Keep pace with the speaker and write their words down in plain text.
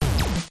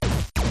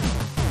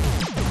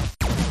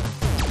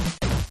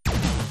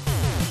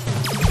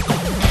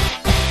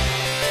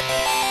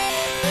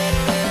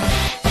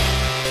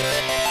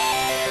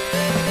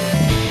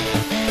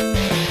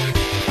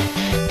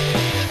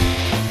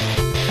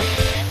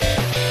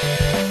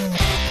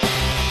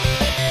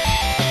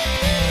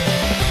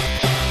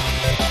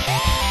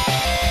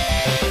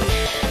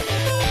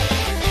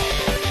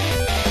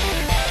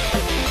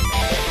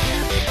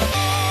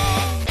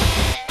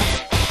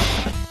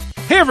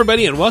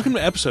everybody, and welcome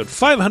to episode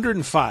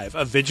 505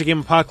 of Video Game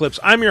Apocalypse.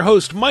 I'm your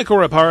host, Michael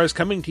Raparez,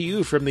 coming to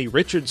you from the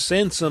Richard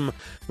Sansom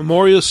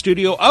Memorial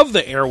Studio of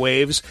the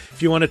Airwaves.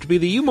 If you want it to be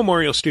the U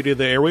Memorial Studio of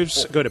the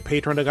Airwaves, go to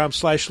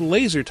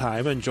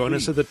patreon.com/lasertime and join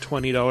us at the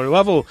 $20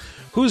 level.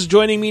 Who's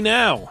joining me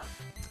now?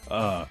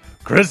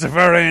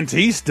 Christopher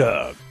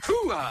Antista.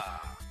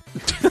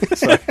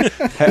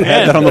 Had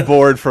that on the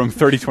board from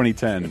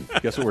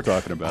 30-2010. Guess what we're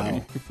talking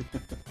about?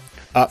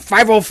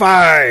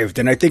 505.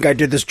 Then I think I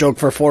did this joke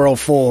for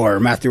 404.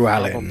 Matthew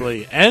Allen.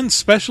 Probably. And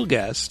special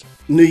guest.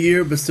 New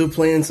year, but still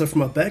playing stuff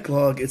from my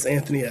backlog. It's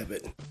Anthony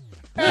Abbott.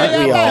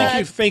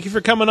 Thank you for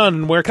coming on.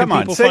 And where can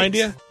people find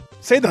you?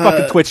 Say the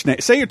fucking Twitch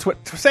name. Say your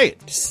say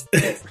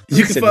it.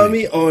 You can find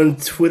me on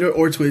Twitter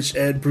or Twitch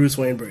at Bruce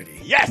Wayne Brady.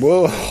 Yes.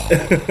 Whoa.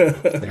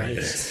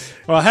 Nice.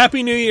 Well,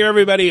 Happy New Year,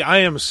 everybody. I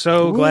am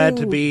so glad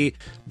to be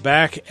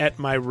back at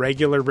my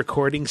regular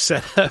recording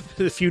setup.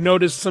 If you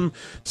noticed some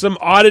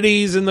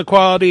oddities in the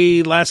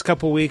quality last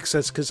couple weeks,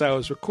 that's because I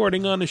was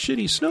recording on a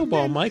shitty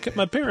snowball mic at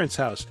my parents'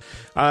 house.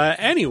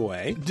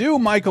 Anyway. Do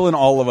Michael and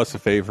all of us a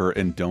favor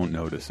and don't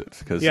notice it.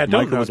 Because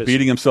Michael was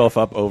beating himself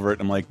up over it.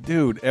 I'm like,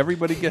 dude,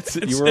 everybody gets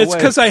it. It's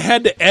because I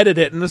had to edit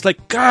it, and it's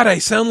like, God, I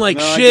sound like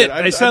shit.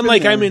 I sound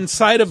like I'm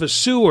inside of a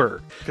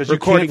sewer. Because you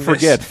can't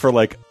forget for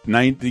like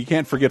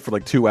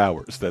 2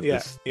 hours that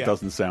this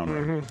doesn't sound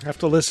right. I have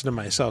to listen to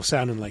myself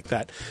sounding like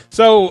that.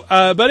 So,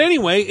 but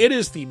anyway, it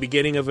is the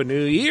beginning of a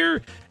new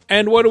year,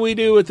 and what do we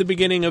do at the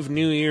beginning of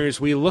New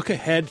Year's? We look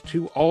ahead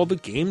to all the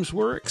games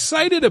we're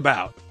excited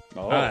about.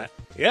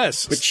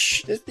 Yes.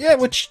 Which I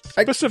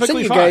specifically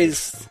sent you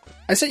guys.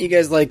 I sent you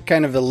guys like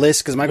kind of a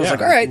list because Michael's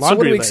like, all right, so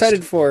what are we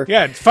excited for?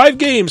 Yeah, 5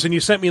 games, and you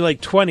sent me like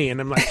 20, and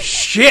I'm like,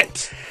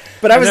 shit.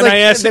 But I was and then I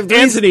asked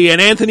Anthony,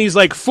 and Anthony's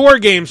like 4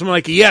 games. I'm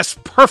like, yes,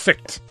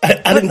 perfect.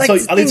 I didn't tell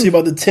you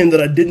about the 10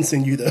 that I didn't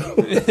send you, though.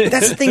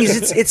 That's the thing,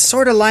 is it's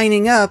sort of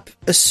lining up,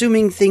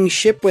 assuming things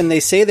ship when they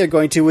say they're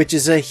going to, which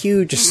is a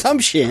huge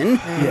assumption.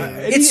 Yeah.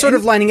 It's sort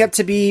of lining up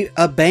to be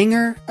a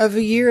banger of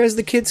a year, as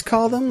the kids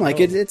call them. Like,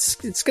 it's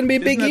going to be a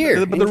big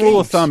year. But the rule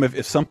of thumb,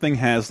 if something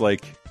has,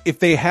 like, if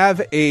they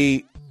have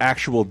a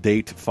actual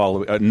date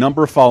a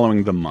number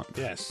following the month.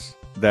 Yes.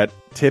 That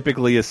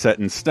typically is set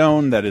in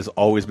stone, that has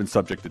always been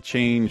subject to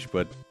change,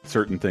 but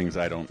certain things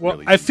I don't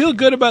really... I feel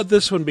good about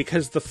this one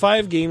because the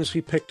 5 games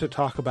we picked to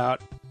talk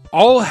about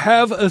all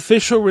have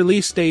official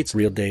release dates.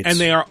 Real dates. And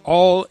they are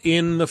all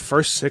in the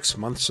first 6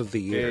 months of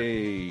the year.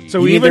 Hey.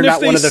 So even if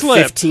not one of the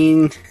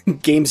 15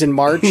 games in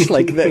March,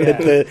 like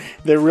the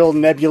real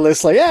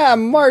nebulous, like,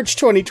 March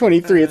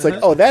 2023. It's like,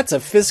 oh, that's a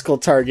fiscal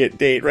target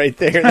date right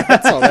there.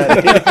 That's all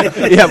that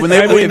is. Yeah,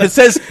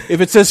 if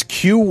it says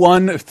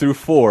Q1 through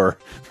 4,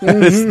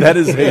 that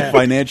is a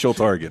financial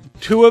target.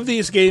 2 of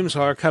these games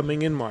are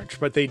coming in March,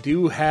 but they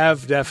do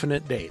have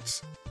definite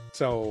dates.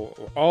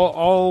 So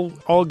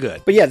all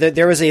good. But yeah,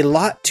 there was a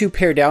lot to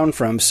pare down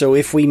from. So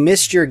if we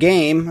missed your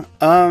game,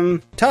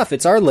 tough.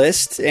 It's our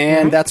list,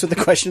 and that's what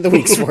the question of the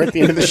week's for at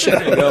the end of the show.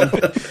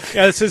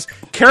 This is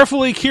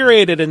carefully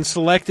curated and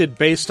selected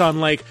based on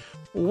like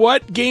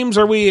what games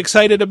are we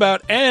excited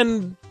about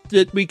and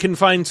that we can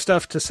find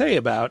stuff to say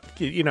about.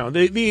 You know,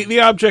 the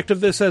object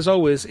of this, as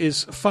always,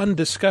 is fun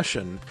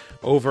discussion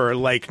over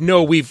like,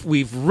 no,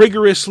 we've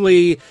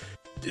rigorously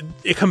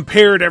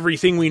compared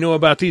everything we know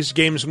about these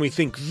games, and we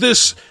think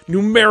this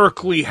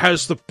numerically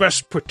has the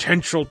best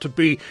potential to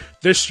be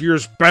this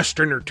year's best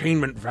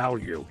entertainment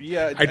value.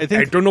 Yeah, I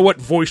don't know what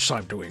voice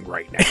I'm doing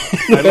right now.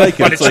 I like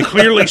it. But it's like,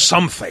 clearly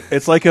something.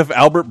 It's like if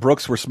Albert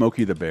Brooks were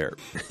Smokey the Bear.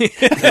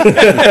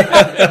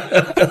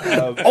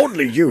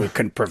 Only you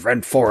can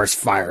prevent forest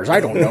fires. I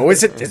don't know.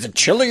 Is it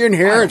chilly in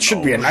here? It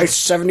should be a nice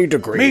 70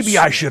 degrees. Maybe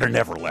I should have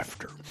never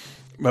left her.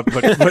 But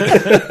the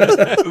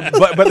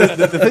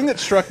thing that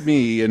struck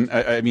me, and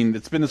I mean,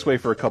 it's been this way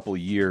for a couple of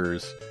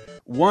years.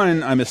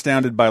 One, I'm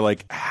astounded by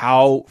like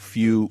how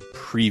few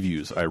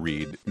previews I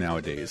read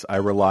nowadays. I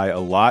rely a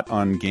lot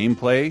on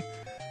gameplay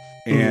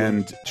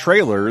and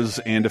trailers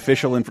and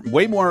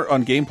way more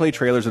on gameplay,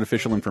 trailers, and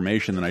official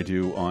information than I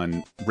do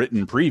on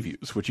written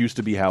previews, which used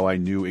to be how I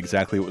knew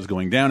exactly what was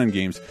going down in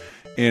games.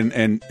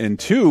 And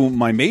 2,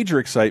 my major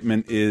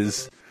excitement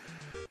is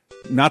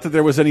not that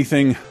there was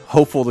anything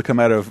hopeful to come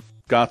out of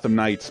Gotham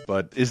Knights,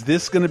 but is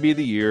this going to be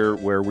the year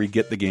where we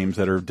get the games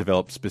that are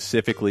developed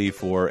specifically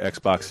for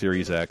Xbox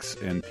Series X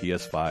and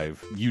PS5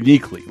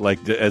 uniquely,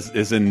 like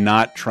as in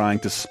not trying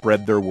to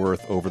spread their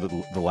worth over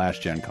the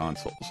last gen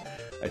consoles?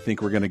 I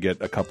think we're going to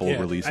get a couple of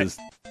releases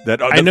that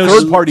are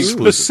third-party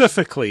exclusives.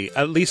 Specifically,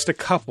 at least a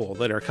couple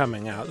that are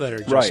coming out that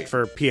are just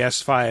for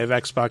PS5,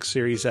 Xbox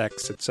Series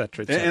X,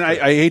 etc. And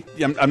I hate.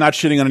 I'm not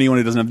shitting on anyone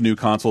who doesn't have new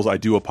consoles. I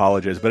do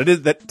apologize, but it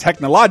is that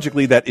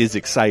technologically that is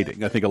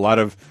exciting. I think a lot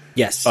of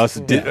us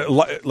did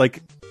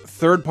like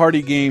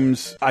third-party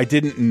games. I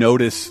didn't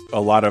notice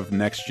a lot of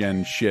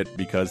next-gen shit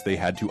because they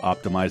had to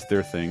optimize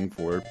their thing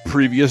for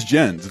previous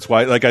gens. It's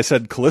why, like I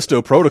said,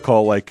 Callisto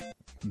Protocol, like.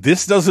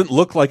 This doesn't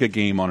look like a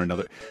game on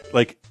another.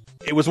 Like,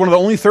 it was one of the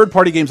only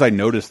third-party games I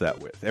noticed that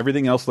with.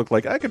 Everything else looked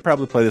like I could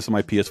probably play this on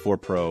my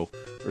PS4 Pro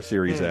or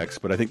Series X,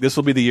 but I think this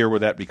will be the year where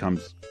that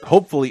becomes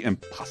hopefully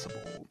impossible.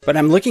 But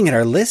I'm looking at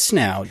our list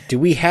now. Do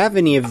we have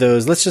any of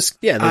those? Let's just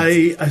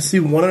I see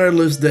one on our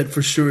list that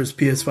for sure is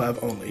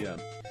PS5 only. Yeah.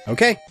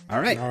 Okay. All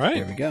right.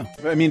 There we go.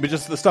 I mean, but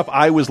just the stuff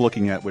I was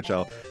looking at, which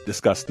I'll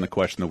discuss in the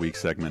Question of the Week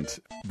segment,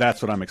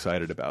 that's what I'm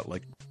excited about.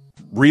 Like,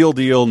 real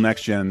deal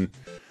next-gen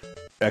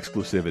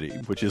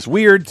exclusivity, which is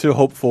weird to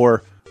hope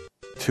for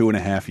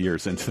 2.5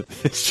 years into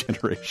this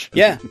generation.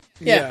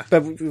 Yeah.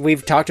 But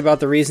we've talked about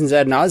the reasons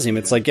ad nauseum.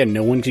 It's like,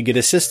 no one could get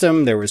a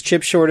system. There was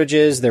chip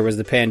shortages. There was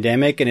the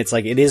pandemic. And it's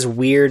like, it is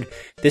weird.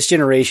 This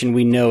generation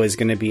we know is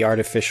going to be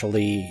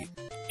artificially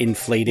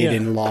inflated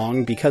and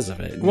long because of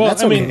it. Well,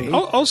 that's okay.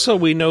 Also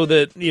we know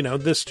that,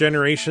 this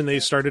generation, they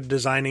started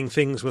designing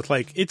things with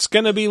it's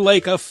going to be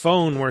like a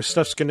phone where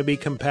stuff's going to be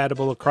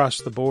compatible across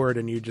the board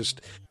and you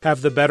just have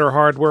the better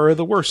hardware or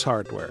the worse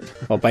hardware.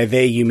 Well, by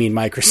they, you mean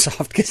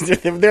Microsoft, because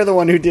they're the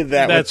one who did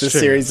that with the true.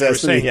 Series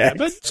S and the X.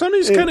 But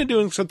Sony's kind of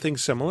doing something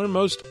similar.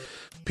 Most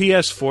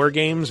PS4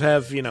 games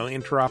have,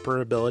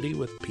 interoperability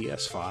with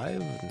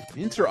PS5.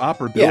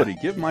 Interoperability.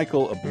 Yeah. Give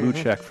Michael a blue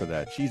check for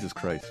that. Jesus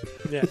Christ.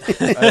 Yeah.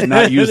 I did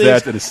not use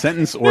that in a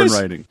sentence or in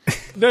writing.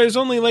 There's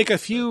only a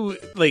few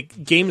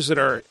games that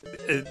are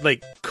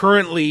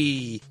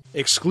currently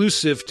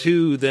exclusive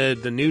to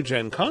the new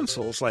gen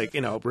consoles.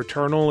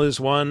 Returnal is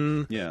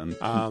one. Yeah.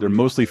 They're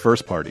mostly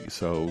first party,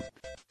 so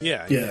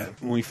Yeah.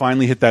 When we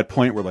finally hit that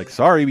point, we're like,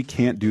 sorry, we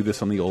can't do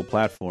this on the old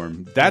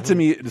platform. That to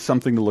me is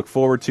something to look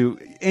forward to.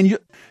 And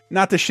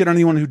not to shit on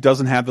anyone who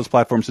doesn't have those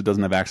platforms, who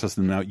doesn't have access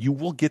to them now. You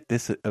will get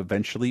this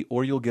eventually,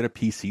 or you'll get a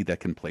PC that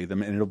can play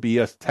them, and it'll be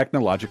a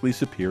technologically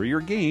superior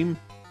game,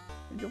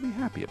 and you'll be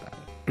happy about it.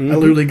 I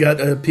literally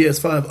got a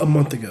PS5 a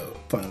month ago,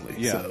 finally.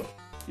 Yeah. So.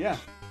 Yeah.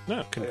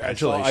 No,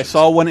 congratulations. I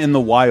saw one in the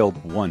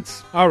wild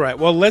once. All right,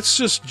 well, let's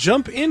just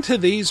jump into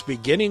these,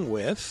 beginning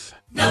with...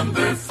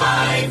 Number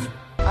 5.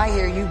 I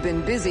hear you've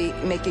been busy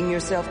making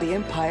yourself the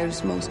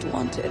Empire's most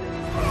wanted.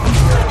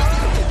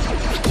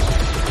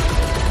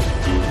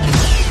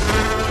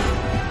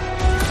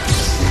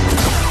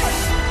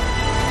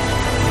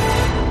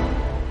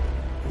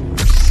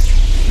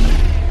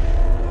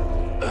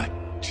 A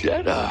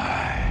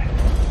Jedi.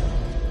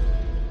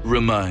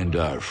 Remind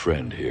our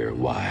friend here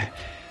why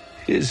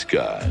his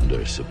kind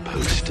are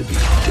supposed to be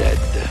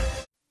dead.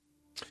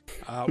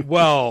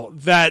 Well,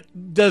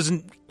 that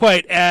doesn't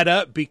quite add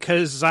up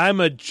because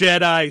I'm a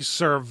Jedi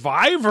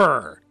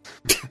survivor.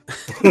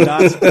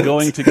 Not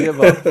going to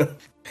give up.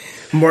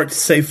 Marked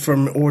safe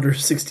from Order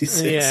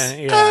 66.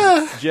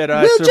 Yeah.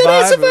 Jedi survivor.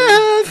 Jedi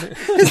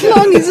survive? As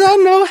long as I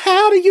know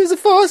how to use the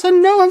Force, I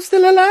know I'm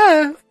still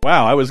alive.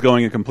 Wow, I was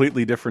going a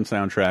completely different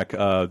soundtrack.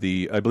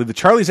 I believe the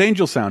Charlie's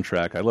Angels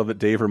soundtrack. I love that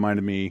Dave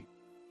reminded me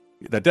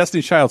that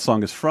Destiny's Child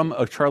song is from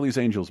a Charlie's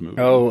Angels movie.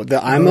 Oh,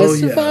 I'm a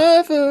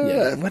survivor.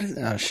 Yeah. What is?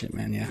 Oh shit,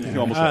 man. Yeah. You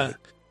almost had it.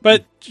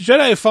 But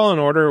Jedi Fallen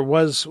Order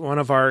was one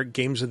of our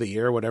games of the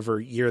year, whatever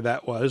year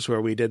that was,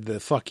 where we did the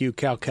Fuck You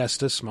Cal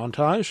Kestis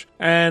montage.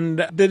 And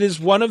that is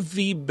one of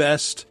the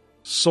best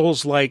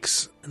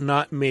Souls-likes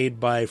not made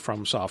by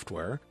From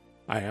Software,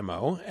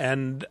 IMO.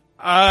 And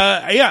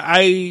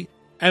I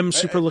am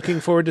super looking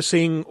forward to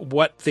seeing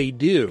what they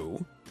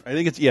do. I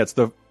think it's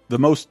the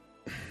most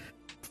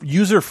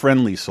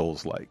user-friendly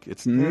Souls-like.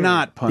 It's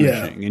not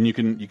punishing, and you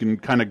can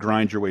kind of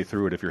grind your way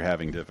through it if you're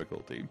having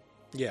difficulty.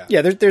 Yeah.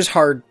 There's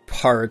hard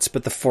parts,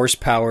 but the Force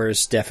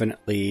powers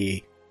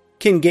definitely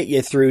can get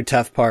you through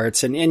tough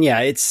parts, and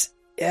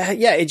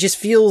it just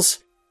feels.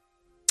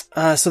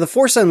 So the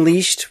Force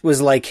Unleashed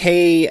was like,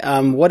 hey,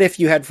 what if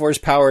you had Force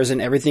powers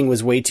and everything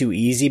was way too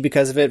easy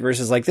because of it?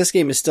 Versus like this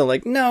game is still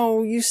like,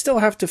 no, you still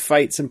have to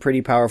fight some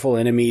pretty powerful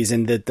enemies,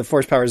 and the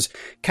Force powers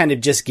kind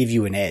of just give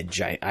you an edge.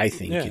 I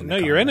think. Yeah, no,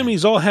 your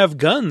enemies all have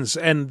guns,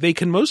 and they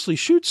can mostly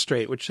shoot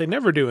straight, which they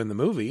never do in the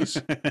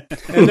movies.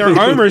 And their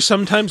armor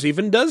sometimes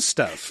even does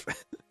stuff.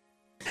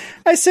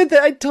 I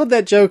told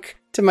that joke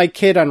to my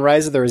kid on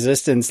Rise of the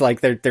Resistance,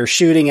 like they're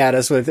shooting at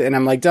us with, and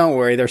I'm like, don't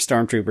worry, they're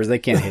stormtroopers. They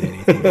can't hit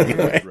anything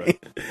anyway. Right.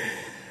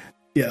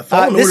 Yeah.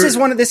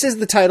 This is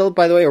the title,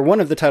 by the way, or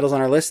one of the titles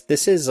on our list.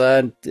 This is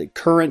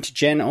current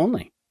gen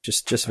only.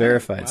 Just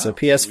verified. Wow. So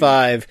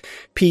PS5,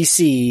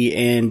 PC,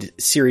 and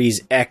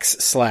Series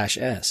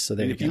X/S. So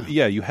there you go.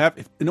 You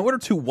have, in order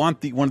to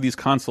want one of these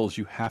consoles,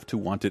 you have to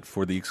want it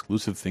for the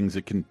exclusive things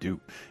it can do.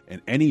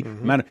 And any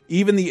amount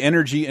even the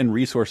energy and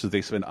resources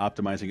they spend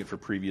optimizing it for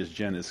previous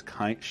gen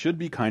should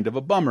be kind of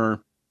a bummer,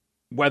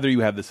 whether you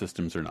have the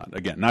systems or not.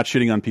 Again, not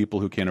shitting on people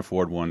who can't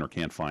afford one or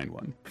can't find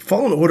one.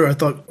 Fallen Order, I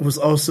thought, was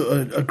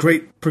also a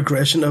great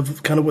progression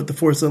of kind of what the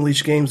Force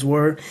Unleashed games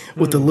were,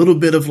 with a little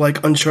bit of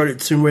like Uncharted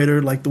Tomb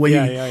Raider, like the way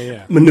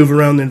you maneuver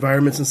around the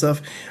environments and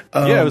stuff.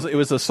 It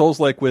was a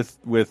Souls-like with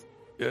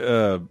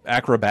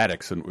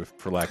acrobatics, and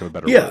for lack of a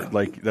better word.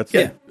 Like that's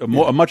a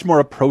much more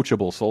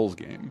approachable Souls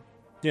game.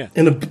 Yeah.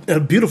 And a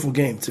beautiful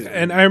game, too.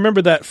 And I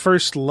remember that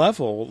first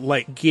level,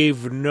 like,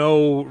 gave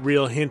no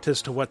real hint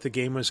as to what the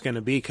game was going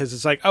to be, because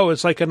it's like, oh,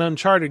 it's like an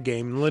Uncharted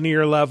game,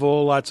 linear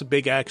level, lots of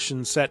big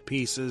action set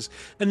pieces.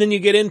 And then you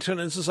get into it,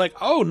 and it's just like,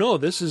 oh, no,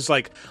 this is,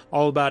 like,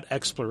 all about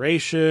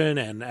exploration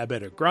and a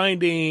bit of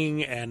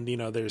grinding, and, you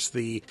know, there's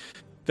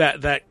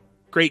that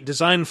great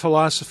design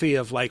philosophy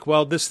of, like,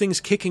 well, this thing's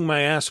kicking my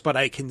ass, but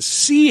I can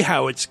see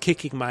how it's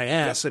kicking my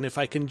ass, and if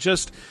I can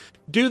just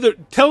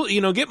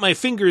get my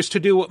fingers to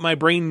do what my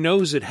brain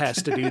knows it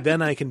has to do,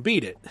 then I can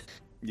beat it.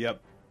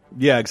 Yep.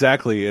 Yeah,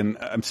 exactly. And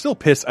I'm still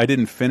pissed I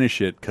didn't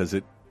finish it because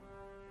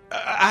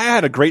I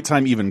had a great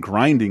time even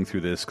grinding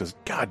through this because,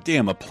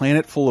 goddamn, a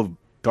planet full of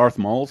Darth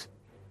Mauls.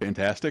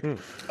 Fantastic.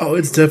 Oh,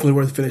 it's definitely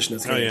worth finishing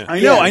this game. Oh,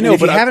 yeah. I know,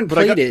 but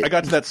I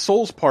got to that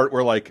Souls part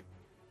where, like,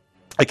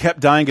 I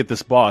kept dying at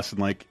this boss and,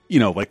 like, you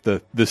know, like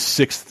the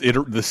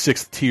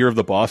sixth tier of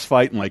the boss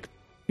fight, and, like,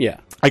 yeah,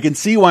 I can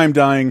see why I'm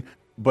dying,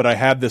 but I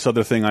have this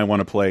other thing I want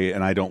to play,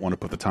 and I don't want to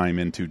put the time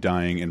into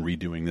dying and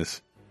redoing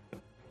this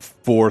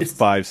 4,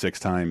 5, 6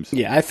 times.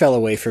 Yeah, I fell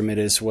away from it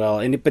as well.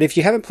 But if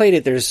you haven't played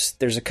it,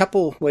 there's a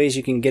couple ways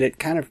you can get it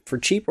kind of for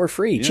cheap or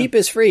free. Yeah. Cheap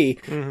is free.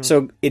 Mm-hmm.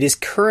 So it is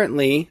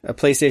currently a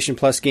PlayStation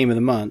Plus Game of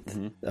the Month.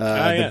 Mm-hmm.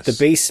 Yes.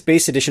 The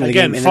base edition of the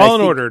game. Again,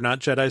 Fallen Order,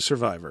 not Jedi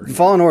Survivor.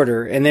 Fallen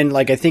Order. And then,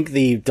 like, I think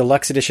the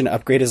deluxe edition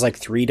upgrade is like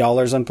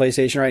 $3 on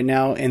PlayStation right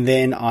now. And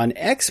then on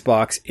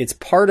Xbox, it's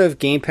part of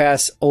Game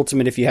Pass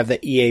Ultimate if you have the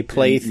EA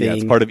Play thing. Yeah,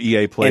 it's part of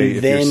EA Play and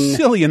if you're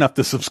silly enough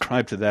to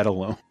subscribe to that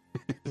alone.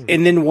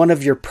 And then one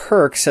of your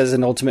perks as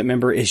an Ultimate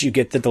member is you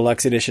get the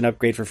deluxe edition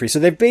upgrade for free. So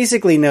they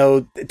basically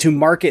know to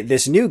market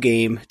this new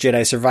game,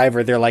 Jedi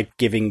Survivor, they're like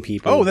giving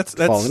people that's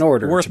Fallen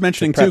Order. Worth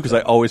mentioning too, because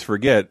I always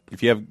forget.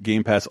 If you have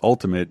Game Pass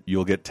Ultimate,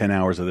 you'll get 10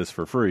 hours of this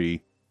for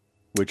free,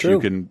 which you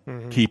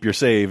can keep your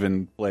save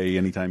and play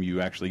anytime you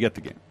actually get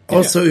the game.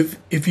 Also,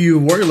 if you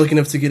were lucky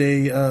enough to get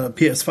a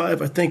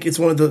PS5, I think it's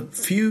one of the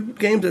few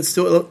games that's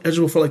still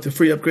eligible for like the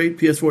free upgrade,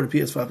 PS4 to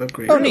PS5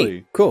 upgrade. Oh,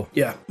 neat. Cool.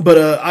 Yeah.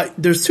 But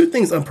there's 2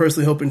 things I'm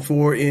personally hoping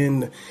for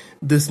in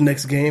this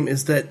next game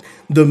is that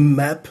the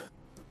map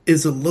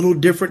is a little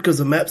different because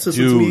the map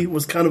system to me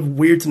was kind of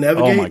weird to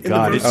navigate. Oh my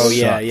God.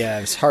 Yeah.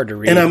 It's hard to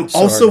read. And I'm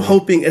also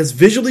hoping, as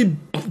visually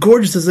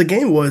gorgeous as the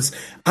game was,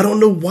 I don't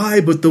know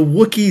why, but the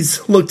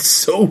Wookiees looked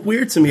so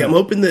weird to me. I'm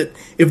hoping that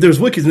if there's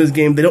Wookiees in this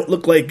game, they don't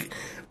look like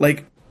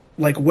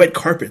wet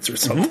carpets or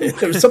something.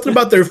 There was something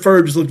about their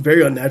fur just looked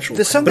very unnatural.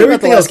 There's something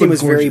about the last game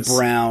was very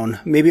brown.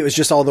 Maybe it was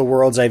just all the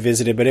worlds I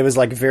visited, but it was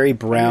like very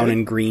brown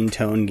and green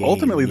tone game.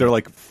 Ultimately, there are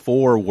like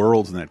 4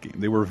 worlds in that game.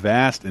 They were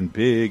vast and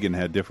big and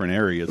had different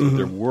areas, but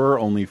there were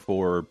only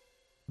 4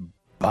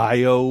 what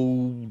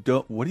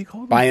do you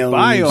call them?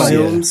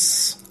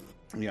 Biomes.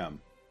 Yeah.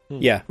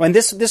 Yeah, and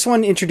this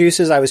one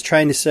introduces. I was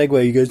trying to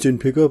segue. You guys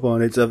didn't pick up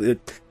on it.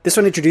 This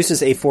one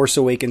introduces a Force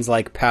Awakens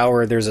like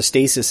power. There's a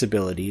stasis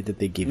ability that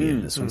they give you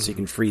in this one, so you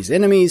can freeze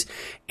enemies.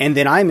 And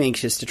then I'm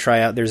anxious to try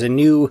out. There's a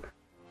new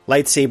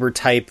lightsaber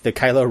type, the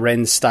Kylo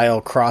Ren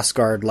style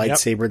crossguard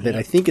lightsaber that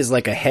I think is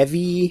like a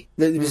heavy.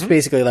 It's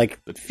basically like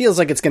it feels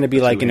like it's going to be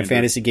like in a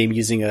fantasy game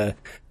using a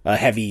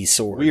heavy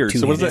sword. Weird.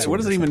 So what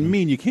does it even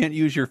mean? You can't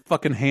use your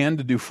fucking hand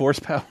to do force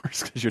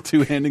powers because you're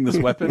two-handing this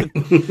weapon?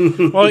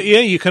 Well, yeah,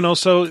 you can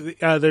also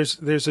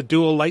there's a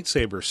dual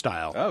lightsaber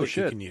style that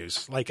you can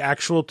use, like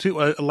actual a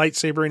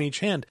lightsaber in each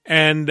hand.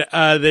 And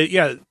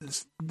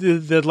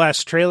the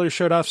last trailer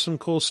showed off some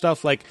cool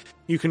stuff, like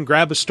you can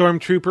grab a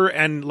stormtrooper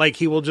and like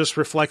he will just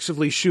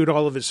reflexively shoot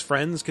all of his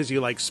friends because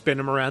you like spin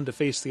him around to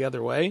face the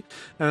other way,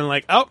 and I'm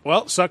like, oh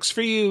well, sucks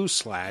for you,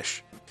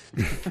 slash.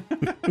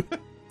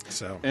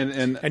 So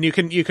and you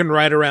can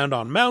ride around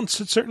on mounts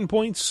at certain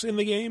points in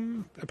the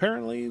game.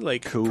 Apparently,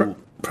 like cool.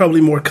 Probably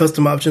more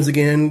custom options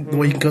again. The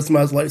way you can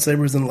customize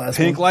lightsabers in the last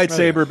pink one.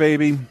 lightsaber,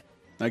 baby.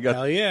 I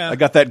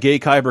got that gay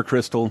kyber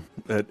crystal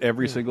at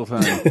every single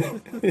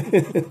time.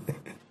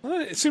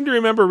 I seem to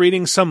remember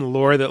reading some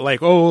lore that like,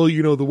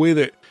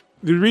 the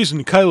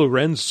reason Kylo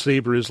Ren's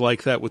saber is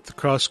like that with the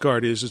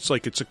crossguard is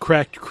it's a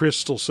cracked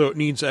crystal, so it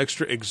needs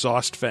extra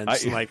exhaust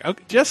vents.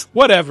 Okay, just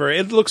whatever.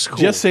 It looks cool.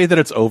 Just say that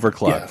it's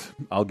overclocked.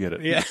 Yeah. I'll get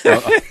it. Yeah,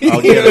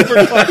 I'll get it.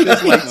 Overclocked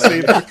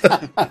lightsaber.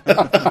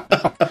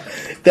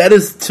 That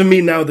is to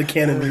me now the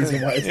canon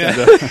reason why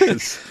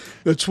it's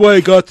That's why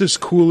I got this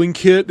cooling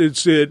kit.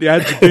 It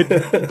adds a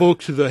bit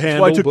bulk to the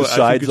handle. That's why I took the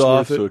sides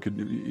off so it could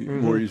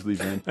more easily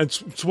vent.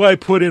 That's why I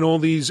put in all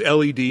these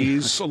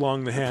LEDs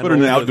along the handle. Put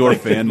in an outdoor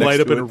fan next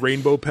light up to in a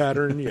rainbow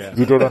pattern. Yeah.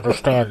 You don't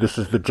understand. This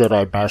is the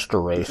Jedi Master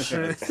Race.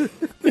 I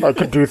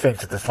can do things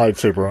with this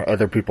lightsaber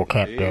other people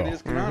can't do. It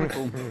is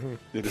canonical.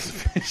 It is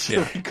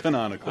officially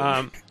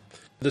canonical.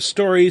 The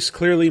story's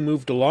clearly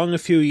moved along a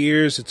few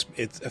years.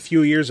 It's a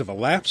few years have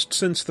elapsed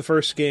since the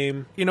first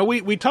game. You know,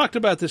 we talked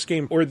about this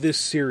game, or this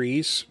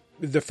series,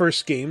 the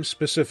first game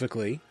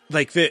specifically,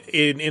 like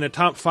in a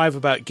top 5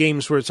 about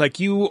games where it's like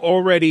you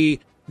already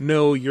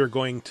know you're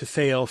going to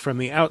fail from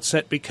the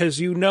outset because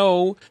you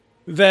know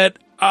that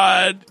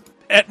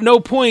at no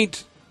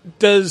point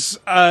does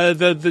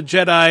the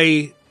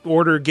Jedi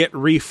order get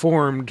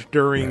reformed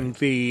during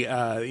the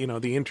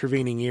the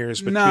intervening years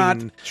between.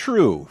 Not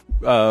true.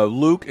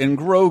 Luke and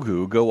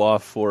Grogu go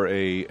off for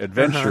a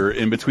adventure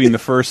in between the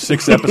first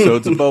 6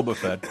 episodes of Boba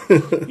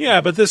Fett.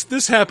 Yeah, but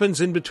this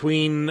happens in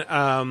between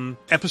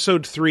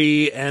episode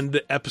 3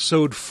 and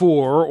episode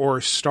 4,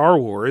 or Star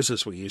Wars,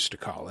 as we used to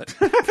call it.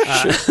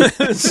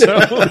 So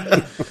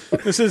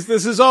this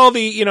is all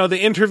the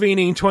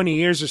intervening 20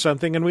 years or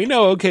something, and we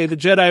know, okay, the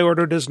Jedi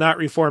Order does not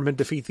reform and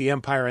defeat the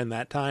Empire in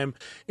that time.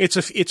 It's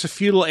a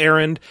futile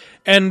errand,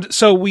 and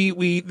so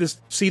we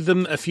see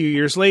them a few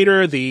years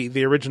later.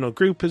 The original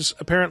group is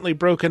apparently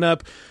broken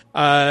up.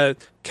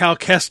 Cal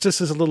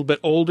Kestis is a little bit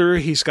older.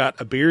 He's got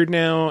a beard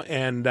now,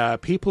 and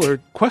people are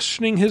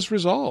questioning his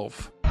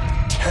resolve.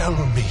 Tell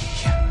me,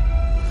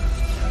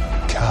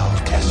 Cal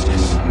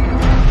Kestis,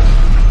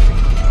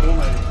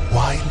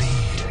 why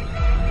lead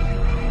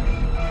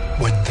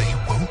when they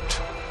won't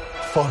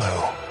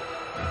follow?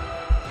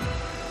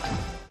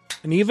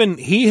 And even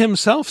he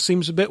himself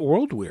seems a bit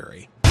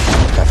world-weary.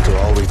 After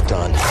all we've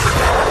done,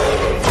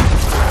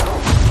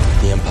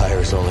 the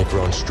Empire's only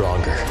grown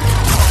stronger.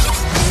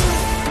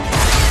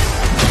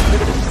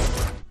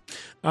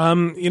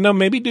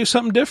 Maybe do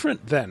something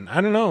different then. I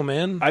don't know,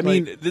 man. I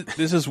mean,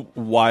 this is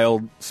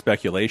wild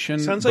speculation.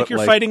 Sounds like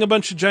you're fighting a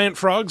bunch of giant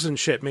frogs and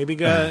shit. Maybe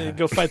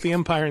go fight the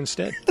Empire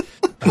instead.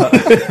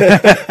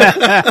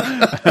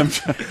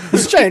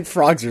 Those giant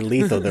frogs are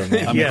lethal, though,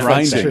 man. I'm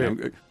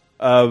grinding.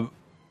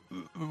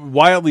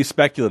 Wildly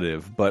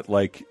speculative, but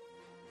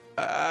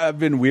I've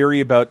been weary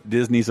about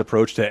Disney's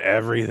approach to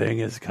everything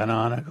is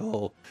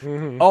canonical.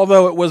 Mm-hmm.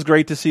 Although it was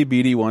great to see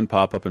BD-1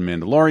 pop up in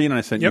Mandalorian.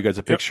 I sent you guys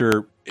a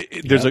picture.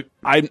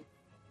 I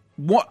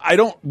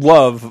don't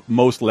love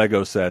most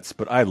Lego sets,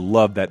 but I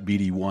love that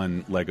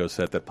BD-1 Lego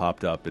set that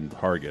popped up in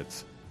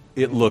Targets.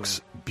 It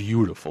looks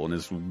beautiful and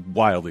is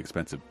wildly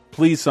expensive.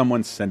 Please,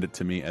 someone send it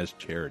to me as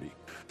charity.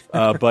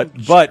 But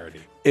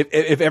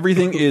if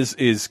everything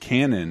is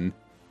canon,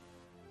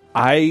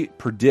 I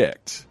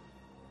predict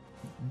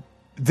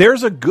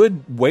there's a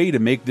good way to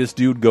make this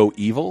dude go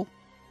evil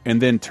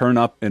and then turn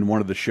up in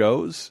one of the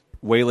shows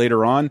way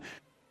later on.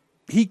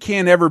 He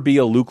can't ever be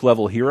a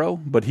Luke-level hero,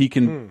 but he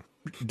can.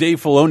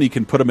 Dave Filoni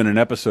can put him in an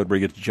episode where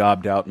he gets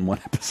jobbed out in one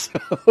episode.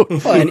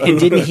 And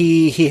didn't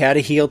he had a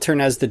heel turn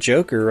as the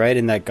Joker, right,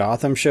 in that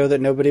Gotham show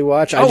that nobody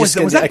watched? Was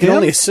that I can him?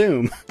 only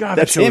assume. God,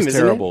 that's that show him, was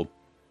isn't terrible. It?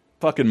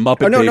 Fucking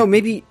Muppet. Oh no,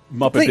 maybe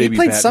Muppet he Baby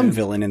played Batman. some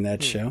villain in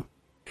that show.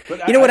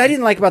 But you know what I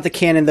didn't like about the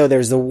canon, though?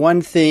 There's the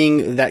one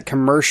thing, that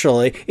commercial.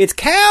 It's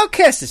Cal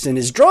Kestis and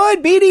his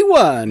droid BD-1.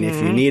 Mm-hmm.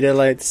 If you need a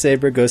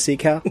lightsaber, go see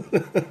Cal.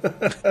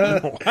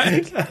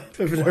 I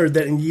haven't heard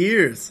that in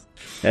years.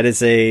 That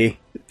is a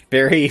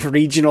very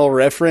regional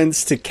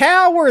reference to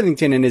Cal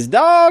Worthington and his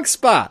dog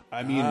Spot.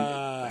 I mean,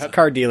 it's a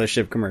car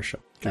dealership commercial.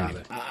 Got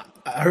it.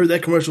 I heard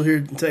that commercial here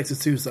in Texas,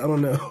 too, so I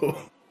don't know.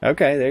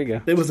 Okay, there you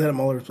go. They must have had him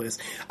all over the place.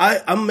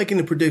 I'm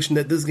making a prediction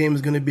that this game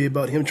is going to be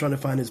about him trying to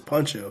find his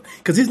poncho,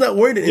 because he's not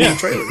wearing it in the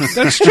trailers.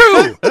 That's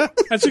true.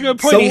 That's a good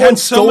point. Someone he had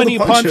so stole many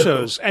the poncho.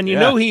 ponchos, and you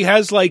know he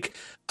has like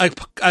a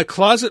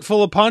closet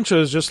full of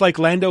ponchos, just like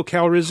Lando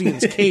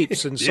Calrissian's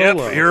capes and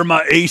Solo. Yep, here are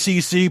my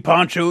ACC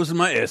ponchos and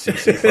my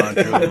SEC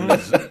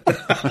ponchos.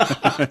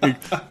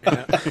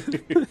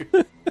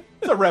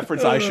 It's a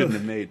reference I shouldn't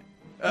have made.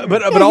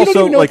 But also, you don't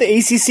even know what the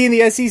ACC and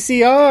the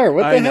SEC are.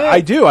 What the heck? I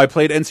do. I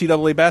played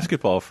NCAA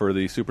basketball for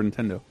the Super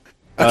Nintendo.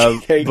 I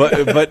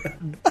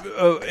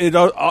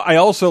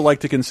also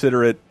like to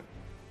consider it.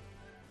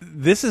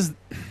 This is.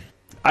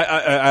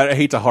 I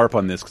hate to harp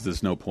on this because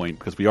there's no point,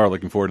 because we are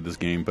looking forward to this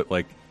game. But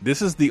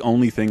this is the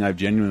only thing I've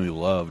genuinely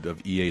loved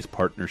of EA's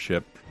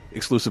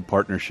exclusive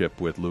partnership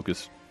with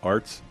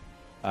LucasArts.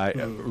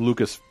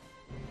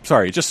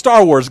 Just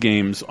Star Wars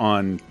games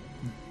on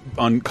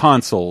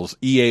consoles.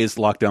 EA has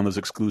locked down those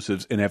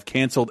exclusives and have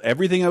canceled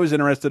everything I was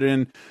interested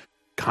in.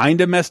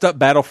 Kind of messed up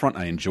Battlefront.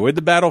 I enjoyed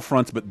the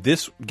Battlefronts, but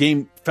this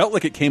game felt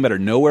like it came out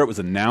of nowhere. It was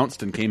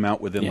announced and came out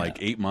within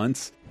 8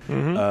 months.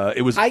 Mm-hmm.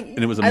 It was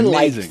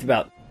amazing.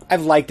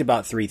 I've liked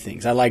about 3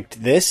 things. I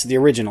liked the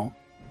original.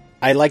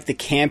 I liked the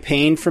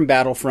campaign from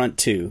Battlefront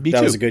 2.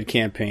 That was a good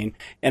campaign.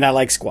 And I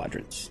like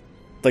Squadrons.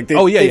 They've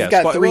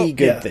got 3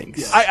 good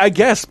things. Yeah. I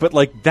guess, but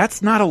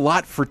that's not a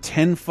lot for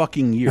 10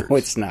 fucking years. No,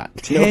 it's not.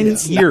 10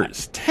 years. 10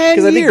 years.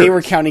 Because I think they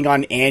were counting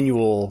on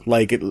annual,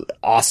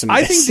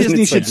 awesomeness. I think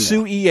Disney should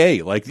sue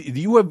EA.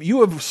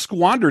 You have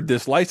squandered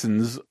this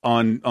license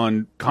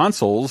on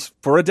consoles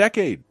for a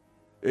decade.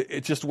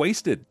 It's just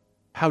wasted.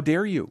 How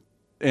dare you?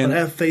 And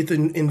have faith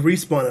in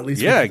Respawn, at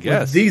least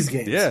with these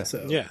games. Yeah.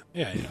 So. Yeah.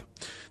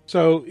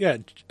 So,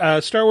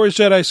 Star Wars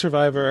Jedi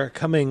Survivor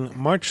coming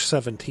March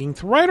 17th,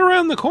 right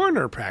around the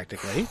corner,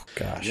 practically.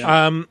 Gosh.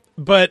 Yeah.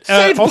 But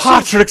St.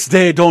 Patrick's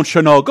Day, don't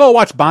you know? Go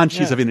watch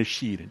Banshees of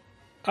Inisherin.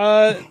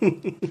 A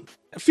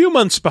few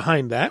months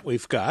behind that,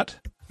 we've got...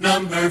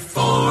 Number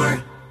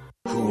 4.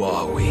 Who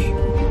are we?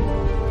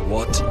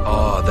 What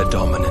are the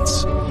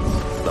dominants?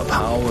 The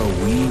power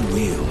we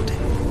wield.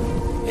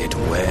 It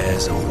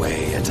wears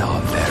away at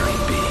our very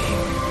being.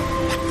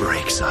 It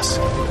breaks us.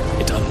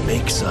 It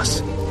unmakes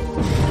us.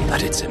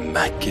 that its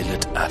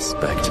immaculate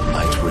aspect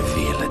might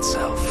reveal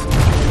itself.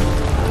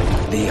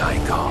 The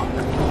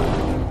Icon.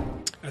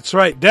 That's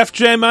right. Def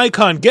Jam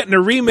Icon getting a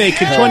remake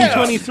in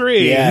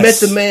 2023. Yes.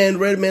 Met the man,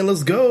 Red Man,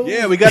 let's go.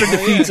 Yeah, we got to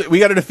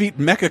defeat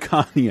Mecha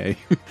Kanye.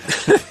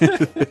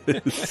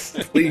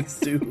 Please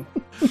do.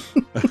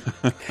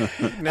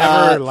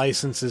 Never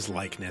licenses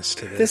likeness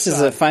to this. This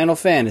is a Final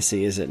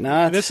Fantasy, is it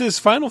not? This is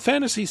Final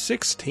Fantasy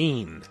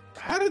 16.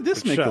 How did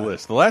this make the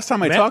list? The last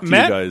time I talked to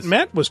you guys,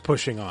 Matt was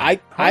pushing on.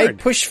 I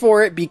pushed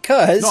for it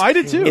because I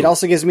did too. It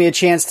also gives me a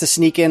chance to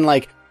sneak in,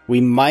 like, we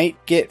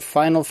might get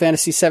Final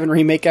Fantasy VII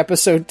Remake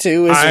Episode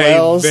 2 as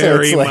well. I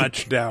very so it's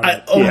much doubt I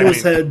it.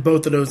 almost had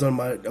both of those on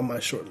my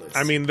short list.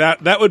 I mean,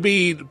 that would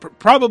be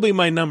probably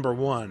my number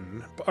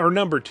one or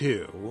number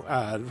two.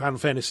 Final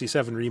Fantasy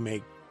VII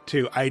Remake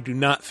 2. I do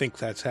not think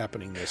that's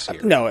happening this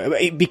year. No,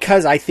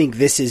 because I think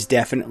this is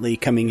definitely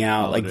coming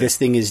out. This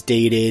thing is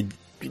dated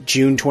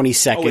June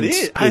 22nd. Oh, it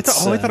is? I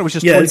thought it was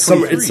just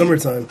it's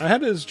summertime. I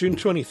had it as June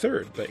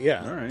 23rd, but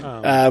yeah. All right.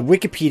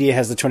 Wikipedia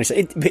has the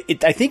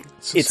 22nd. I think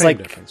it's same like,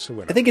 difference,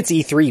 so I think it's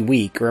E3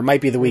 week, or it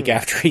might be the week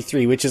after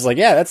E3, which is like,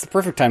 yeah, that's the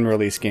perfect time to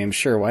release games.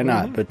 Sure, why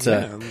not? But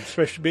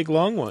especially big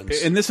long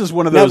ones. And this is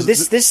one of those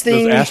this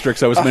thing, those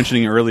asterisks I was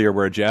mentioning earlier,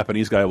 where a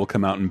Japanese guy will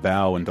come out and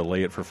bow and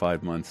delay it for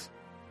 5 months.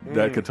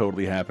 That could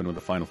totally happen with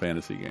a Final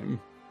Fantasy game.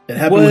 It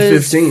happened with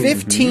 15.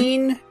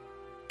 15,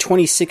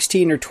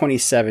 2016 or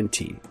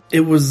 2017? It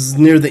was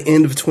near the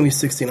end of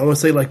 2016. I want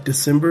to say like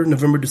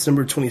November,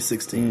 December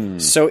 2016.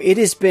 So it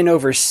has been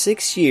over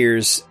 6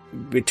 years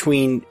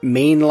between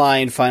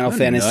mainline Final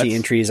Fantasy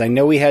entries. I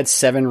know we had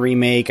 7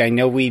 Remake. I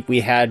know we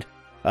had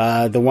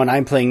the one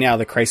I'm playing now,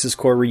 the Crisis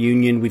Core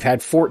Reunion. We've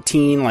had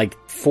 14, like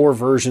 4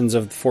 versions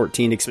of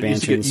 14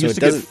 expansions. You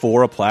used to get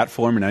 4 a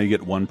platform, and now you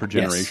get 1 per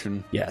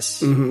generation.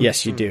 Yes,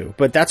 yes, you do.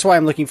 But that's why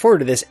I'm looking forward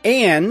to this.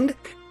 And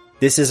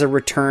this is a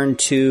return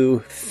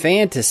to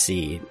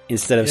fantasy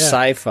instead of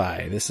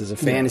sci-fi. This is a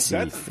fantasy.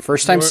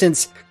 First time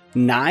since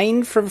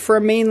 9 for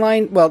a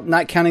mainline. Well,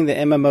 not counting the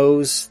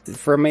MMOs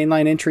for a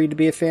mainline entry to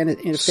be a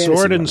fantasy.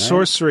 Sword and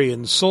sorcery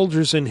and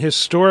soldiers in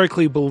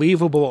historically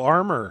believable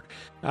armor.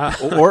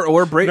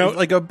 Or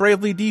like a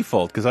Bravely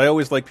Default, because I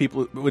always like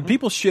when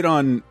people shit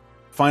on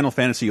Final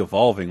Fantasy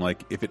evolving,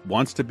 like if it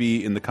wants to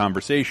be in the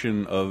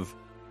conversation of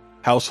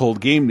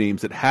household game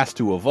names, it has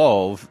to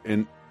evolve,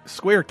 and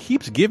Square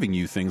keeps giving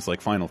you things like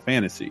Final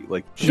Fantasy.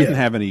 Like, shouldn't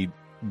have any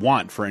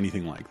want for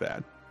anything like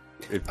that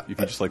if you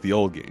just like the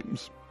old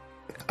games.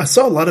 I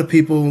saw a lot of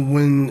people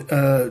when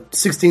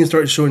 16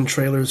 started showing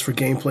trailers for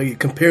gameplay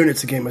comparing it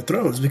to Game of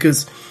Thrones,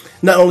 because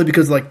not only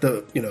because like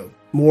the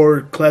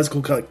more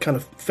classical kind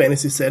of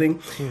fantasy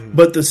setting,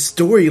 but the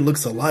story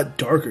looks a lot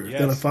darker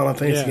than a Final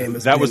Fantasy game.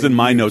 That was in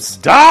my notes.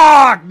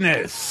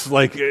 Darkness!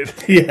 Like,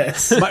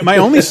 yes. My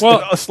only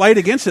a slight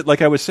against it,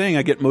 like I was saying,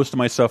 I get most of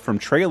my stuff from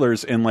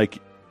trailers, and like,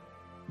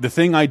 the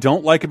thing I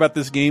don't like about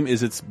this game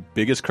is its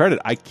biggest credit.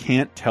 I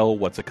can't tell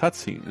what's a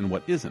cutscene and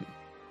what isn't.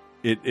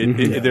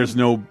 There's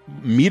no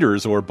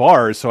meters or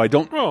bars, so I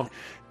don't.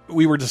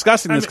 We were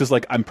discussing this because,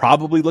 like, I'm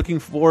probably looking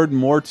forward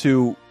more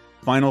to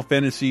Final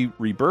Fantasy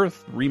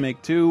Rebirth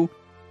Remake 2,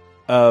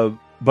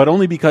 but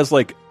only because,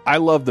 like, I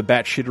love the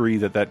batshittery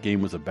that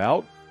game was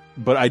about,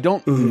 but I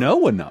don't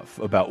know enough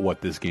about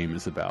what this game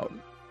is about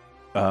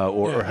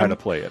or how to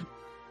play it.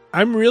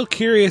 I'm real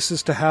curious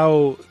as to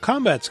how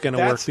combat's going to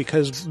work,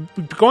 because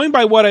going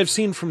by what I've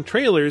seen from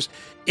trailers,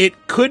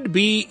 it could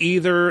be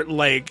either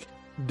like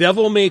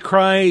Devil May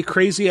Cry,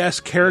 crazy-ass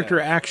character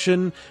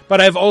action,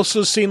 but I've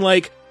also seen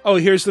like, oh,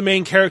 here's the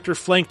main character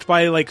flanked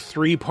by like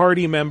 3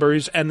 party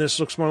members, and this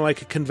looks more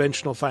like a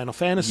conventional Final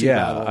Fantasy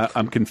battle.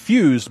 I'm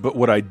confused, but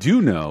what I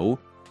do know,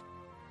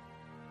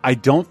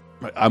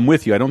 I'm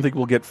with you. I don't think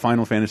we'll get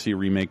Final Fantasy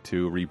Remake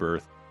 2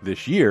 Rebirth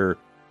this year,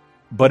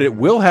 but it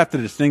will have to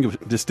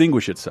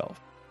distinguish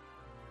itself.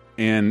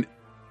 And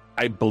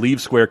I believe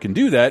Square can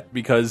do that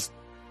because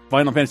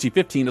Final Fantasy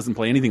 15 doesn't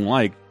play anything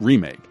like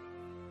Remake.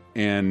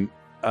 And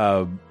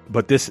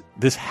but this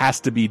has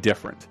to be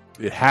different.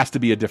 It has to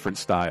be a different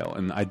style.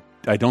 And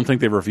I don't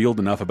think they've revealed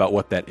enough about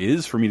what that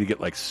is for me to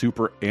get like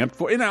super amped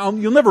for it.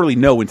 And you'll never really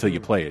know until you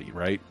play it,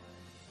 right?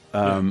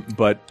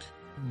 But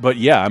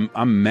yeah,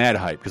 I'm mad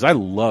hyped because I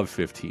love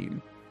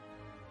 15.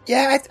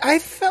 Yeah, I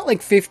felt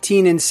like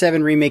 15 and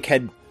 7 Remake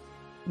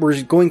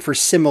were going for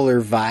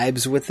similar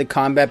vibes with the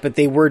combat, but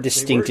they were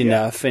distinct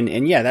enough.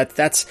 And yeah,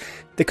 that's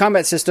the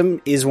combat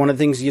system is one of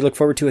the things you look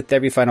forward to with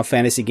every Final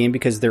Fantasy game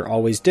because they're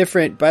always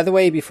different. By the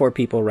way, before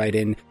people write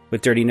in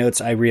with dirty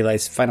notes, I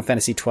realized Final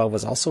Fantasy 12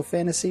 was also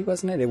fantasy,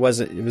 wasn't it? It was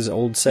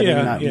old setting,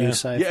 not new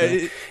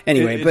sci-fi.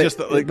 Anyway, but, just,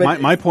 like,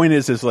 my point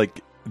is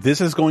like,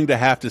 this is going to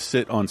have to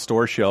sit on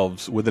store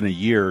shelves within a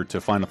year to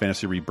Final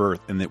Fantasy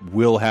Rebirth, and it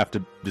will have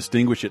to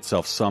distinguish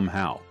itself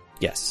somehow.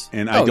 Yes.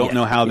 And I don't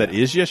know how that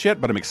is just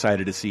yet, but I'm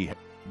excited to see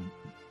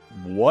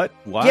why.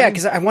 Yeah,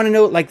 because I want to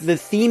know, like, the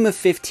theme of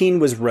 15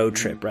 was road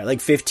trip, right?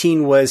 Like,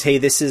 15 was, hey,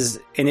 this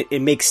is, and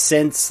it makes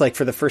sense, like,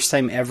 for the first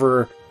time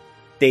ever,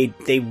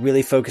 they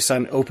really focus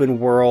on open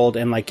world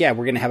and like, yeah,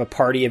 we're going to have a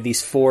party of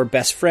these 4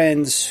 best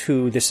friends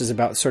who this is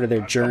about sort of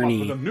their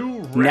journey.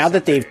 Now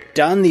that they've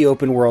done the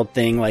open world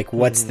thing, like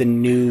what's the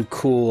new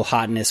cool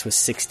hotness with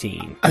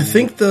 16? I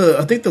think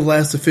the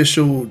last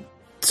official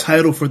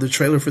title for the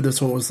trailer for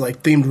this one was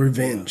like themed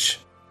revenge.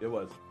 It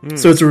was.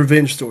 So it's a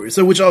revenge story.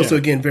 So which also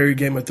again very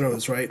Game of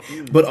Thrones, right?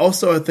 But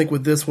also I think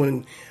with this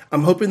one,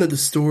 I'm hoping that the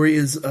story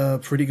is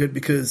pretty good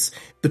because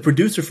the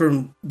producer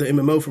from the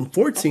MMO from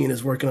 14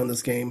 is working on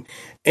this game,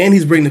 and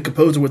he's bringing the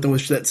composer with him,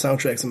 which that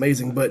soundtrack's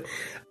amazing. But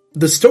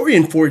the story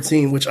in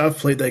 14, which I've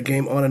played that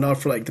game on and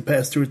off for like the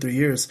past 2 or 3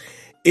 years,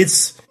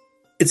 it's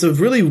a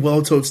really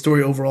well told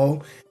story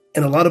overall.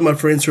 And a lot of my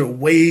friends who are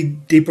way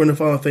deeper into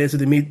Final Fantasy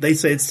than me, they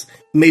say it's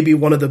maybe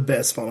one of the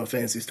best Final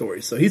Fantasy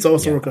stories. So he's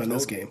also working on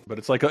this game. But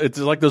it's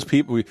like those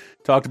people, we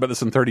talked about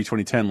this in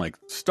 2010, like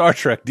Star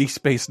Trek Deep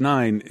Space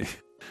Nine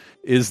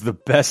is the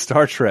best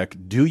Star Trek.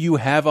 Do you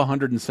have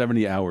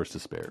 170 hours to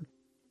spare?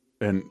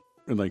 And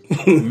like,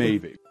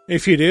 maybe.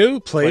 If you do,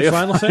 play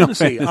Final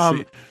Fantasy.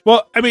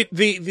 Well, I mean,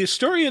 the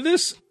story of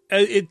this,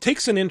 it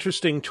takes an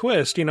interesting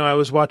twist. You know, I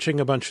was watching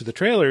a bunch of the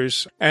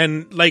trailers,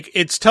 and like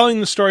it's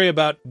telling the story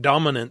about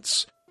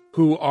dominants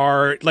who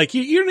are like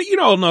you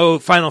all know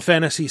Final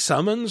Fantasy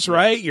summons,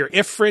 right? Your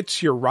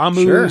Ifrits, your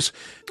Ramus.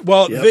 Sure.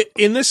 Well,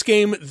 in this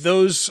game,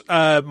 those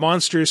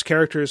monsters,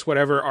 characters,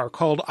 whatever, are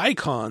called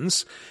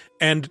icons.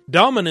 And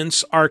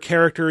dominants are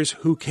characters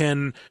who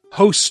can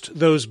host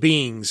those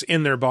beings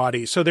in their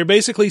body. So they're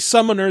basically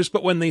summoners,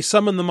 but when they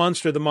summon the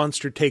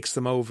monster takes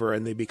them over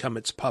and they become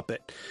its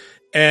puppet.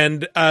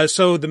 And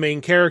so the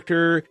main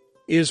character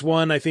is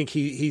one. I think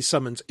he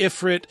summons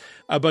Ifrit.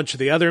 A bunch of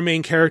the other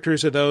main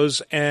characters are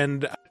those.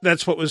 And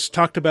that's what was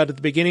talked about at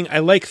the beginning. I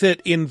like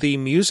that in the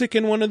music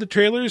in one of the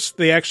trailers,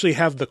 they actually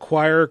have the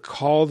choir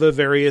call the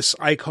various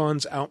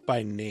icons out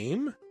by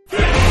name.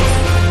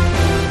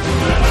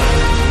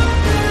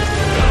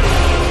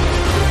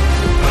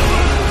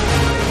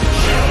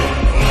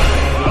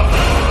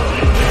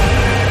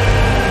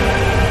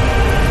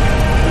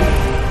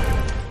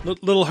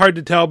 Little hard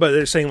to tell, but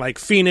they're saying like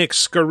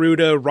Phoenix,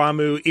 Garuda,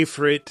 Ramu,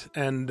 Ifrit,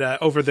 and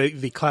over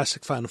the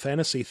classic Final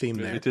Fantasy theme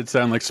there. It did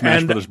sound like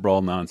Smash Brothers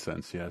Brawl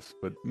nonsense, yes.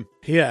 But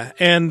yeah,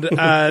 and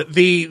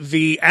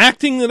the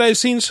acting that I've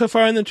seen so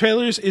far in the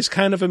trailers is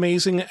kind of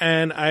amazing,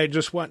 and I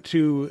just want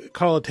to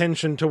call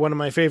attention to one of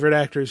my favorite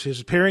actors who's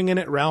appearing in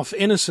it, Ralph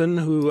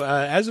Ineson, who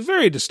has a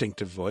very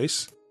distinctive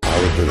voice.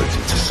 Our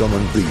ability to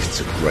summon beasts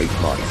of great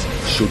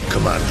might should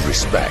command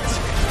respect,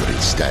 but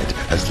instead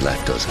has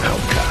left us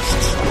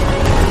outcasts.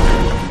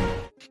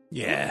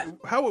 Yeah.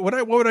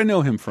 What would I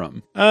know him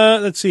from?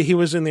 Let's see. He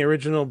was in the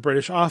original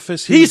British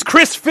Office. He's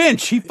Chris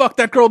Finch. He fucked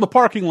that girl in the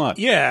parking lot.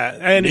 Yeah,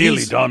 and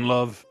Nearly done,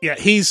 love. Yeah,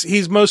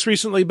 he's most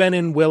recently been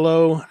in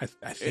Willow.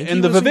 I think in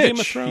he the was Vivitch. in Game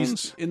of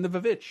Thrones. He's in the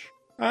Vivitch.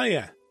 Oh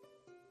yeah,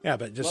 yeah,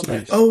 but just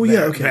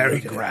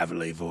very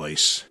gravelly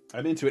voice.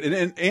 I'm into it.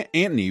 And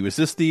Anthony, was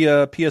this the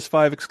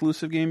PS5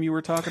 exclusive game you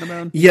were talking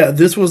about? Yeah,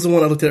 this was the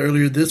one I looked at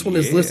earlier. This one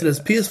is listed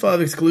as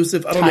PS5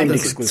 exclusive. I don't know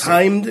if that's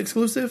timed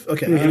exclusive.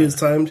 Okay, it is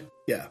timed.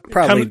 Yeah,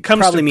 probably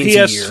comes to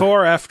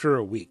PS4 after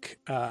a week.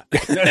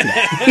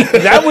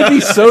 That would be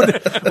so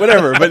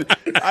whatever. But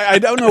I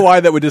don't know why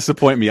that would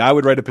disappoint me. I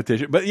would write a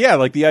petition. But yeah,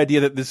 like the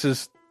idea that this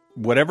is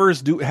whatever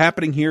is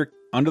happening here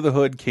under the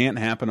hood can't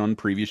happen on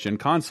previous gen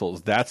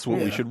consoles. That's what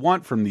we should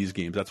want from these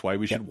games. That's why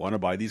we should want to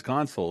buy these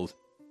consoles.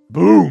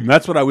 Boom!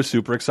 That's what I was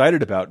super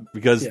excited about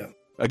because,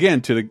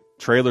 again, to the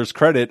trailer's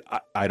credit,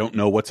 I don't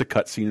know what's a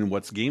cutscene and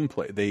what's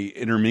gameplay. They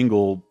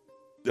intermingle,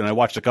 and I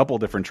watched a couple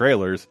of different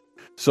trailers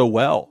so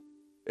well.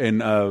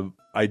 And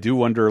I do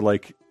wonder,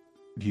 like,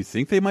 do you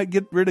think they might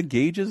get rid of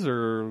gauges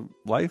or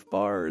life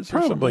bars?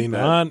 Probably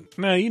not.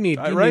 No, you need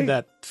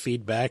that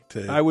feedback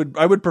to. I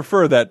would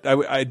prefer that.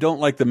 I don't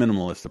like the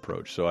minimalist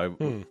approach. So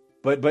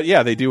But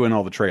yeah, they do in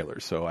all the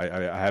trailers. So I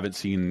haven't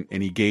seen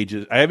any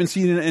gauges. I haven't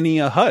seen any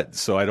HUDs.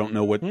 So I don't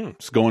know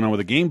what's going on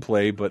with the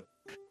gameplay. But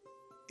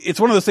it's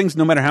one of those things.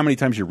 No matter how many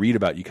times you read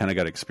about, you kind of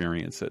got to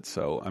experience it.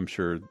 So I'm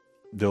sure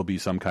there'll be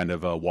some kind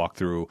of a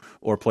walkthrough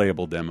or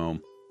playable demo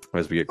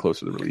as we get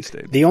closer to the release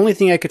date. The only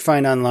thing I could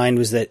find online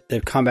was that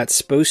the combat's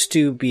supposed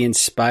to be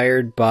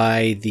inspired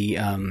by the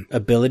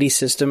ability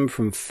system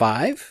from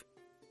 5.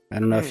 I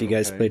don't know if you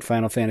guys played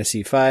Final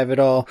Fantasy V at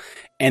all.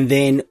 And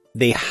then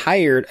they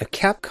hired a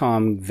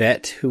Capcom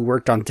vet who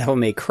worked on Devil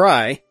May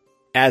Cry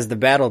as the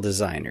battle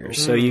designer.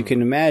 So you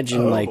can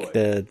imagine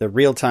the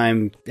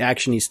real-time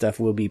action-y stuff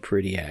will be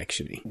pretty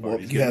action-y.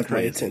 Well, you have my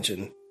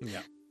attention.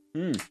 Yeah.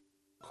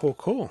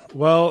 Cool.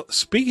 Well,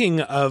 speaking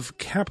of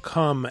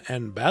Capcom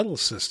and battle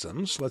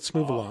systems, let's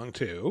move along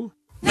to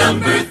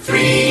number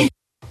 3.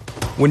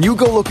 When you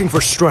go looking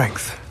for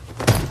strength,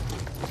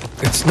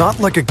 it's not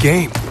like a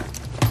game.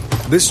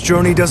 This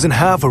journey doesn't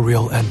have a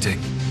real ending.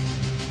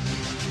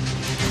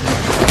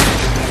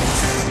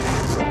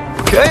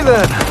 Okay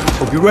then,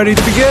 hope you're ready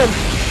to begin.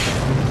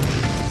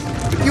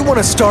 If you want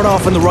to start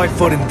off on the right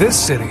foot in this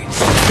city,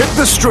 hit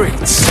the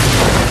streets.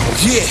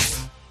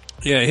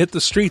 Yeah, hit the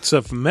streets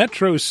of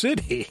Metro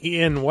City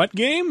in what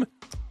game?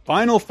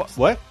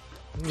 What?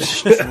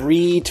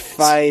 Street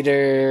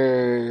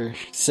Fighter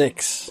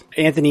 6.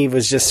 Anthony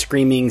was just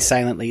screaming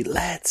silently,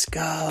 "Let's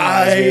go!"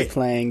 as we were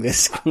playing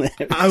this clip.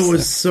 I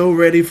was so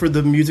ready for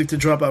the music to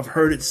drop. I've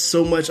heard it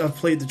so much. I've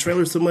played the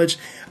trailer so much.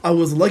 I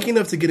was lucky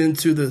enough to get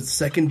into the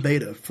second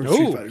beta for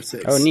Street Fighter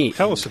 6. Oh, neat.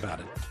 Tell us about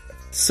it.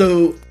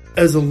 So,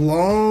 as a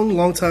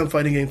long time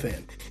fighting game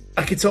fan,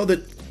 I could tell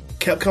that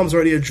Capcom's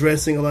already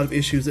addressing a lot of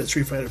issues that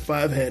Street Fighter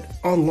V had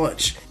on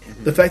launch.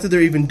 The fact that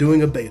they're even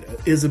doing a beta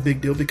is a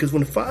big deal because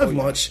when 5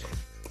 launched,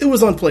 it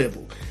was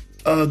unplayable.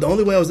 The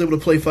only way I was able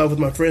to play 5 with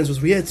my friends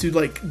was we had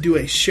to do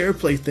a share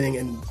play thing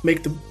and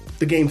make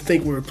the game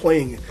think we were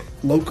playing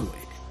locally.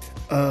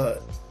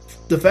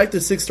 The fact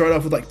that 6 started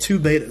off with 2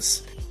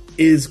 betas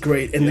is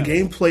great, and the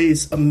game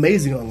plays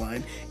amazing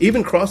online.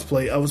 Even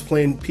crossplay, I was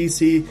playing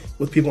PC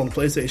with people on the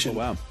PlayStation. Oh,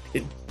 wow.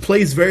 It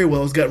plays very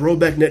well. It's got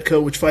rollback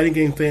netcode, which fighting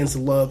game fans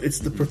love. It's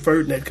the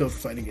preferred netcode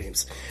for fighting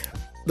games.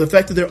 The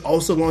fact that they're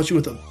also launching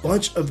with a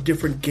bunch of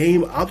different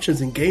game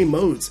options and game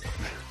modes.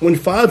 When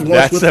 5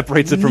 launched, that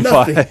separates it from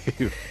nothing.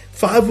 5.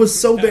 5 was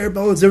so bare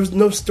bones. There was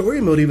no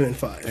story mode even in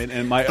 5.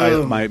 And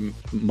my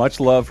much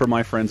love for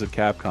my friends at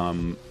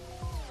Capcom.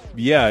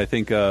 Yeah, I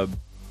think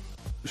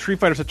Street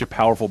Fighter is such a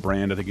powerful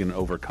brand. I think it can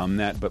overcome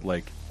that. But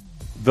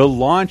the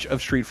launch of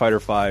Street Fighter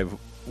V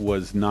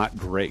was not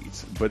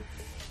great. But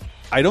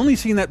I'd only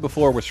seen that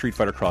before with Street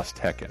Fighter Cross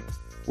Tekken,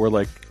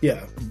 where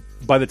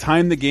by the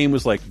time the game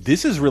was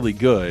this is really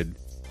good,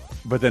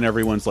 but then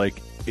everyone's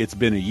it's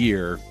been a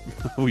year,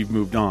 we've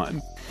moved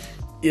on.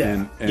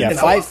 Yeah, and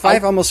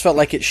 5 almost felt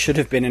like it should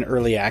have been an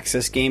early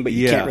access game, but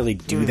you can't really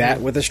do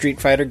that with a Street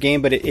Fighter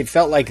game. But it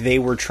felt like they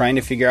were trying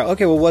to figure out,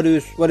 okay, well, what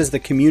does the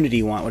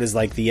community want? What does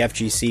the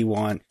FGC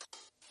want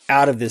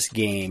out of this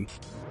game?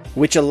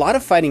 Which a lot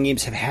of fighting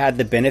games have had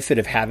the benefit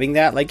of having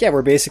that.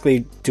 We're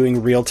basically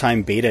doing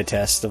real-time beta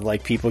tests of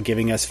people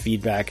giving us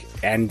feedback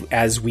and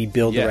as we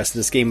build the rest of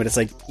this game. But it's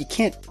you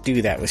can't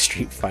do that with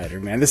Street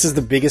Fighter, man. This is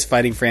the biggest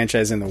fighting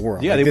franchise in the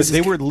world. Yeah,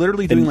 they were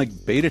literally doing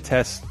beta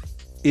tests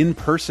in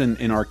person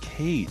in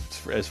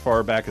arcades as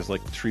far back as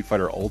Street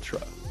Fighter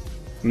Ultra.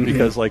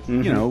 Because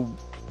you know,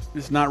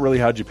 it's not really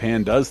how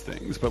Japan does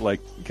things, but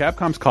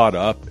Capcom's caught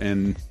up,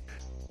 and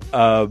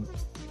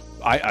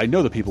I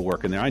know the people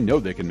working there. I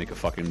know they can make a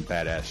fucking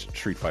badass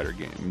Street Fighter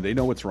game. They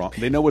know what's wrong.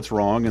 They know what's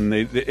wrong, and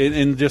I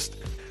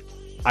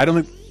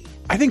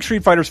think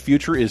Street Fighter's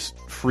future is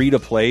free to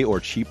play or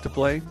cheap to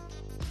play,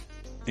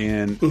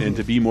 and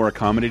to be more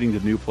accommodating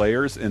to new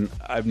players. And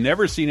I've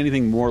never seen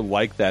anything more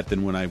like that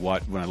than when I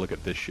look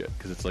at this shit,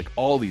 because it's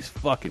all these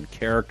fucking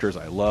characters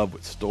I love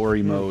with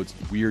story modes,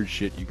 weird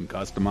shit you can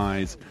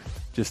customize.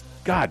 Just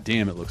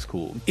goddamn, it looks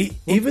cool.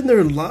 Even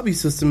their lobby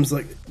systems,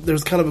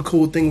 there's kind of a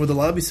cool thing where the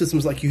lobby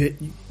systems,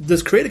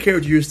 this create a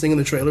character you're seeing in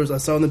the trailers. I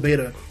saw in the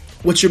beta.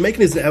 What you're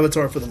making is an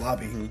avatar for the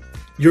lobby.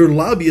 Your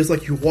lobby is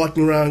you're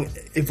walking around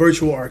a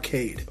virtual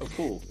arcade. Oh,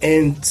 cool.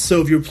 And so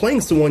if you're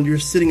playing someone, you're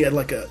sitting at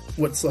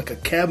a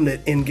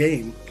cabinet in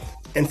game.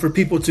 And for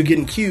people to get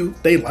in queue,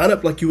 they line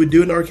up like you would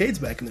do in arcades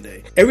back in the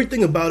day.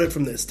 Everything about it,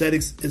 from the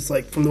aesthetics, is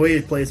from the way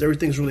it plays,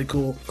 everything's really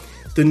cool.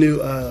 The new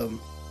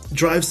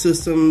drive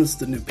systems,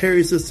 the new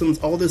parry systems,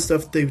 all this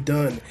stuff they've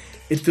done,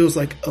 it feels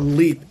like a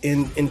leap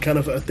in kind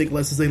of, I think,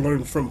 lessons they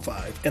learned from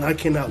 5. And I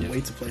cannot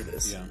wait to play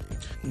this. Yeah.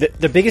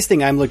 The biggest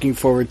thing I'm looking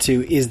forward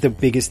to is the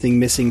biggest thing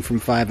missing from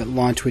 5 at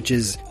launch, which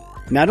is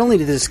not only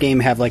does this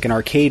game have an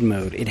arcade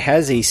mode, it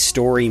has a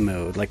story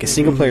mode, a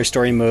single player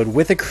story mode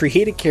with a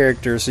created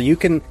character, so you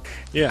can...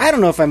 Yeah. I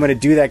don't know if I'm going to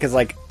do that, because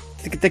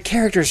the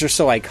characters are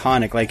so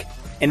iconic,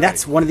 and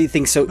that's one of the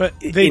things. So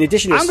in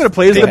addition to... I'm going to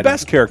play as the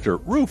best character,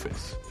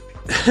 Rufus.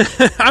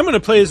 I'm going to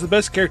play as the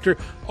best character,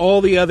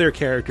 all the other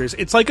characters.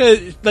 It's like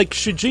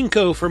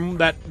Shujinko from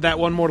that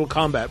one Mortal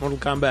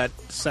Kombat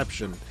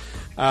Deception,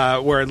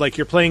 where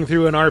you're playing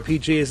through an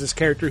RPG as this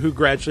character who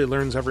gradually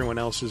learns everyone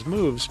else's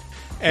moves.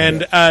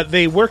 And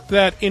they worked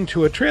that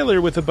into a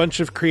trailer with a bunch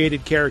of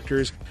created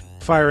characters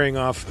firing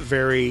off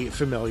very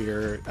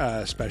familiar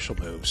special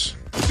moves.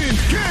 In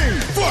game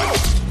fight!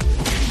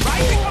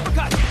 Rising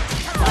uppercut!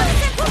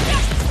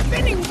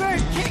 Spinning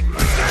bird kick!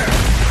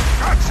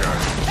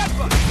 Gotcha!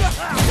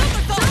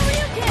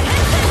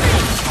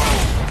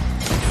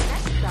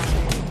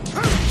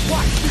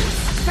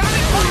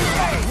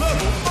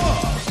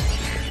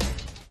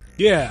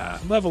 Yeah,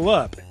 level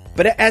up.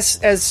 But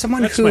as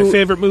someone That's my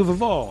favorite move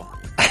of all.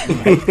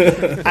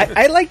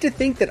 I like to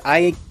think that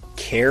I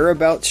care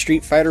about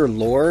Street Fighter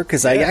lore,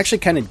 because I actually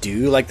kind of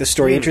do. The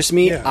story interests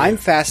me. I'm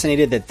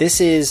fascinated that this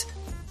is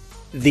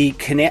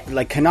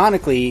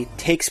canonically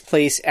takes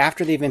place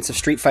after the events of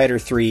Street Fighter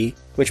 3,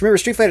 which, remember,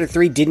 Street Fighter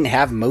 3 didn't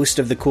have most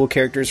of the cool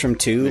characters from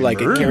 2, it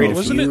carried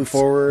a few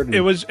forward. It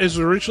was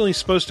originally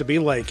supposed to be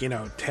 10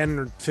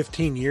 or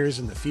 15 years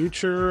in the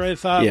future, I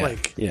thought.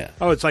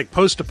 Oh, it's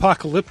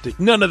post-apocalyptic.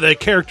 None of the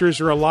characters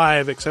are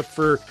alive except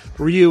for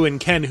Ryu and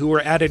Ken, who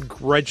were added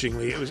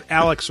grudgingly.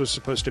 Alex was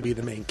supposed to be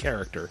the main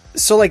character.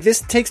 So,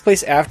 this takes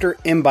place after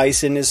M.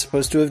 Bison is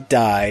supposed to have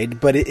died,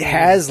 but it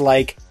has,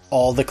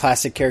 all the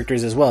classic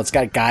characters as well. It's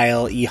got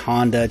Guile, E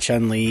Honda,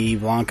 Chun-Li,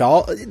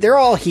 Blanca. They're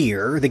all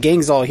here. The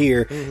gang's all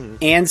here.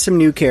 And some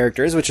new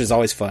characters, which is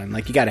always fun.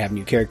 Like, you gotta have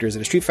new characters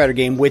in a Street Fighter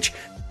game, which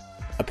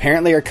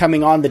apparently are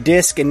coming on the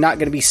disc and not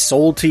going to be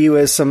sold to you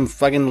as some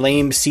fucking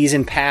lame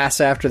season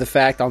pass after the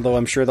fact, although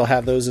I'm sure they'll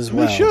have those as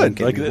well. They should.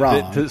 Don't get me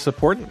wrong. To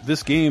support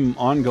this game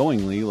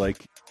ongoingly,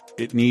 like,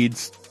 it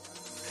needs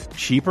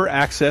cheaper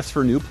access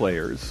for new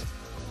players.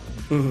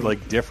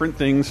 Like, different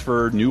things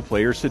for new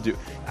players to do.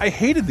 I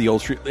hated the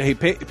old Street. Hey,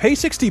 pay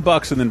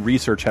 $60 and then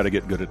research how to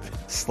get good at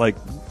this. Like,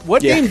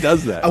 what game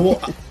does that?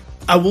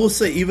 I will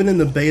say, even in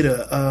the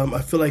beta,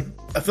 I feel like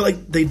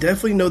they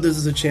definitely know this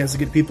is a chance to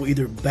get people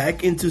either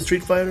back into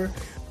Street Fighter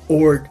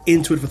or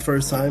into it for the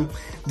first time.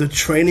 The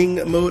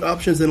training mode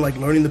options and like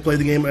learning to play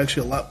the game are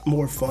actually a lot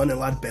more fun and a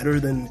lot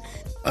better than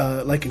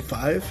like in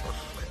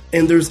 5.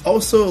 And there's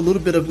also a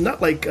little bit of,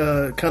 not like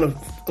kind of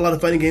a lot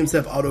of fighting games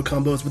have auto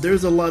combos, but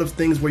there's a lot of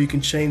things where you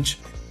can change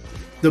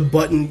the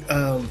button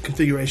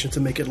configuration to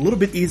make it a little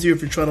bit easier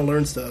if you're trying to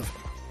learn stuff.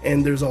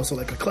 And there's also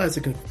like a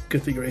classic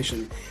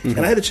configuration. And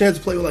I had a chance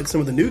to play with like some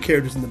of the new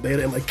characters in the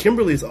beta, and like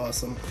Kimberly is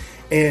awesome.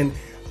 And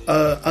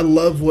I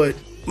love what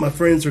my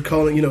friends are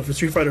calling, you know, for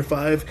Street Fighter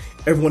V,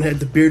 everyone had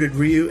the bearded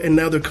Ryu, and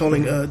now they're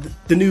calling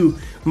the new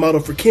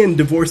model for Ken,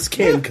 Divorced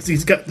Ken, because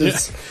he's got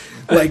this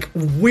like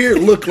weird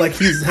look, like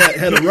he's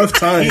had a rough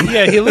time.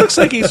 Yeah, he looks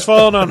like he's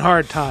fallen on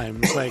hard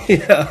times. Like,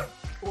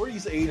 or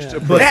he's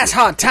aged. But that's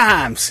hard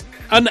times.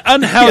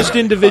 Unhoused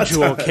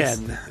individual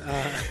Ken.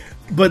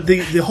 But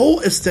the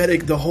whole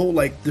aesthetic, the whole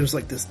like, there's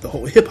like this, the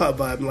whole hip hop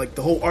vibe, and like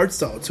the whole art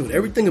style to it.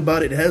 Everything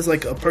about it has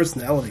like a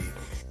personality,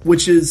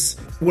 which is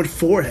what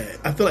 4 had.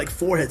 I feel like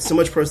 4 had so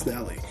much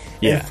personality,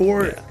 and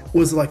 4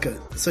 was like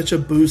such a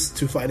boost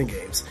to fighting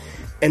games.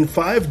 And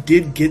 5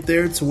 did get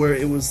there to where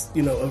it was,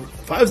 you know,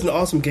 5 is an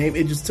awesome game.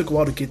 It just took a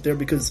while to get there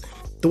because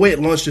the way it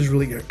launched just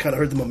really kind of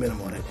hurt the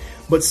momentum on it.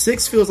 But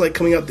 6 feels like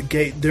coming out the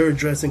gate, they're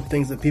addressing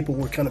things that people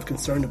were kind of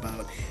concerned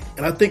about.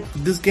 And I think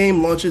this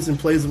game launches and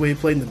plays the way it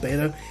played in the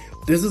beta.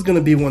 This is going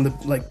to be one of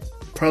the, like,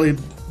 probably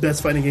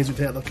best fighting games we've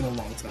had like in a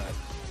long time.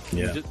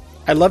 Yeah.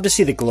 I'd love to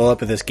see the glow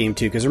up of this game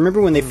too, because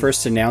remember when they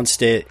first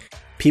announced it,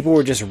 people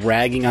were just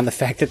ragging on the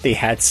fact that they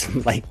had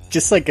some like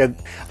just like a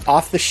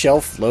off the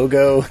shelf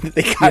logo that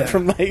they got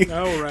from like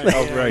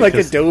like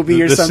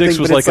Adobe or something. The 6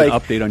 was but like it's an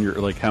update on your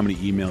like how many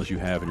emails you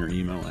have in your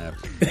email app.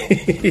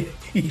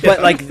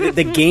 But like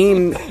the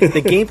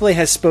gameplay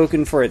has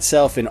spoken for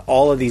itself in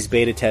all of these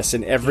beta tests,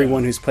 and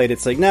everyone who's played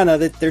it's like no,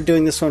 they're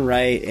doing this one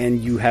right,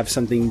 and you have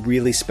something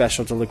really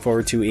special to look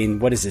forward to in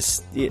what is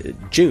this,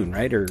 June,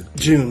 right? Or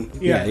June?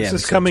 This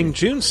is coming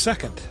June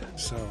 2nd.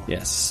 So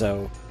yes,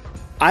 so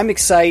I'm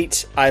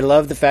excited. I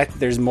love the fact that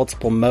there's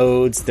multiple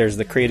modes. There's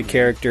the create a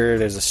character.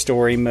 There's a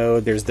story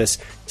mode. There's this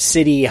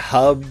city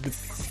hub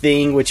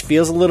thing, which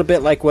feels a little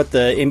bit like what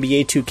the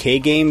NBA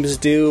 2K games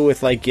do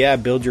with like,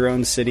 build your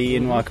own city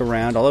and walk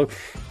around. Although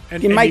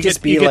it might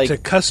just be like to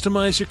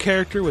customize your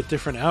character with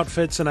different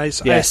outfits. And I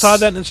saw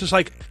that and it's just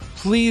like,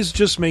 please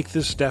just make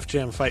this Def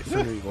Jam fight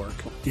for New York.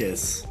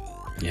 Yes.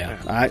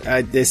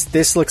 Yeah,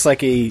 this looks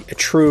like a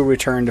true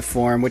return to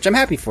form, which I'm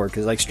happy for,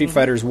 because like Street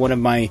Fighter is one of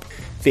my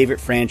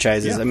favorite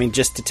franchises. I mean,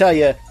 just to tell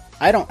you,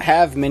 I don't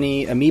have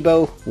many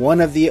amiibo.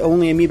 One of the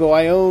only amiibo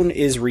I own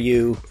is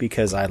Ryu,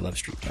 because I love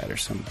Street Fighter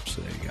so much.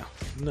 So there you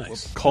go.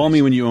 Nice. Call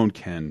me when you own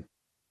Ken.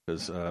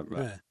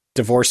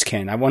 Divorce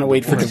Ken. I want to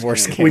wait for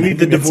Divorce Ken. We need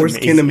the Divorce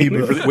Ken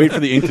amiibo. Wait for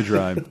the ink to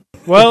dry.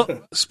 Well,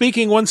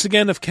 speaking once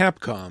again of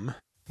Capcom,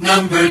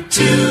 number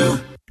 2.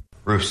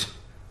 Bruce,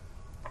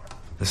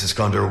 this is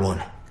Condor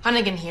 1.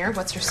 Hunnigan here.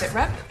 What's your sit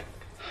rep?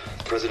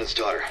 President's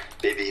daughter,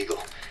 Baby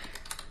Eagle.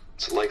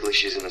 It's likely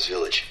she's in this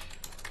village.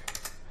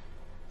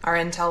 Our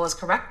intel was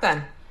correct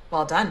then.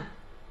 Well done.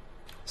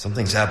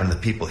 Something's happened to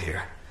the people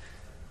here.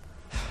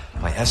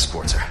 My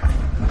escorts are...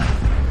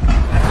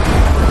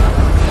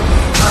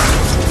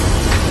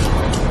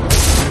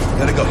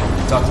 Gotta go.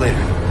 Talk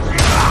later.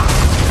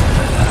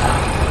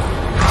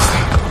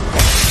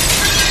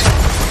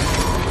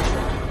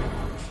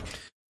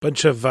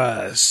 bunch of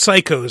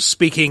psychos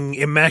speaking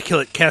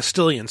immaculate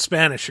Castilian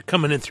Spanish are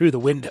coming in through the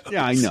window.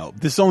 Yeah, I know.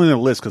 This is only on the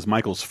list because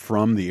Michael's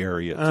from the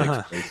area.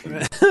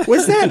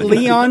 Was that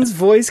Leon's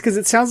voice? Because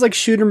it sounds like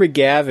Shooter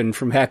McGavin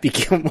from Happy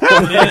Gilmore.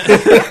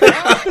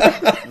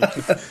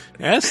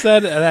 Yes,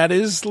 that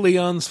is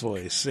Leon's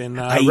voice. And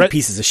I eat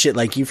pieces of shit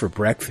like you for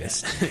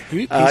breakfast.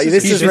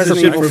 This is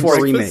Resident Evil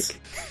 4 Remake.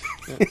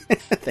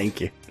 Thank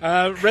you.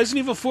 Resident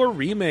Evil 4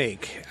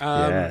 Remake.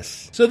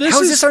 Yes. So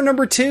How is this our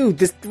number 2?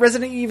 This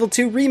Resident Evil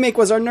 2 Remake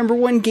was our number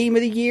 1 game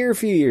of the year a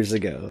few years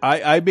ago.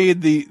 I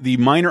made the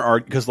minor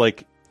argument because,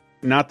 like,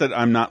 not that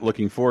I'm not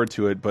looking forward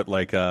to it, but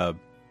like,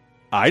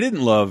 I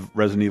didn't love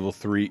Resident Evil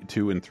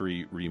 2 and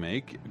 3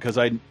 Remake because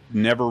I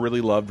never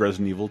really loved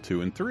Resident Evil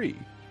 2 and 3.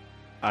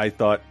 I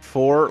thought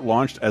 4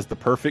 launched as the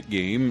perfect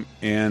game,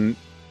 and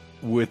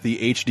with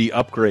the HD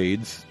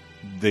upgrades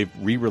they've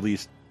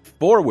re-released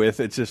 4 with,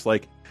 it's just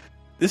like,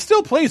 this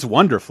still plays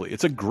wonderfully.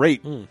 It's a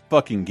great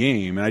fucking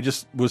game, and I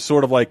just was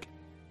sort of like,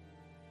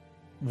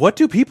 what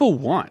do people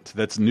want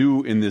that's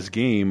new in this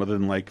game other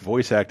than like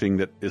voice acting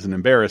that isn't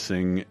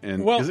embarrassing?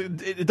 And 'cause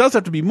it does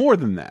have to be more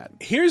than that.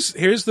 Here's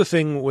the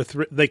thing with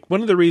like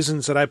one of the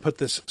reasons that I put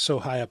this so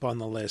high up on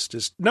the list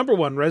is number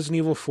one, Resident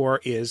Evil 4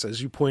 is,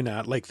 as you point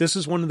out, like this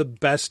is one of the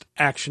best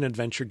action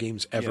adventure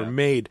games ever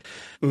made.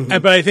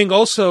 But I think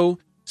also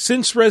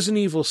since Resident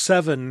Evil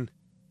 7,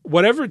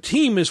 whatever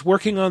team is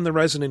working on the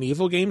Resident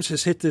Evil games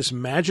has hit this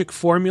magic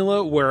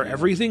formula where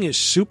everything is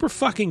super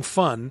fucking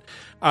fun.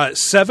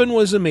 7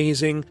 was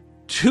amazing.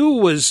 2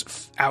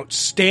 was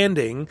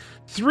outstanding.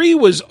 3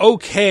 was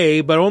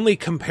okay, but only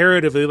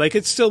comparatively. Like,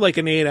 it's still like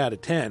an 8 out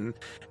of 10.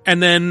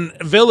 And then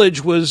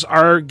Village was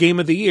our game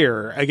of the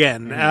year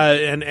again,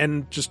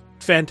 and just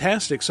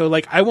fantastic. So,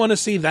 like, I want to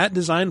see that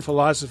design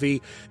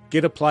philosophy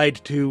get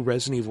applied to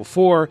Resident Evil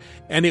 4,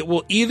 and it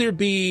will either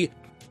be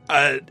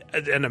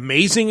an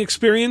amazing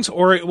experience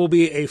or it will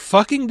be a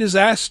fucking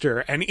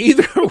disaster. And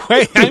either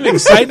way, I'm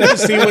excited to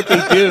see what they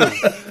do.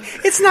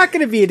 It's not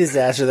going to be a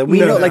disaster, though.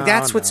 We know, like,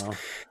 that's what's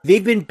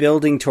they've been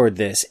building toward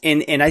this.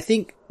 And I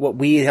think what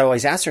we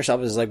always ask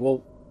ourselves is like,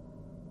 well,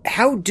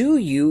 how do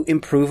you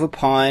improve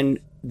upon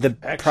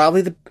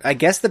I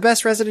guess the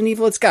best Resident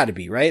Evil? It's got to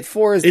be, right?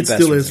 4 is the best. It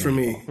still is for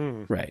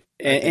me. Right.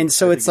 And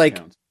so it's like,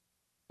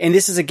 and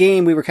this is a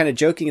game we were kind of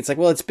joking. It's like,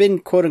 well, it's been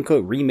quote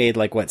unquote remade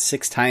like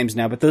 6 times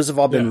now, but those have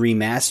all been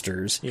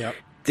remasters. Yep.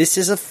 This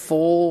is a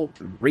full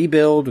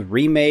rebuild,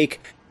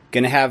 remake.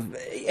 Gonna have,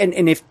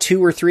 and if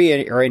 2 or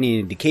 3 are any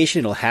indication,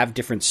 it'll have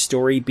different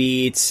story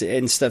beats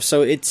and stuff.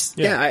 So it's,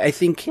 I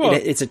think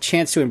it's a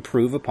chance to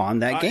improve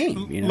upon that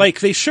game. You know? Like,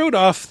 they showed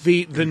off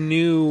the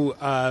new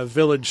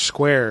Village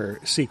Square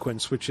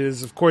sequence, which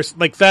is, of course,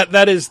 like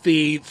that is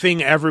the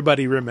thing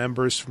everybody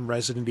remembers from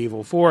Resident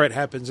Evil 4. It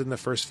happens in the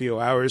first few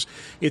hours.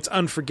 It's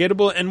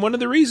unforgettable. And one of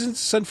the reasons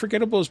it's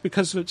unforgettable is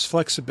because of its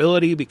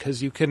flexibility,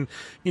 because you can,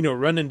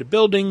 run into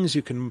buildings,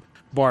 you can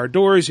bar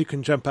doors, you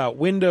can jump out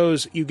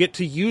windows, you get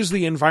to use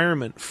the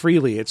environment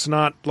freely. It's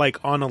not like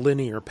on a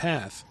linear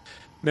path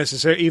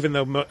necessarily, even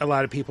though a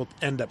lot of people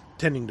end up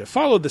tending to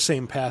follow the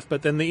same path.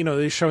 But then,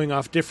 they're showing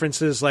off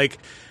differences, like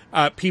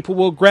people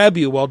will grab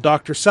you while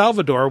Dr.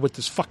 Salvador with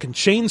this fucking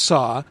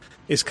chainsaw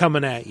is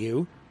coming at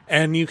you,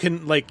 and you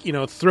can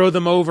throw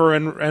them over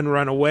and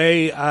run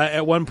away.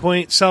 At one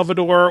point,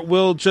 Salvador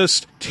will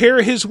just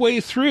tear his way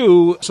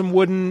through some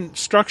wooden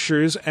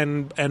structures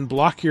and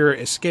block your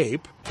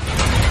escape.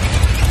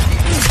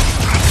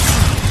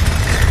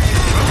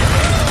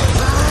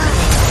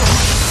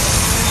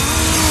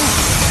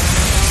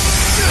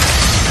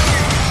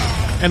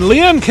 And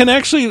Leon can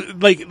actually,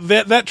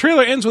 that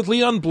trailer ends with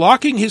Leon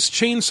blocking his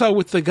chainsaw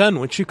with the gun,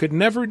 which you could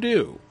never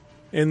do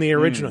in the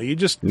original. You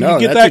get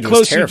that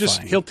close,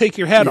 he'll take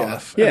your head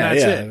off. Yeah, and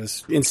that's it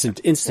was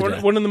instant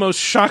death. One of the most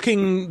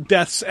shocking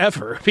deaths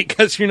ever,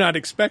 because you're not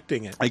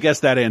expecting it. I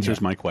guess that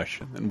answers my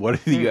question. And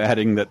what are you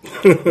adding that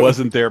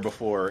wasn't there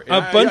before?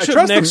 A bunch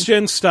of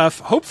next-gen stuff.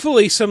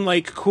 Hopefully some,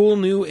 cool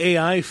new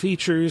AI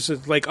features.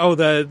 Like,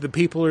 the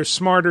people are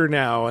smarter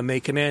now, and they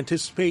can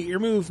anticipate your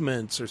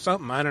movements or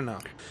something. I don't know.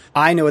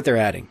 I know what they're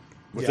adding.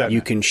 What's that?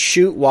 You can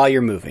shoot while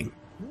you're moving.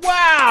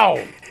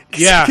 Wow!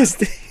 Yeah.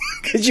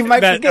 Because you might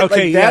forget,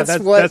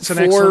 that's what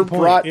 4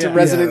 brought to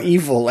Resident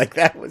Evil. Like,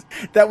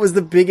 that was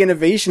the big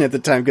innovation at the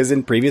time, because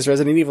in previous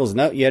Resident Evils,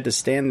 no, you had to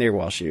stand there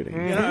while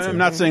shooting. I'm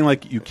not saying,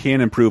 you can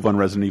improve on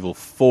Resident Evil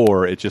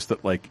 4. It's just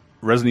that,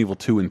 Resident Evil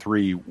 2 and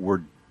 3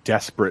 were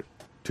desperate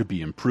to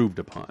be improved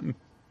upon.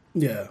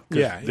 Yeah.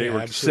 They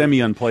were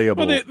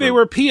semi-unplayable. Well, they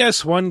were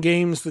PS1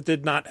 games that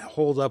did not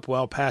hold up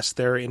well past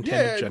their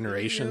intended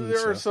generation.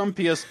 There are some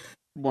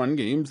PS1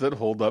 games that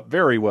hold up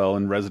very well,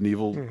 and Resident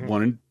Evil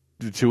 1 and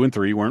 2 and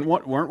 3 weren't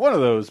one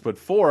of those. But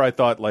 4, I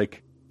thought,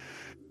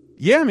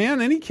 yeah, man,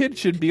 any kid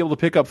should be able to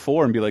pick up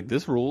 4 and be like,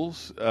 this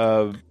rules.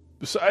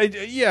 It's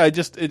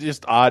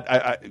just odd.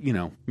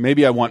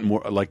 Maybe I want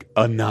more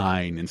a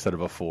 9 instead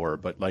of a 4,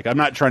 but I'm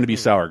not trying to be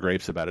sour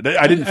grapes about it.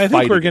 I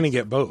think we're going to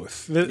get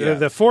both.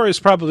 The 4 is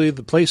probably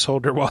the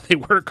placeholder while they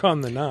work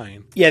on the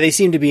 9. Yeah, they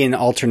seem to be in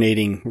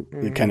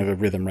alternating kind of a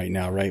rhythm right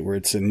now, right? Where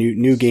it's a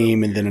new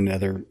game and then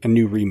a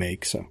new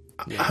remake. So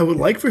I would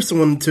like for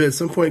someone to at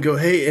some point go,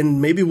 hey,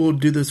 and maybe we'll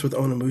do this with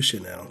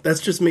Onimusha now. That's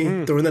just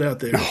me throwing that out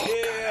there.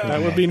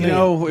 That would be neat.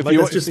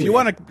 If you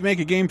want to make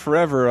a game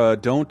forever,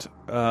 don't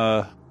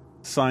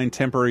sign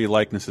temporary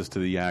likenesses to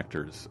the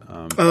actors.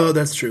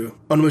 That's true.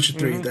 Onimusha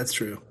 3, that's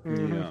true.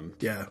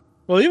 Yeah.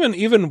 Well,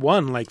 even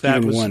 1 like that.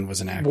 Even 1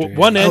 was an actor.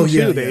 1 and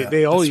 2,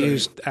 they all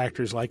used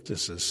actors'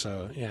 likenesses.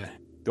 So yeah.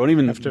 Don't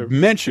even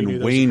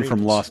mention Wayne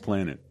from Lost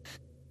Planet.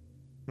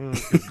 None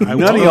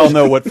of y'all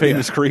know what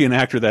famous Korean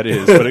actor that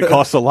is, but it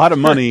costs a lot of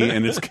money,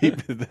 and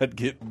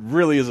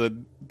really is a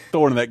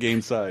thorn in that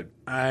game's side.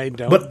 I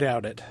don't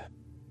doubt it.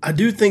 I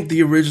do think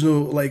the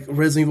original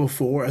Resident Evil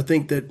 4, I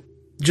think that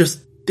just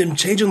them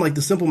changing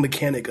the simple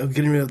mechanic of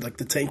getting rid of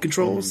the tank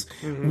controls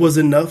was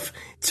enough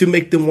to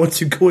make them want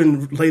to go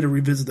and later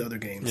revisit the other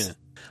games. Yeah.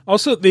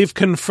 Also, they've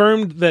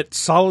confirmed that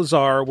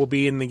Salazar will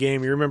be in the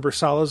game. You remember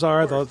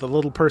Salazar, the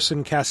little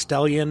person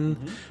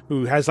Castellan,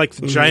 who has like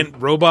the giant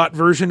robot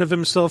version of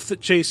himself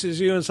that chases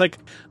you? It's like,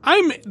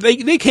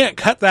 they can't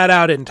cut that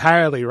out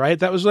entirely, right?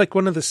 That was like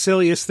one of the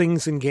silliest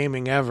things in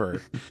gaming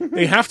ever.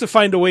 They have to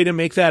find a way to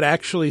make that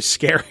actually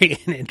scary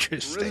and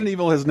interesting. Resident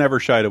Evil has never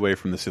shied away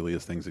from the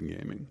silliest things in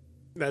gaming.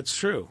 That's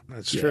true.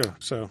 That's true.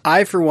 So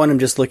I, for one, am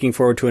just looking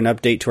forward to an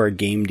update to our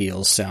game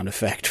deals sound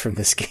effect from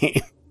this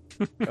game.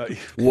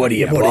 What are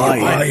you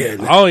buying?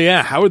 Oh,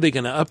 yeah. How are they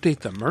going to update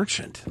the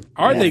merchant?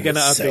 Are they going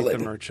to update the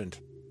merchant?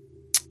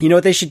 You know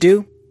what they should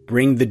do?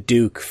 Bring the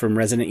Duke from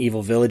Resident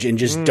Evil Village and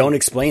just don't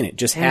explain it.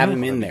 Just have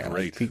him in there.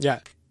 Great. Yeah.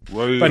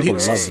 But he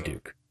loves the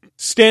Duke.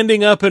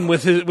 Standing up and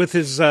with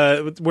his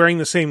wearing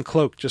the same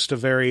cloak, just a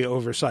very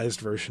oversized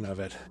version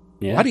of it.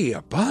 Yeah. What are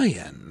you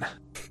buying?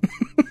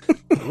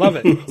 Love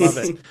it. Love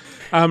it.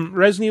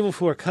 Resident Evil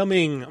 4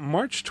 coming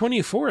March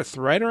 24th,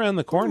 right around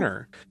the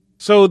corner.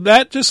 So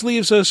that just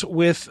leaves us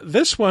with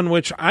this one,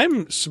 which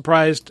I'm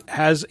surprised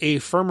has a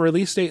firm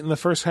release date in the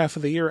first half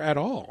of the year at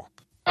all.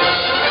 Number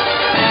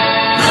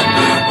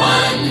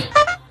 1.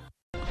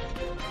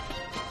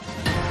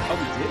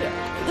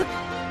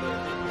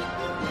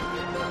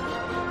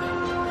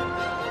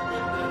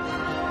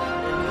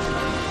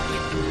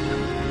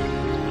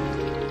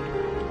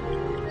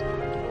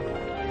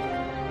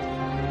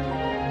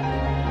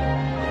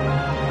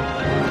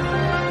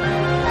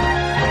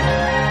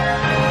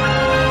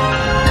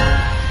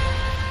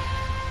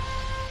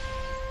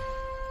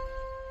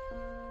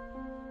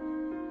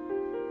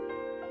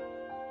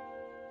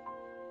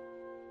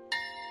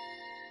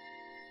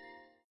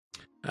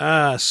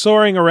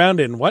 Soaring around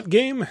in what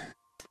game?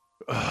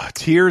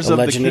 Tears of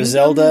the Kingdom? Legend of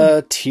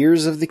Zelda,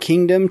 Tears of the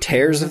Kingdom,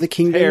 Tears of the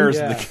Kingdom. Tears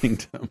of the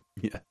Kingdom,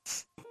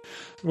 yes.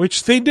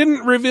 Which they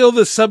didn't reveal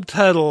the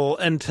subtitle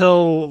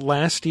until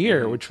last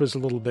year, which was a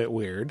little bit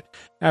weird.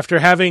 After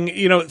having,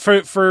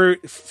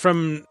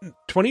 from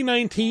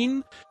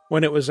 2019,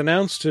 when it was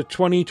announced, to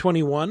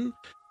 2021,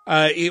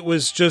 it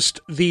was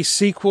just the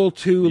sequel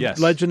to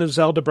Legend of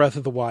Zelda Breath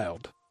of the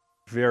Wild.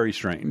 Very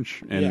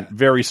strange and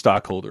very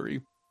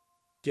stockholdery.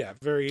 Yeah,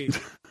 very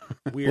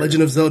weird.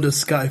 Legend of Zelda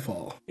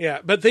Skyfall. Yeah,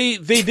 but they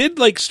did,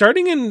 like,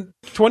 starting in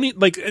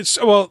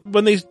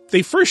when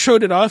they first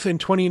showed it off in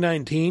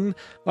 2019,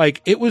 like,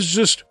 it was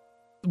just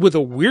with a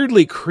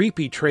weirdly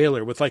creepy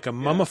trailer with, like, a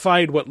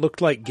mummified what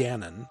looked like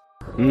Ganon.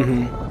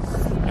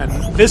 Mm-hmm.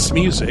 And this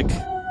music.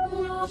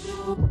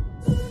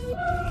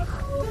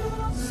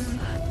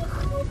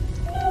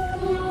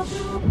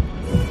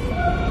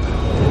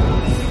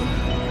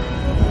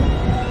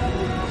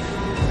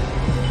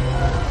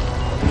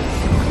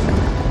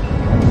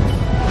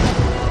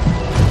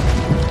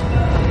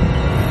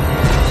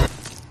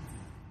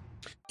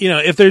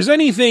 If there's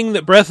anything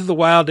that Breath of the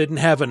Wild didn't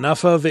have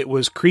enough of, it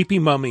was creepy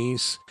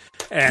mummies.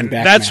 And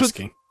that's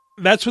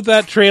what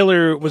that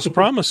trailer was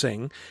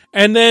promising.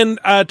 And then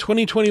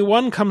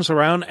 2021 comes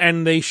around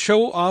and they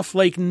show off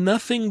like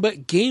nothing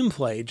but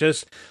gameplay.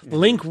 Just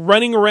Link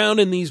running around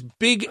in these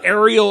big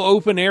aerial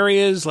open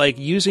areas, like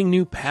using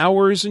new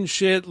powers and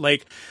shit.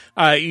 Like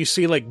you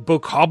see like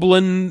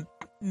bokoblin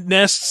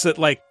nests that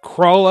like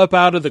crawl up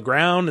out of the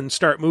ground and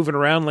start moving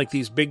around like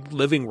these big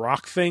living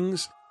rock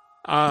things.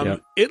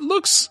 It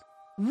looks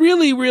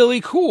really, really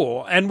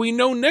cool, and we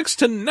know next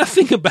to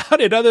nothing about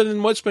it other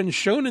than what's been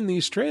shown in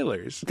these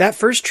trailers. That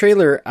first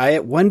trailer, I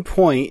at one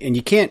point, and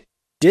you can't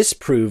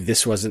disprove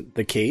this wasn't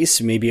the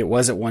case, maybe it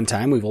was at one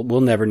time,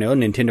 we'll never know,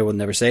 Nintendo will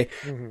never say,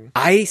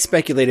 I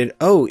speculated,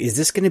 is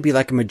this going to be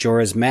like a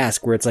Majora's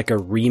Mask, where it's like a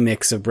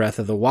remix of Breath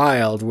of the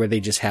Wild, where they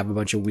just have a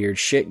bunch of weird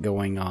shit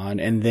going on,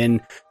 and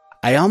then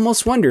I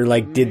almost wonder,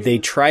 like, did they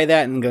try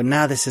that and go,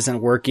 nah, this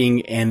isn't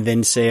working, and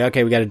then say,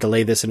 okay, we got to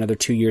delay this another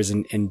 2 years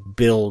and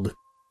build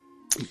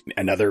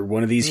another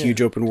one of these huge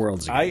open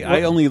worlds.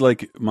 I only,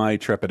 like, my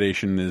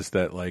trepidation is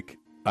that, like,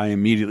 I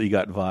immediately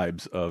got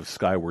vibes of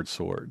Skyward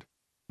Sword.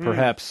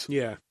 Perhaps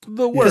the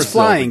worst.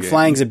 Because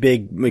flying's a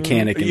big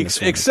mechanic in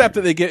this one. Except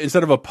that they get,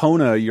 instead of a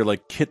Epona, you're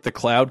like Kit the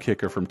Cloud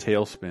Kicker from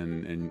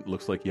Tailspin, and it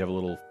looks like you have a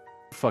little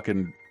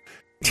fucking...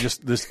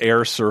 just this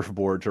air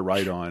surfboard to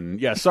ride on.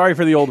 Yeah, sorry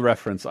for the old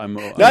reference. I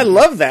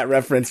love that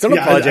reference. Don't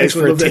apologize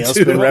for a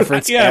Tailspin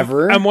reference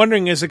ever. I'm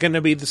wondering, is it going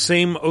to be the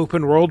same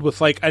open world with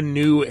like a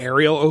new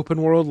aerial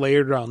open world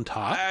layered on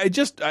top?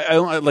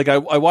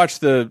 I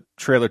watched the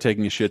trailer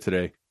taking a shit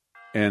today,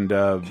 and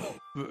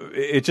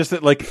it just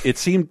that like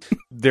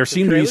there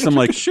seemed to be some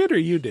like a shit, or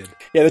you did.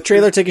 Yeah, the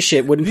trailer took a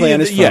shit. Wouldn't play on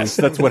his phone. Yes,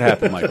 that's what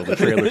happened, Michael. The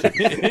trailer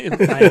took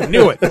I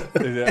knew it.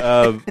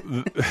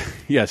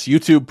 Yes,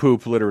 YouTube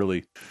poop,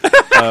 literally.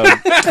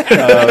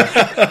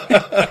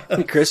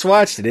 Chris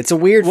watched it. It's a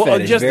weird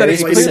fetish. Just very that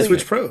specific.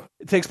 Switch Pro.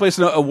 It takes place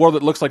in a world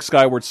that looks like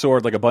Skyward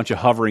Sword, like a bunch of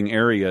hovering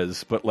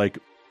areas, but like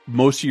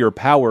most of your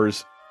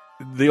powers,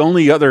 the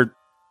only other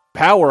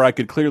power I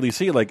could clearly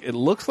see, like it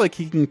looks like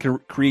he can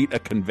create a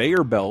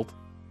conveyor belt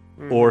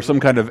or some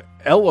kind of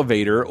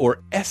elevator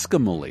or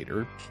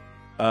escamolator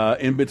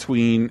in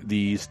between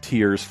these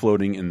tiers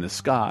floating in the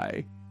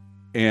sky.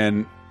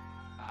 And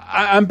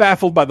I'm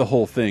baffled by the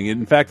whole thing.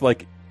 In fact,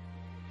 like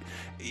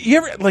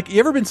you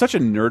ever been such a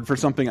nerd for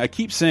something? I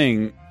keep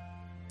saying.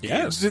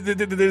 Yes.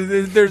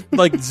 There's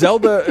like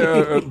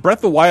Zelda Breath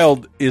of the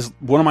Wild is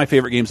one of my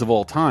favorite games of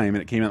all time,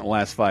 and it came out in the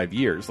last 5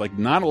 years. Like,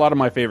 not a lot of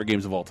my favorite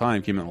games of all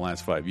time came out in the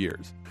last 5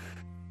 years.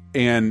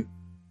 And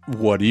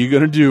what are you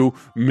going to do?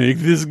 Make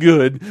this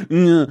good?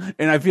 And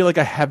I feel like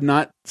I have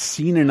not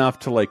seen enough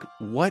to like,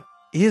 what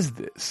is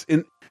this?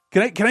 And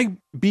can I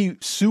be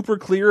super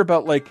clear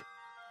about like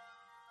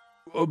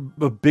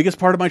the biggest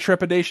part of my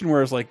trepidation where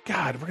I was like,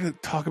 God, we're going to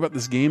talk about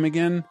this game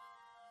again?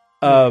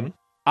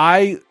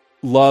 I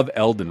love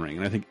Elden Ring,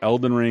 and I think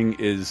Elden Ring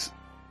is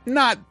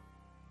not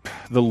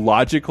the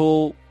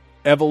logical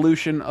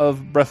evolution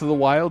of Breath of the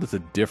Wild. It's a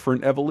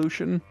different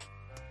evolution,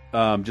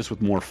 just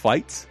with more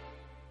fights.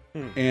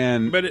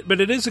 And but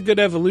it is a good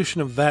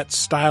evolution of that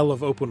style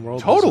of open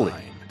world. Totally.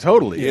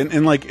 Yeah.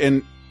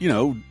 And you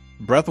know,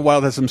 Breath of the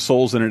Wild has some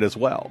souls in it as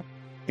well.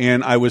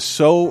 And I was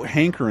so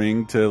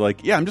hankering to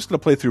like, I'm just going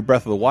to play through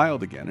Breath of the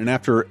Wild again. And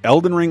after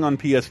Elden Ring on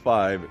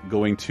PS5,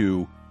 going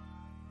to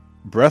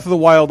Breath of the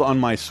Wild on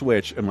my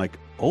Switch, I'm like,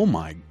 oh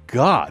my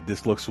God,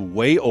 this looks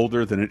way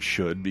older than it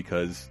should,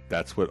 because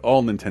that's what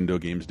all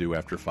Nintendo games do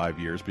after 5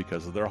 years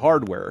because of their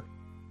hardware.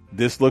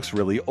 This looks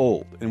really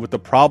old. And with the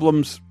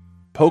problems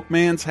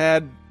Pokemon's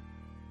had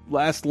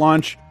last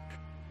launch,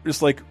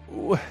 just like,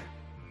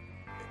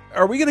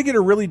 are we going to get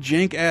a really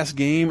jank-ass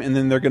game and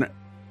then they're going to...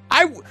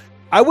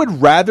 I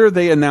would rather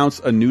they announce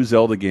a new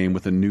Zelda game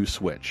with a new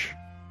Switch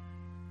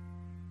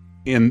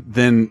and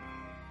then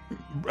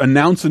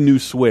announce a new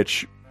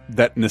Switch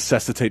that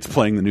necessitates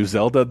playing the new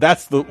Zelda.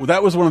 That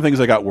was one of the things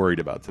I got worried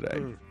about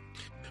today.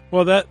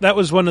 Well, that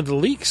was one of the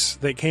leaks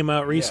that came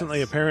out recently.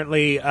 Yes.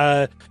 Apparently,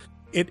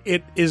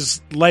 it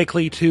is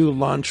likely to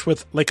launch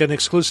with like an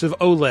exclusive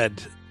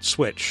OLED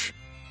Switch.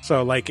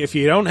 So, like, if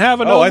you don't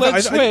have an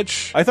OLED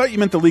Switch, I thought you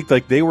meant the leak.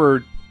 Like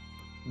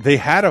they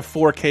had a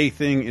 4K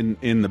thing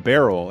in the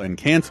barrel and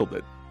canceled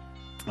it,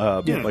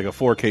 like a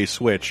 4K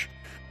Switch,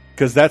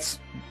 because that's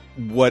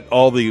what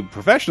all the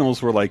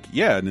professionals were like,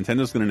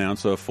 Nintendo's going to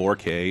announce a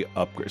 4K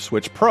upgrade,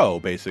 Switch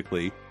Pro,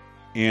 basically.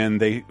 And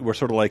they were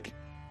sort of like,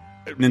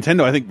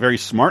 Nintendo, I think, very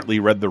smartly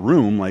read the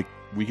room, like,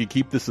 we could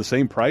keep this the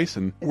same price,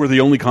 and we're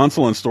the only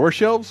console on store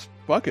shelves?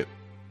 Fuck it.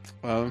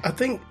 I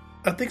think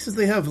since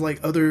they have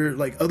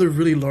other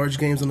really large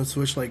games on the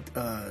Switch, like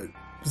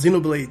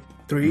Xenoblade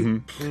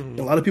 3,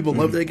 a lot of people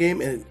love that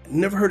game, and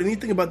never heard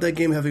anything about that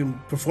game having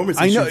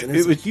performance issues. I know,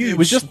 it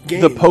was just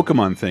game. The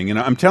Pokemon thing, and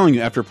I'm telling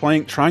you, after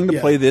trying to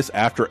play this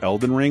after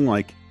Elden Ring,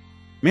 like,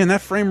 man,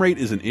 that frame rate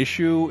is an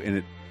issue,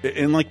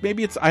 and like,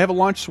 maybe I have a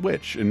launch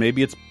Switch, and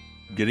maybe it's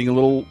getting a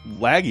little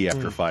laggy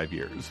after 5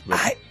 years.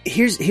 But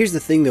here's the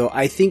thing, though.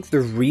 I think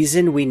the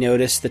reason we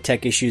noticed the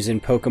tech issues in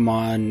both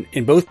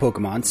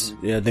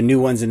Pokemons, the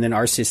new ones and then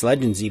Arceus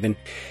Legends even,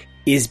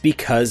 is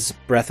because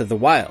Breath of the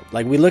Wild.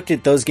 Like, we looked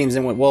at those games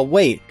and went, well,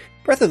 wait,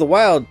 Breath of the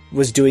Wild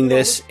was doing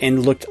this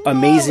and looked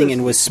amazing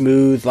and was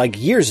smooth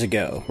like years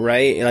ago,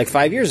 right? Like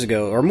 5 years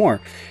ago or more.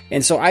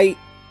 And so I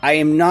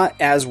am not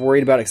as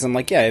worried about it, because I'm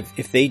like,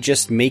 if they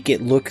just make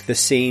it look the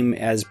same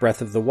as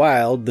Breath of the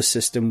Wild, the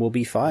system will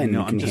be fine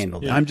and can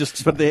handle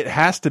that. But it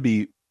has to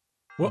be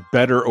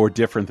better or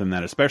different than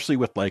that, especially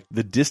with like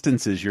the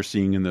distances you're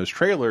seeing in those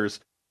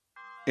trailers.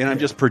 And I'm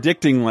just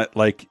predicting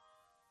like,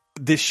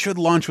 this should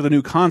launch with a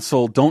new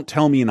console. Don't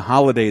tell me in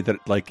holiday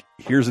that like,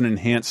 here's an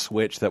enhanced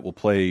Switch that will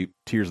play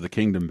Tears of the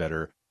Kingdom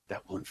better.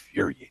 That will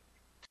infuriate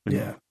me.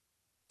 Yeah.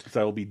 So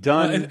that will be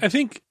done. I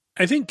think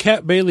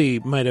Kat Bailey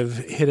might have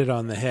hit it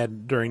on the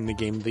head during the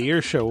Game of the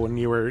Year show when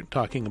you were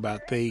talking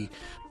about the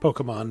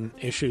Pokemon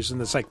issues,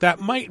 and it's like that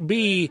might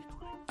be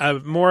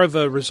more of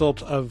a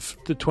result of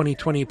the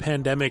 2020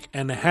 pandemic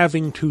and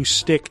having to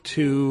stick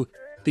to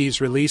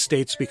these release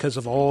dates because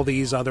of all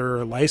these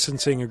other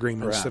licensing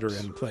agreements that are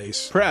in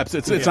place. Perhaps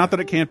it's not that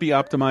it can't be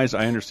optimized.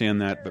 I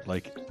understand that, but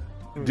like,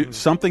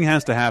 something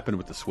has to happen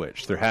with the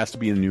Switch. There has to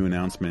be a new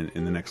announcement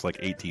in the next like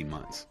 18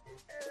 months.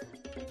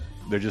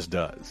 There just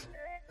does.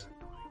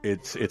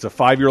 It's a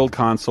 5-year-old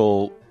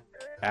console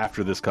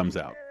after this comes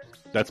out.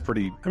 That's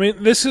pretty... I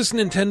mean, this is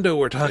Nintendo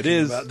we're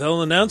talking about.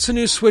 They'll announce a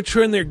new Switch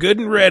when they're good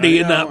and ready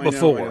and not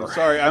before. I know.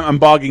 Sorry, I'm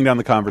bogging down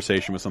the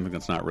conversation with something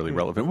that's not really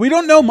relevant. We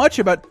don't know much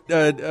about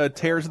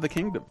Tears of the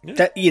Kingdom.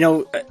 That,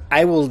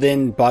 I will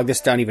then bog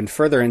this down even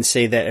further and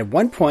say that at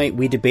one point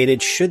we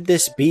debated, should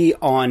this be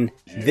on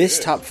this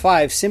top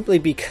 5, simply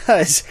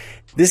because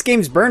this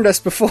game's burned us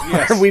before.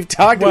 Yes. We've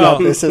talked about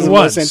this as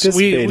most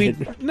anticipated.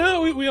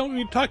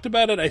 We talked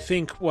about it, I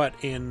think,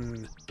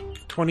 in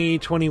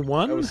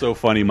 2021? That was so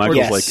funny.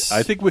 Michael's like,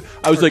 I think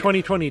I was like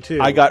 2022.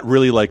 I got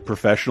really like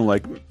professional,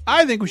 like,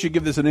 I think we should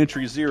give this an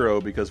entry 0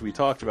 because we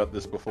talked about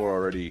this before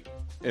already.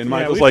 And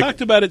Michael's we've like,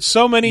 talked about it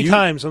so many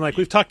times. I'm like,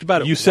 we've talked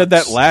about it. You said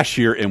that last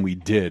year, and we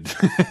did.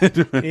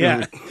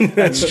 Yeah,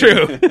 that's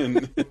true.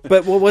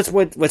 But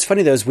what's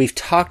funny though is we've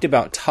talked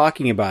about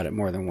talking about it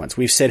more than once.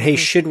 We've said, hey,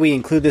 should we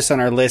include this on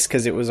our list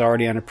because it was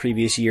already on a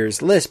previous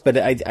year's list? But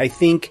I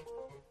think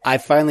I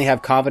finally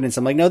have confidence.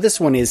 I'm like, no, this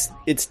one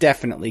it's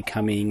definitely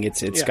coming.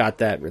 It's got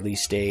that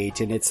release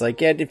date, and it's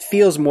like, it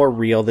feels more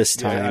real this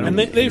time. And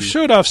they've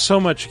showed off so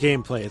much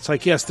gameplay. It's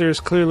like, yes, there's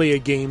clearly a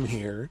game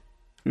here.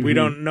 We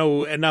don't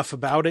know enough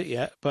about it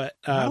yet, but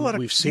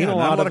we've seen a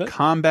lot of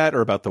combat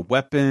or about the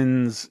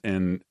weapons,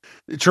 and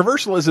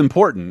traversal is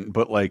important,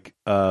 but like,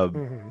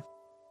 yeah,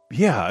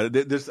 I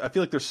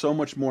feel like there's so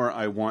much more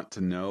I want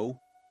to know,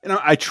 and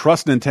I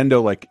trust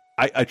Nintendo. Like,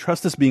 I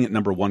trust this being at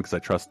number one because I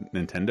trust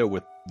Nintendo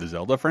with the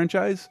Zelda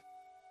franchise,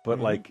 but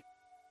like,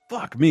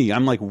 fuck me,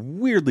 I'm like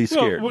weirdly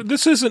scared. Well,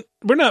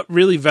 we're not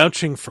really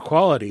vouching for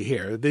quality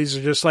here. These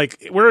are just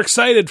like, we're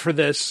excited for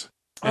this.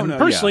 And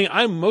personally,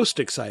 I'm most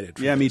excited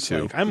for this. Me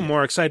too. Like, I'm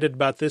more excited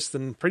about this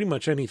than pretty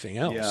much anything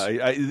else.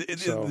 Yeah,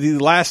 the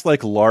last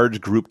like large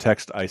group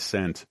text I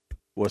sent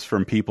was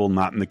from people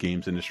not in the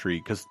games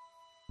industry because,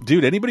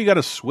 dude, anybody got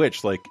a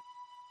Switch, like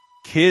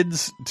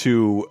kids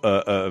to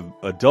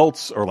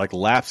adults or like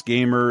lapsed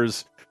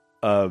gamers,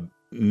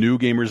 new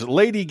gamers,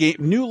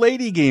 new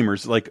lady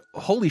gamers. Like,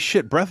 holy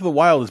shit, Breath of the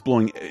Wild is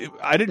blowing.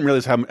 I didn't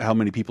realize how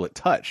many people it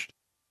touched.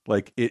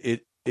 Like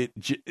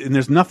and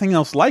there's nothing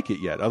else like it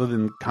yet, other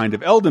than kind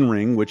of Elden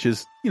Ring, which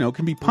is,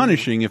 can be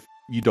punishing if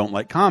you don't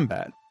like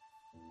combat.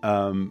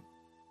 I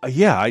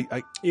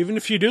even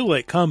if you do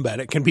like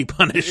combat, it can be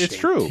punishing. It's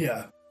true.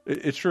 Yeah,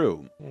 it's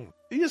true.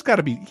 You just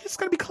gotta be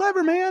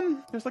clever,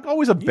 man. There's like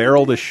always a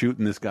barrel to shoot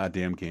in this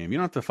goddamn game. You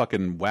don't have to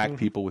fucking whack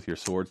people with your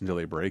swords until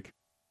they break.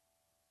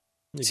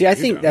 See, I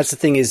think that's the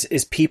thing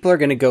is people are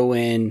going to go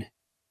in.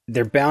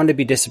 They're bound to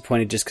be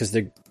disappointed just because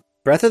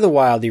Breath of the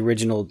Wild, the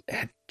original,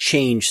 had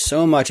changed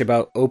so much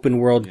about open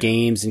world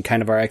games and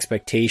kind of our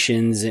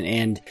expectations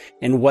and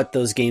what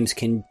those games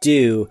can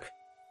do.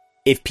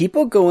 If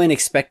people go in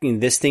expecting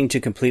this thing to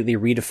completely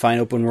redefine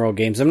open world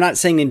games, I'm not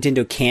saying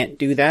Nintendo can't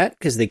do that,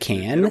 because they can.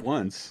 They did it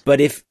once.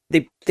 But if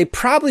they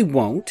probably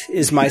won't,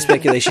 is my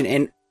speculation,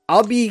 and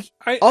I'll be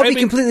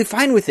completely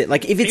fine with it.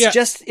 Like, if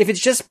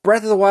it's just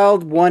Breath of the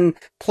Wild 1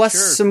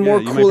 plus some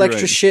more cool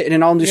extra shit and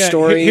an all new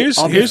story,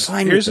 I'll be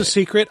fine with it. Here's a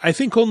secret. I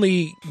think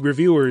only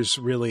reviewers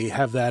really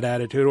have that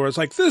attitude, where it's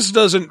like, this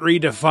doesn't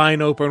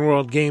redefine open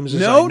world games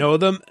as I know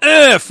them.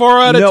 4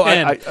 out of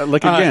 10.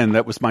 Again,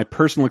 that was my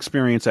personal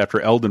experience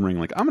after Elden Ring.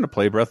 Like, I'm going to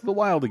play Breath of the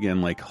Wild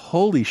again. Like,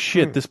 holy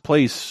shit, this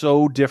plays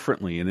so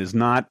differently and is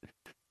not.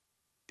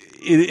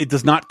 It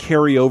does not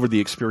carry over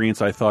the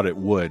experience I thought it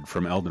would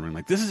from Elden Ring.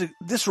 Like,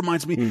 this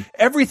reminds me,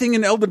 everything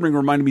in Elden Ring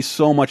reminded me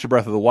so much of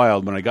Breath of the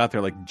Wild. When I got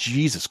there, like,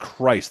 Jesus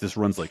Christ, this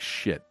runs like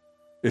shit.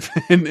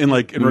 And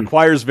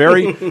requires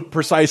very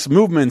precise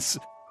movements.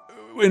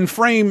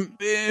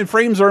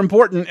 Frames are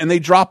important, and they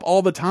drop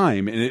all the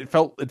time. And it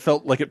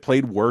felt like it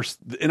played worse.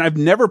 And I've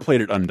never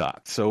played it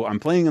undocked, so I'm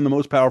playing in the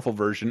most powerful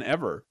version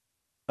ever.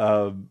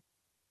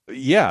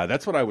 Yeah,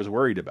 that's what I was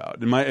worried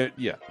about.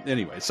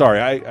 Anyway,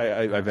 sorry,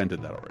 I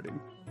vented that already.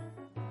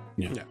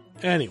 Yeah.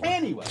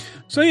 Anyway.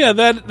 So yeah,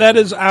 that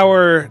is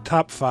our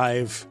top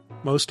 5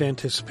 most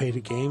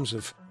anticipated games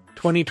of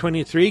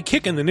 2023,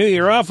 kicking the new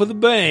year off with a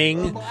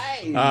bang.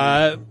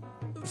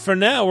 For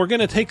now, we're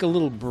going to take a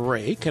little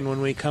break, and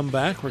when we come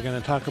back, we're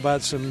going to talk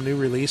about some new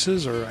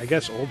releases, or I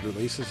guess old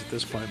releases at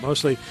this point,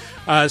 mostly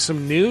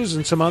some news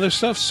and some other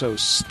stuff, so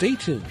stay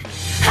tuned.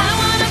 I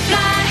wanna fly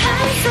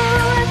high so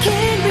I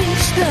can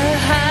reach the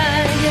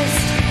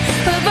highest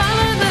of all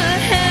of the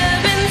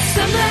heavens.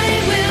 Somebody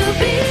will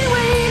be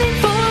waiting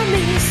for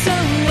me, so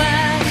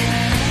I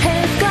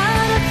have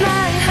gotta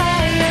fly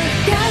higher,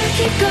 gotta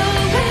keep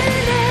going.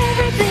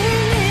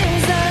 Everything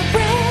is a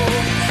brand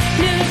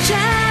new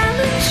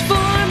challenge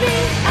for me.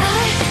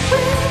 I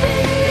will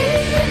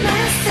believe in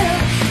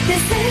myself.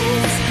 This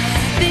is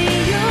the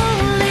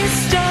only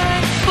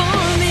start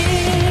for me.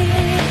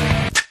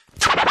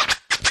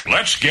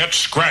 Let's get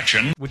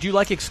scratching. Would you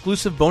like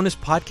exclusive bonus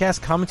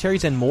podcast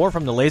commentaries and more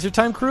from the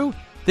LaserTime crew?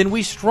 Then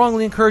we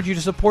strongly encourage you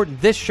to support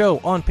this show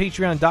on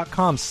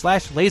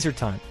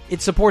patreon.com/lasertime.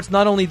 It supports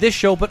not only this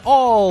show, but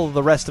all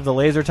the rest of the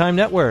LaserTime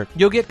network.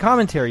 You'll get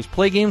commentaries,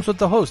 play games with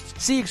the hosts,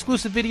 see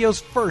exclusive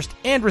videos first,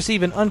 and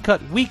receive an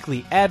uncut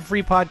weekly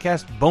ad-free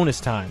podcast bonus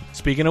time.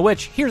 Speaking of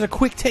which, here's a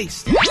quick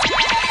taste.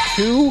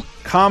 2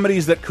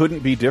 comedies that couldn't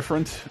be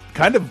different.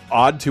 Kind of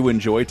odd to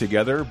enjoy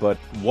together, but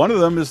one of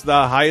them is one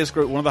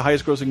of the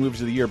highest grossing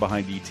movies of the year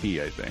behind E.T.,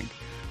 I think.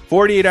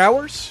 48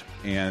 Hours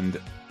and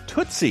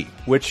Tootsie,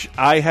 which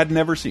I had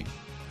never seen.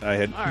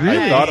 I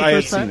thought I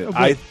had seen it.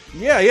 I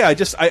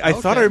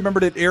thought I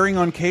remembered it airing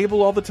on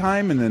cable all the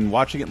time, and then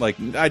watching it. Like,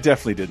 I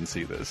definitely didn't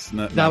see this.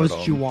 That was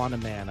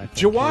Juwanna Man. I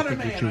think. Juwanna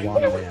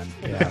Man.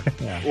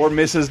 Yeah. Or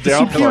Mrs.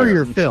 Doubtfire.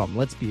 Superior film.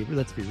 Let's be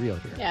real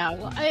here. Yeah,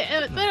 well,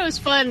 I thought it was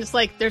fun. It's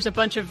like there's a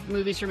bunch of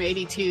movies from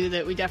 '82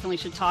 that we definitely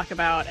should talk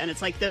about, and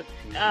it's like but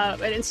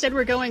instead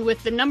we're going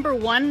with the number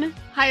 1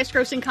 highest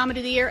grossing comedy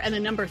of the year and the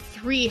number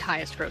 3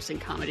 highest grossing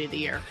comedy of the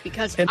year,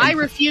 because I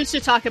refuse to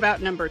talk about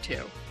number 2.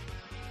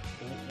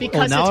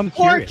 Because it's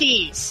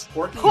Porky's.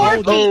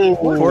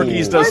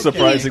 Porky's does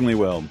surprisingly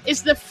well.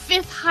 It's the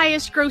 5th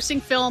highest grossing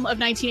film of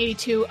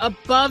 1982,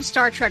 above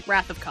Star Trek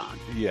Wrath of Khan.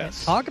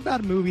 Yes. Talk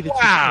about a movie that's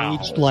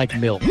aged like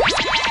milk.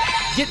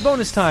 Get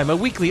Bonus Time, a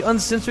weekly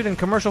uncensored and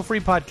commercial-free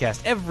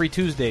podcast every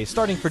Tuesday,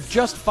 starting for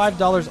just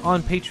 $5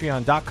 on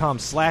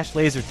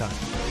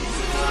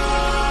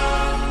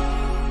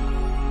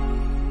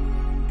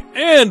patreon.com/lasertime.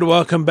 And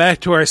welcome back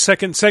to our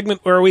second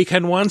segment where we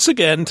can once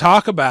again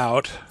talk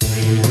about...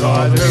 These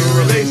are the new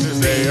releases,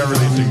 they are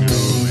releasing new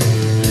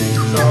releases.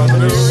 These are the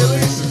new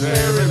releases,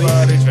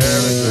 everybody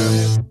cherish them.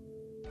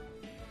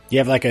 You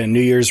have like a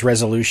New Year's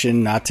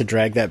resolution not to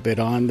drag that bit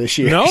on this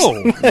year? No,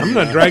 I'm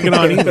going to drag it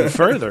on even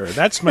further.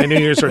 That's my New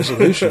Year's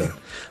resolution.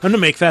 I'm going to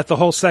make that the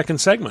whole second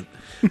segment.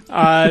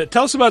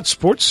 Tell us about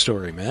Sports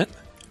Story, Matt.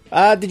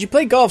 Did you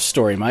play Golf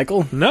Story,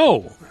 Michael?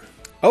 No.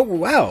 Oh,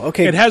 wow.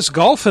 Okay. It has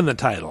golf in the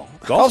title.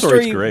 Golf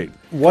Story's great.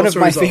 One of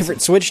my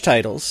favorite Switch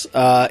titles.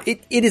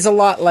 It is a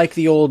lot like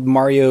the old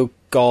Mario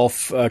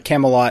Golf,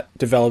 Camelot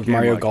developed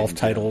Mario Golf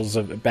titles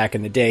of back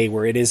in the day,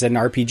 where it is an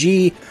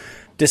RPG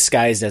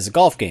disguised as a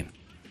golf game.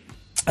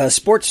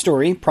 Sports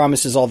Story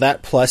promises all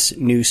that plus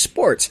new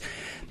sports.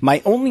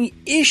 My only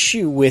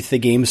issue with the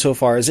game so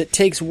far is it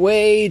takes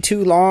way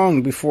too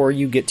long before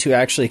you get to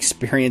actually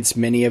experience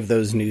many of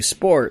those new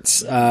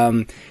sports.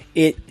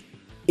 It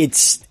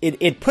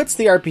puts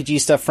the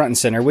RPG stuff front and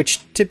center, which,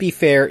 to be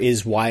fair,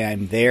 is why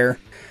I'm there.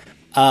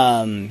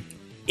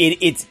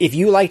 If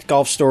you liked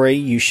Golf Story,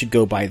 you should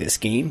go buy this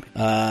game.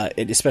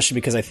 Especially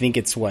because I think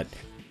it's $20,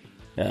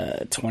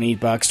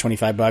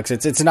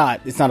 $25. It's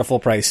not a full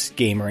price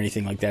game or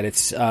anything like that.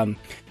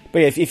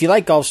 But if you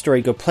like Golf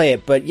Story, go play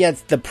it. But yeah,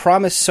 the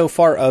promise so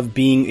far of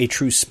being a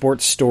true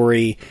sports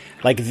story,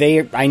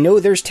 I know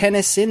there's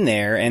tennis in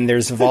there and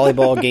there's a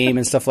volleyball game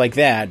and stuff like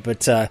that,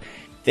 but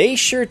they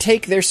sure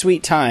take their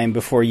sweet time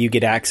before you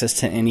get access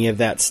to any of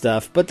that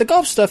stuff. But the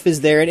golf stuff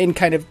is there and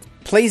kind of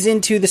plays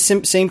into the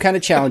same kind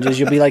of challenges.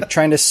 You'll be like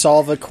trying to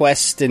solve a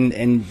quest and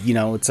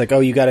it's like, oh,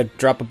 you got to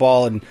drop a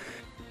ball and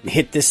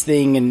hit this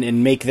thing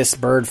and make this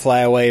bird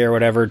fly away or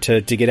whatever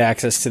to get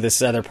access to this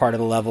other part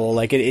of the level.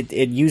 Like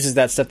it uses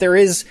that stuff. There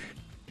is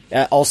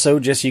also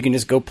you can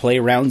just go play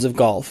rounds of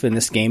golf in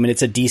this game, and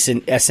it's a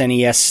decent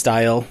SNES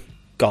style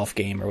golf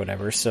game or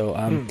whatever. So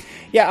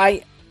yeah,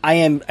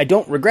 I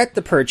don't regret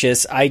the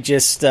purchase. I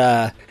just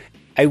I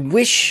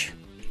wish.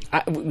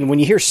 When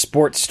you hear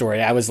Sports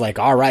Story, I was like,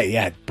 all right,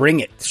 yeah,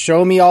 bring it.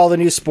 Show me all the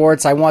new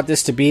sports. I want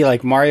this to be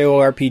like Mario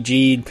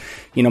RPG,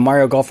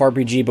 Mario Golf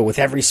RPG, but with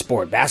every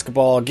sport.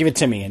 Basketball, give it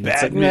to me. And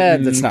it's like,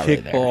 that's not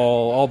really there.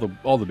 Kickball,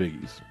 all the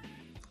biggies.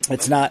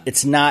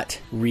 It's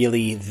not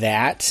really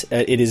that.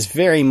 It is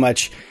very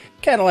much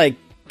kind of like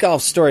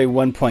Golf Story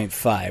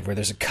 1.5, where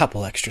there's a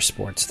couple extra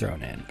sports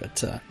thrown in.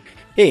 But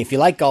hey, if you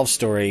like Golf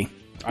Story,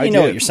 you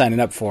know what you're signing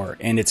up for,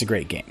 and it's a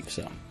great game.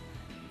 So.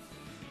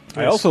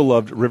 I also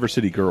loved River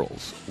City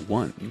Girls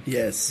 1.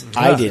 Yes.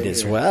 I did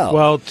as well.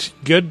 Well,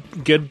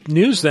 good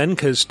news then,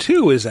 because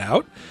 2 is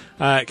out.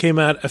 It came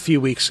out a few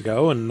weeks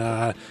ago, and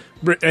I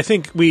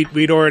think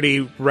we'd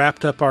already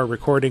wrapped up our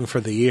recording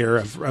for the year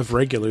of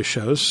regular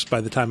shows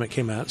by the time it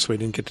came out, so we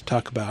didn't get to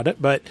talk about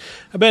it. But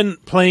I've been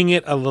playing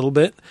it a little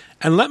bit,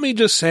 and let me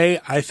just say,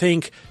 I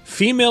think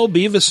female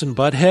Beavis and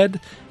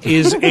Butthead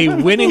is a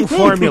winning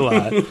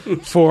formula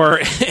for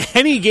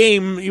any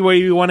game where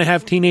you want to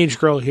have teenage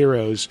girl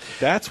heroes.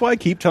 That's why I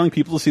keep telling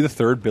people to see the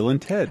third Bill and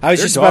Ted. I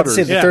was just about to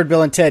say the third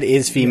Bill and Ted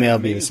is female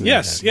Beavis and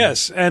Butthead.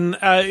 Yes, and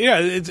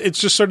it's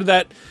just sort of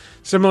that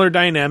similar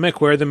dynamic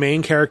where the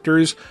main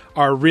characters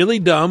are really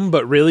dumb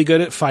but really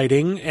good at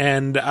fighting,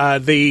 and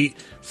the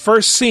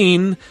first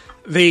scene,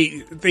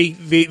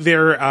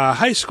 their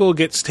high school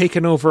gets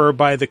taken over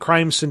by the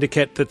crime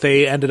syndicate that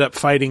they ended up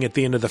fighting at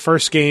the end of the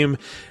first game,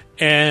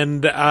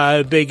 and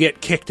they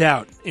get kicked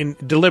out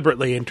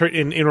deliberately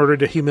in order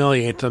to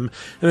humiliate them.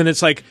 And then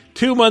it's like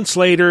 2 months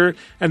later,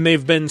 and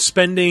they've been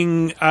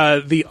spending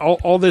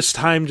all this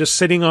time just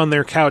sitting on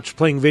their couch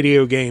playing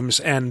video games,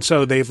 and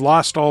so they've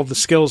lost all the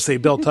skills they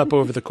built up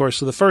over the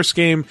course of the first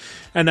game,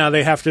 and now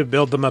they have to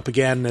build them up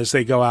again as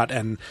they go out,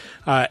 and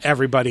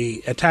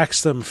everybody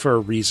attacks them for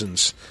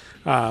reasons.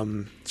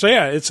 So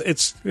yeah,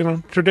 it's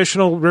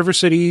traditional River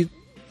City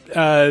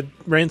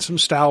ransom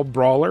style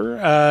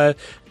brawler,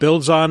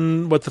 builds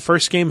on what the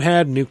first game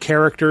had. New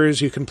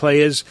characters you can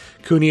play as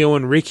Kunio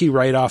and Riki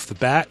right off the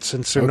bat,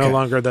 since they're no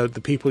longer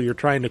the people you're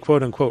trying to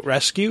quote unquote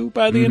rescue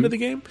by the end of the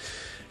game.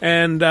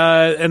 And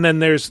then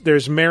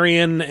there's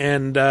Marion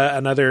and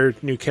another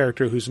new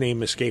character whose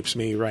name escapes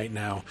me right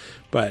now.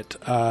 But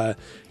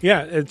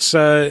yeah, it's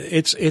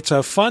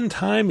a fun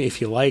time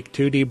if you like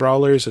 2D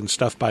brawlers and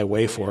stuff by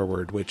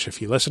WayForward, which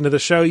if you listen to the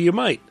show you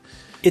might.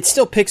 It's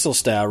still pixel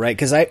style, right?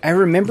 Because I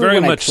remember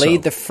when I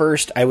played the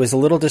first, I was a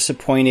little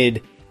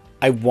disappointed.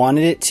 I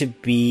wanted it to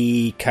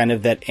be kind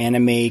of that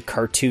anime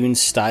cartoon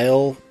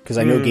style, because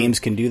I know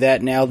games can do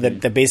that now.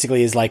 That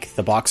basically is like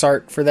the box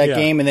art for that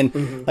game. And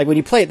then, like when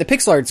you play it, the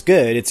pixel art's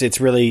good. It's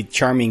really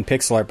charming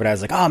pixel art. But I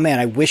was like, oh man,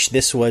 I wish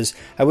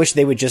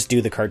they would just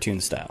do the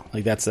cartoon style.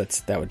 Like that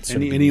would.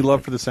 Any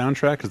love for the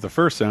soundtrack? Because the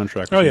first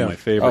soundtrack was one of my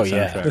favorite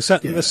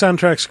soundtracks. The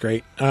soundtrack's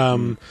great.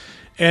 And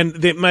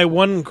my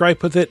one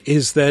gripe with it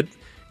is that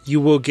you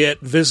will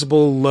get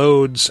visible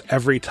loads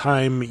every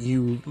time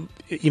you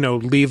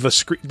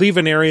leave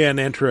an area and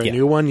enter a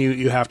new one.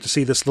 You have to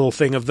see this little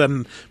thing of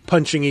them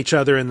punching each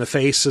other in the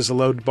face as the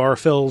load bar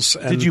fills.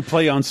 And did you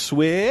play on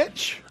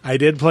Switch? I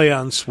did play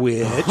on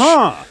Switch.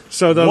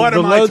 So the What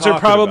am I loads are talking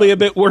probably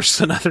about? a bit worse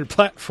than other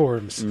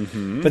platforms.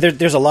 But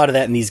there's a lot of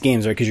that in these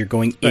games, right? Because you're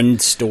going in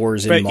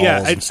stores and malls.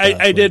 Yeah, and stuff.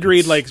 I did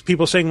read like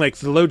people saying like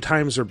the load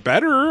times are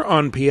better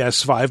on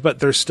PS5, but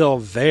they're still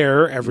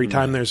there every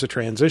time there's a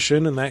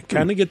transition, and that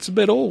kind of gets a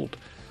bit old.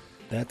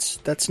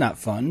 That's not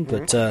fun,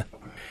 but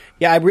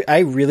yeah, I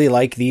really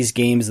like these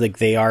games. Like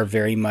they are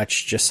very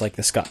much just like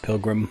the Scott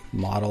Pilgrim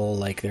model.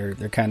 Like they're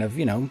kind of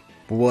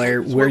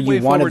where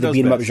you wanted the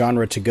beat 'em up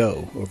genre to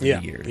go over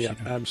the years. Yeah,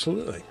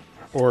 absolutely.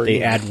 Or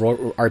they add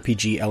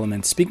RPG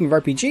elements. Speaking of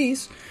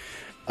RPGs,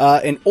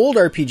 an old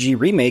RPG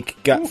remake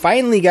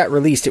finally got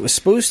released. It was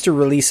supposed to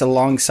release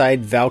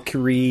alongside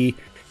Valkyrie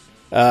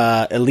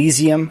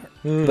Elysium,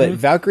 but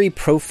Valkyrie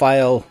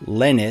Profile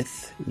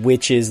Lenneth,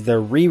 which is the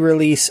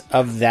re-release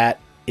of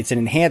that. It's an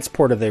enhanced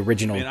port of the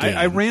original game.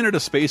 I ran out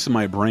of space in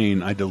my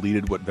brain. I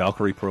deleted what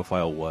Valkyrie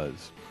Profile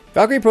was.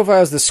 Valkyrie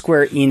Profile is the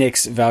Square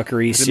Enix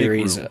Valkyrie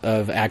series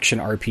of action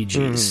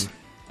RPGs.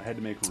 I had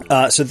to make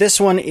room. So this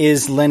one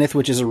is Lenneth,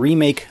 which is a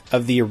remake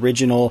of the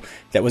original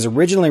that was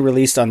originally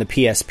released on the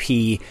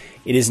PSP.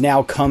 It has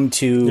now come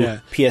to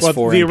PS4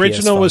 Well, the and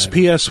original PS5. was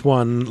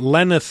PS1.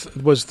 Lenneth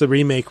was the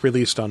remake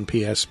released on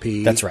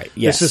PSP. That's right.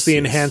 Yes, this is the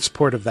enhanced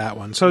port of that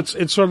one. So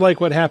it's sort of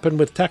like what happened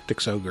with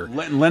Tactics Ogre.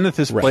 Lenneth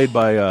is played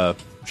by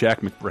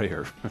Jack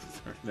McBrayer.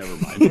 Never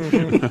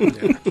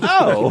mind.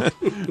 Oh.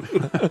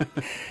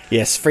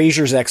 Yes,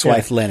 Frasier's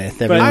ex-wife Lenneth.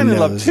 But I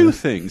love two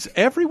things: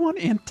 everyone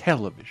and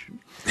television.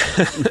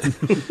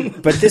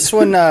 But this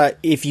one,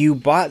 if you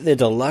bought the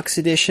deluxe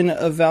edition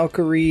of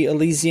Valkyrie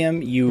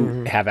Elysium,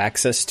 you have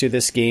access to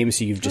this game,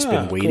 so you've just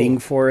been waiting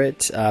for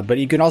it. But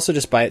you can also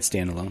just buy it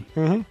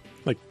standalone.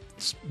 Like,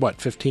 what,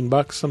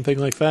 $15, something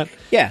like that?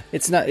 Yeah,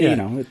 it's not,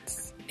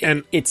 it's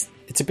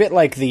a bit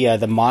like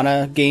the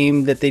Mana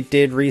game that they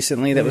did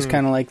recently that was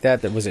kind of like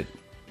that. It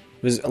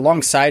was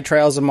alongside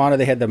Trials of Mana.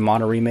 They had the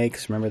Mana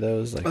remakes. Remember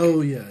those?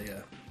 Oh, yeah.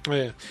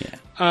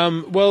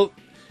 Well,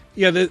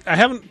 I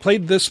haven't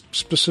played this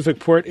specific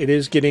port. It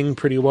is getting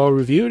pretty well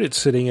reviewed. It's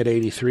sitting at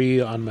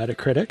 83 on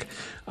Metacritic.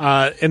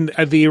 And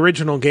the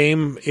original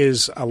game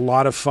is a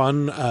lot of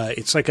fun.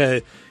 It's like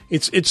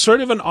it's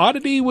sort of an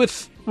oddity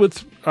with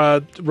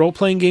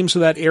role-playing games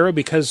of that era,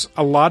 because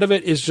a lot of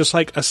it is just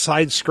like a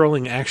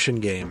side-scrolling action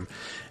game.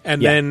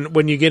 And then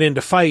when you get into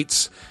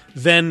fights,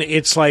 then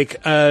it's like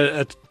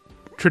a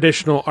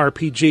traditional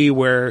RPG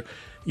where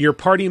your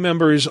party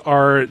members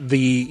are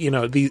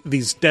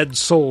these dead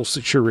souls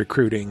that you're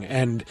recruiting,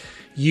 and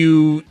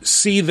you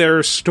see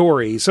their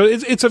story. So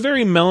it's a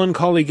very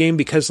melancholy game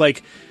because,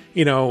 like,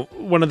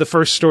 one of the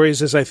first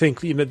stories is, I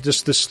think,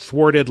 just this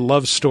thwarted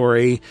love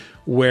story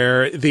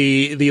where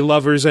the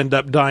lovers end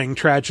up dying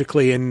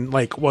tragically, and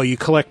you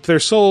collect their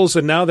souls,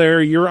 and now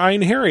they're your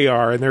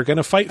Einherjar, and they're going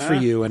to fight for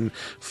you and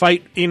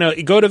fight.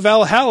 Go to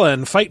Valhalla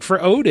and fight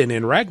for Odin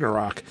in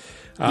Ragnarok.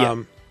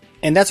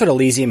 And that's what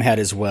Elysium had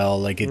as well.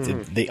 Like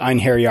the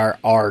Einherjar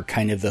are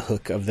kind of the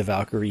hook of the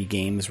Valkyrie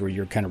games, where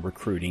you're kind of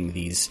recruiting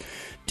these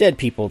dead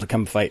people to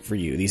come fight for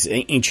you. These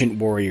ancient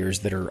warriors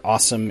that are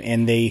awesome,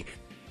 and they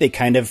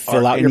kind of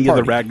fill out your party. Any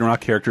of the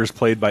Ragnarok characters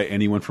played by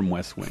anyone from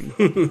West Wing?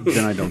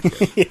 Then I don't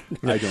care.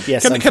 I don't.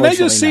 Yes, can I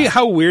just see not.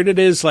 how weird it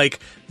is?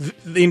 Like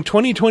in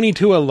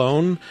 2022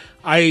 alone,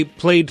 I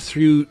played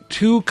through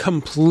two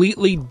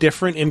completely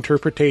different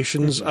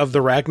interpretations of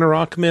the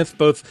Ragnarok myth,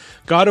 both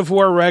God of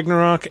War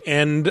Ragnarok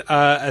and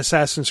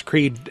Assassin's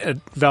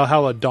Creed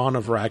Valhalla Dawn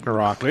of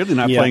Ragnarok. Clearly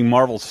not playing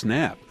Marvel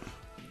Snap.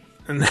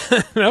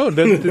 No,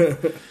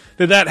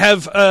 did that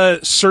have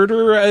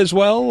Surtur as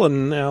well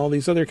and all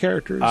these other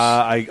characters?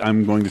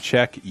 I'm going to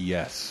check.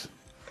 Yes.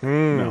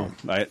 No,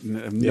 I have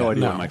no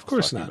idea what Mike's of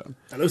course talking not. about.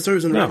 I know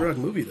Surtur's in the Ragnarok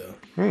movie, though.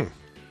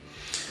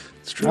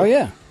 It's true. Oh,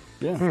 yeah.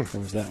 There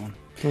was that one.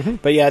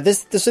 But yeah,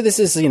 this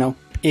is,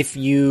 if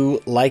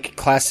you like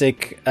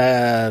classic,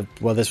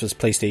 this was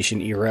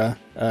PlayStation era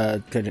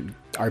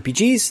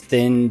RPGs,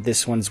 then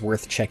this one's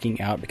worth checking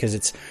out because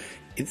it's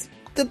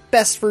the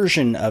best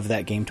version of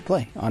that game to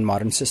play on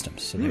modern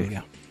systems. So there you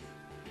go.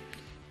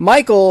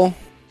 Michael,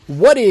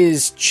 what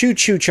is Choo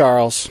Choo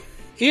Charles?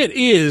 It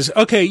is.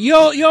 Okay,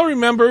 y'all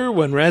remember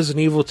when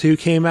Resident Evil 2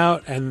 came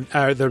out, and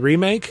the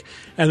remake,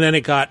 and then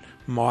it got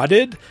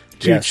modded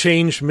to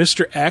change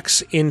Mr.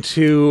 X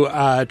into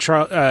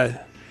Thomas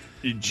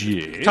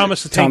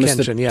the Tank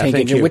Engine. Yeah,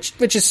 thank you.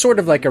 Which is sort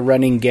of like a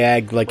running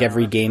gag. Like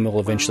every game will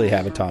eventually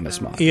have a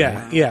Thomas mod.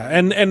 Yeah, right? yeah,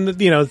 and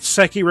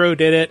Sekiro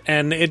did it,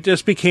 and it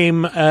just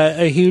became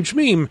a huge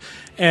meme.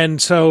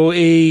 And so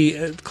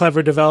a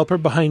clever developer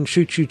behind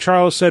Choo Choo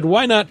Charles said,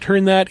 "Why not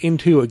turn that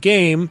into a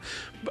game?"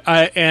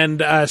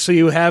 So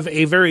you have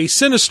a very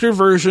sinister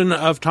version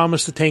of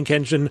Thomas the Tank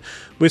Engine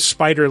with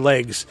spider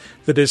legs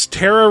that is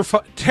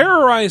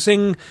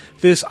terrorizing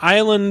this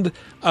island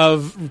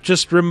of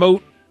just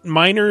remote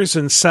miners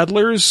and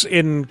settlers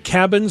in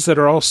cabins that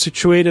are all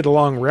situated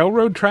along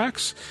railroad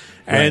tracks.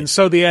 And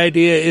so the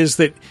idea is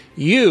that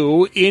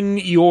you, in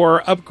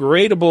your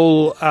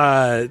upgradable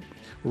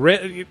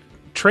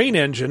train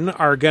engine,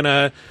 are going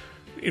to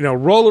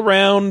roll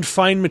around,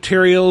 find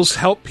materials,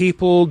 help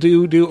people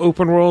do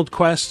open world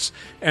quests,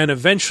 and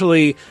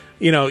eventually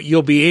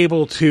you'll be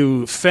able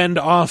to fend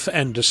off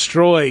and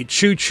destroy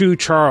Choo Choo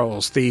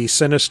Charles, the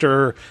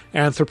sinister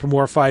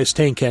anthropomorphized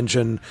tank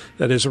engine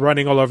that is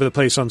running all over the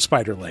place on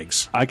spider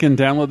legs. I can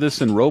download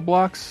this in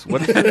Roblox?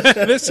 What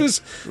is this?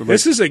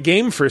 This is a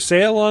game for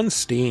sale on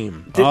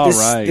Steam.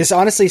 This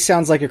honestly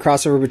sounds like a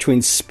crossover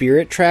between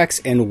Spirit Tracks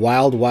and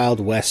Wild Wild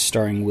West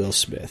starring Will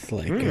Smith.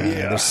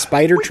 There's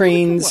spider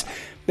trains.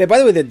 Yeah, by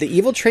the way, the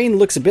evil train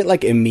looks a bit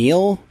like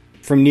Emil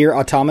from Nier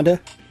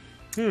Automata.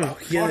 Oh,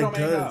 yeah, it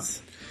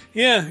does.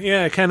 Yeah,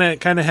 it kind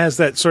of has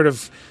that sort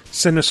of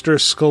sinister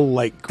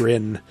skull-like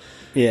grin.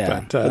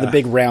 Yeah, but, with a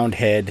big round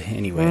head.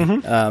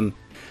 Anyway,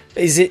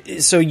 is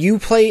it so? You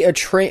play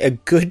a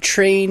good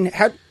train?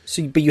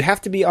 But you have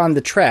to be on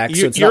the track.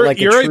 So it's not like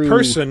you're a true...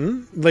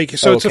 person.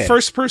 It's a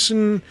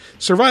first-person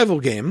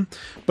survival game,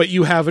 but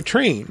you have a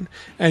train,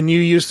 and you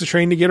use the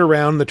train to get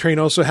around. The train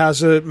also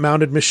has a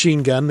mounted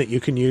machine gun that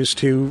you can use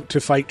to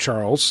fight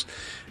Charles.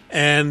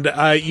 And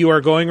you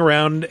are going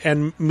around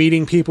and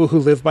meeting people who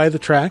live by the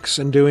tracks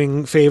and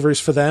doing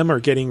favors for them or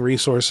getting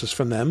resources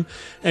from them.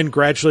 And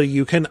gradually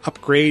you can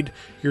upgrade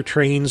your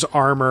train's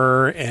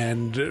armor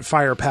and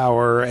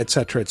firepower,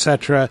 etc.,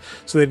 etc.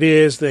 So that it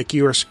is like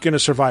you are going to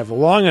survive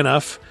long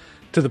enough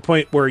to the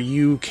point where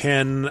you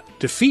can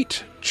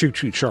defeat Choo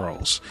Choo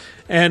Charles.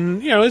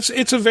 And,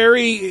 it's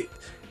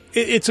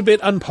a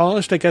bit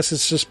unpolished. I guess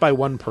it's just by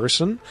one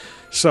person.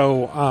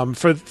 So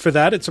for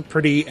that, it's a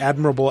pretty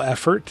admirable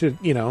effort to,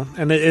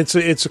 and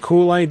it's a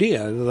cool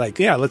idea.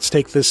 Let's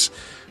take this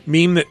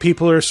meme that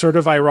people are sort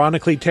of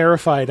ironically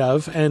terrified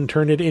of and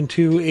turn it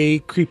into a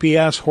creepy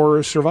ass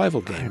horror survival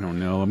game. I don't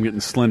know. I'm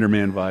getting Slender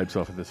Man vibes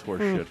off of this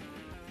horse shit.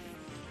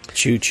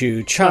 Choo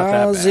Choo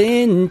Charles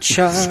in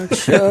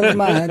charge of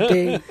my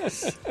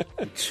days.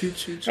 Choo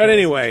Choo. But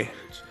anyway,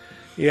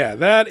 yeah,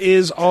 that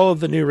is all of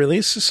the new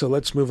releases. So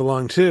let's move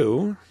along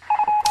to.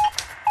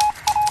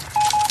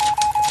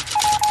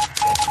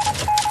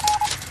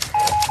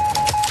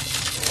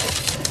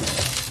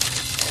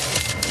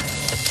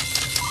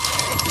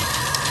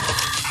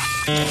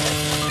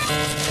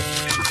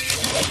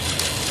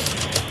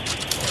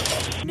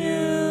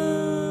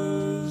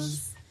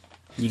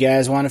 You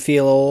guys want to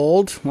feel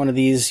old? One of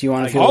these you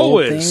want to feel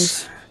old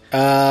things?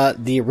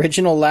 The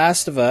original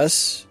Last of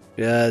Us,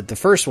 the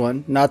first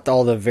one, not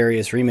all the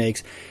various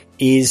remakes,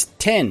 is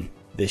 10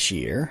 this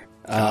year.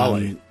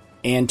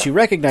 And to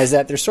recognize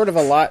that, there's sort of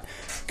a lot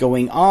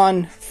going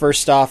on.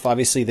 First off,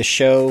 obviously the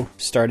show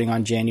starting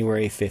on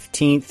January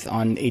 15th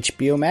on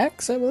HBO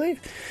Max, I believe.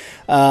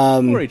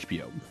 Or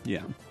HBO,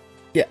 yeah.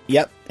 Yeah,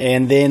 yep.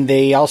 And then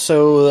they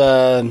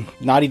also,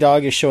 Naughty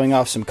Dog is showing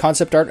off some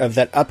concept art of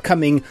that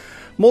upcoming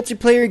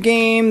multiplayer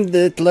game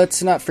that,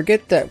 let's not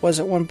forget, that was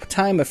at one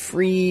time a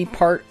free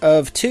part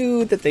of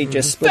 2 that they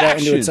just split out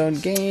into its own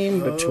game.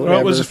 But well,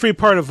 it was a free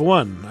part of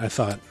 1, I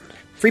thought.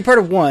 Free part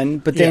of 1,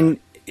 but then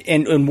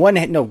and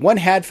one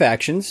had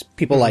factions.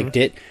 People liked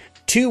it.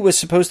 2 was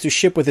supposed to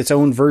ship with its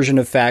own version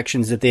of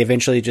factions that they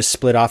eventually just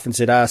split off and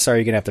said, sorry,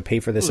 you're going to have to pay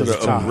for this as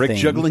a brick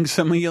juggling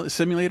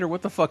simulator?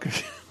 What the fuck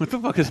is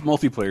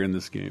multiplayer in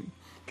this game?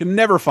 Can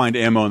never find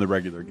ammo in the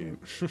regular game.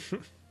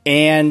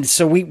 And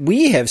so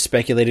we have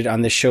speculated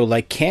on this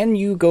show, can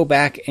you go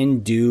back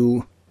and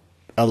do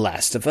a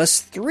Last of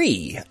Us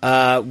 3?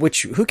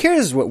 Which, who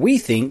cares what we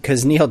think,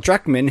 because Neil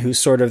Druckmann, who's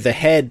sort of the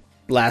head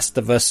Last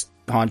of Us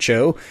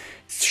honcho,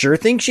 sure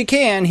thinks you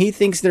can. He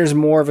thinks there's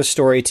more of a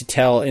story to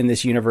tell in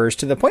this universe,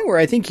 to the point where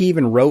I think he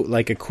even wrote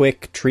a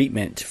quick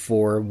treatment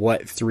for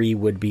what 3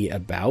 would be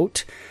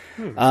about.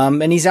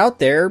 And he's out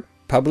there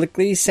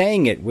publicly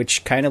saying it,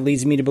 which kind of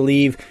leads me to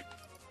believe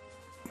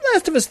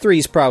Last of Us 3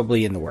 is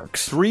probably in the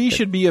works. 3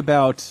 should be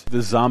about the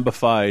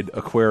zombified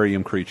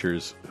aquarium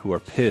creatures who are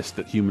pissed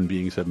that human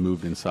beings have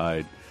moved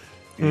inside.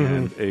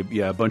 And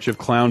a bunch of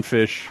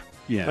clownfish.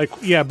 Yeah.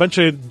 A bunch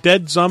of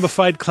dead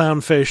zombified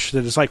clownfish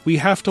that is we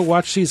have to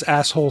watch these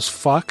assholes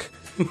fuck.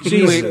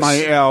 You ate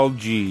my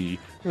algae.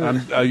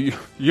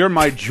 You're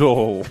my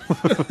Joel.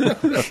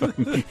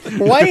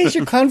 Why does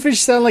your clownfish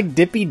sound like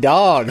Dippy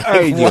Dog?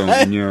 I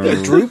don't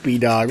know. Droopy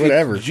Dog,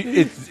 whatever.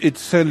 It's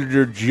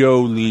Senator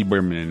Joe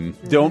Lieberman.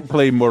 Don't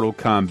play Mortal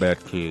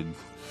Kombat, kids.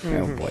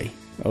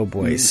 Oh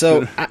boy.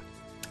 So,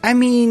 I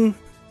mean,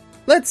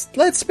 let's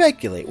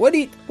speculate. What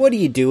do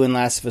you do in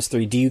Last of Us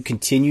 3? Do you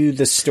continue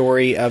the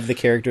story of the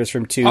characters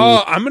from 2?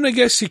 I'm going to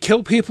guess you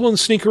kill people and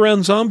sneak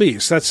around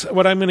zombies. That's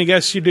what I'm going to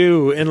guess you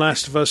do in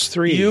Last of Us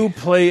 3. You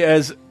play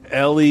as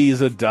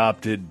Ellie's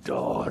adopted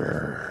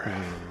daughter.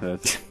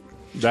 That's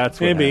what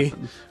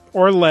happens.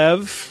 Or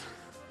Lev.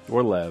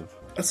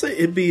 I'd say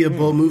it'd be a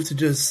bold move to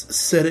just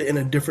set it in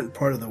a different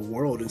part of the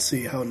world and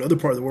see how another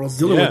part of the world is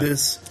dealing with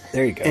this.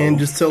 There you go. And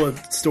just tell a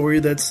story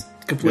that's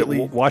completely.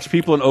 Watch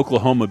people in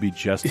Oklahoma be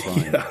just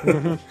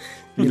fine.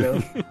 You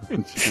know,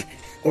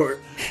 or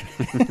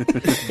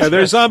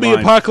their zombie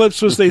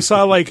apocalypse was they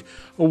saw like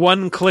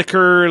one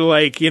clicker,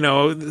 like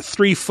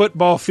 3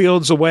 football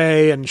fields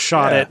away, and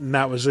shot it, and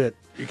that was it.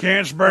 You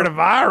can't spread a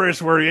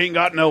virus where you ain't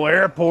got no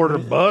airport or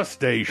bus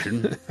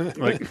station.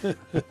 Like,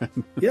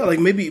 yeah, like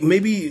maybe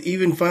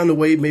even find a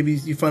way. Maybe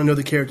you find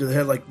another character that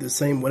had like the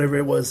same whatever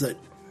it was that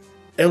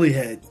Ellie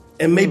had,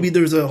 and maybe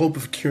there's a hope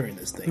of curing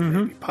this thing,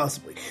 maybe,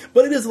 possibly.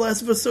 But it is The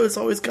Last of Us, so it's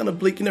always kind of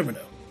bleak. You never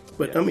know.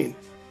 But I mean,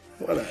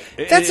 why not?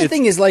 That's the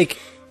thing is like,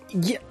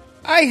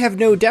 I have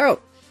no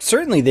doubt.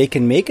 Certainly, they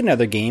can make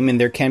another game, and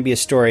there can be a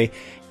story.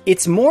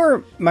 It's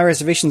more my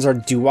reservations are: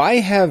 do I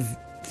have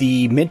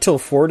the mental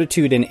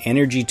fortitude and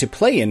energy to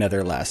play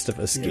another Last of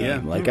Us game?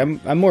 Yeah. Like,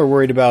 I'm more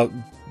worried about,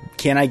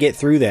 can I get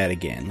through that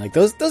again? Like,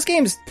 those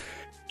games,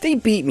 they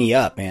beat me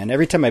up, man.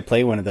 Every time I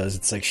play one of those,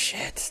 it's like,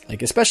 shit.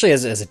 Like, especially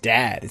as a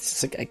dad,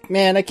 it's just like,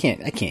 man, I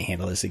can't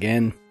handle this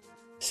again.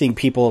 Seeing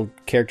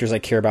characters I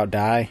care about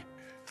die.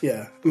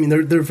 Yeah, I mean,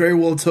 they're very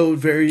well told,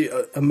 very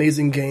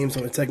amazing games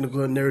on a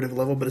technical and narrative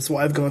level, but it's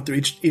why I've gone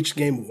through each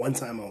game one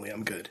time only.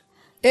 I'm good.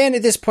 And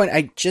at this point,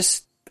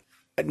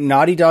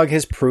 Naughty Dog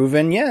has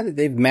proven,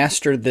 they've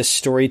mastered this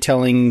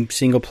storytelling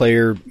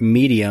single-player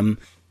medium.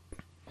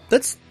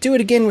 Let's do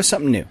it again with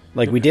something new.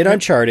 Like we did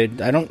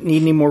Uncharted. I don't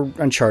need any more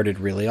Uncharted,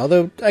 really,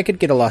 although I could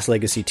get a Lost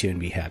Legacy 2 and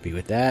be happy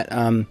with that.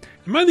 Am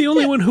I the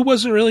only one who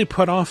wasn't really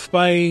put off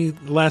by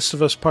Last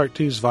of Us Part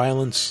 2's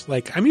violence?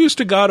 Like, I'm used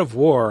to God of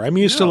War. I'm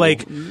used to,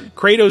 like,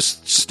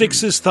 Kratos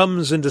sticks his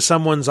thumbs into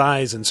someone's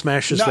eyes and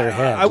smashes their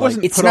head. I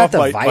wasn't put off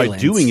by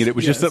doing it. It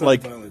was just that,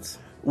 like,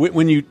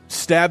 when you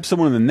stab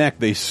someone in the neck,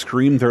 they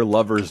scream their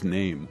lover's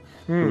name,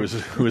 who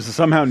was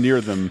somehow near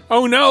them.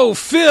 Oh no,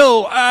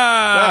 Phil!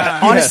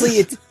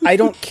 Honestly, I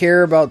don't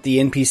care about the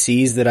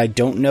NPCs that I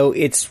don't know.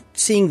 It's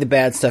seeing the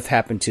bad stuff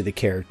happen to the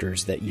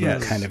characters that you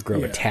kind of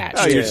grow attached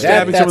to. You're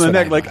stabbing someone in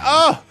the neck, like,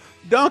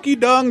 Donkey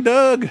Dong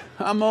Doug,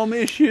 I'm gonna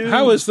miss you.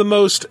 How is the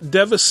most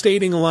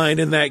devastating line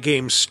in that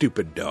game,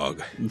 stupid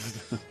dog?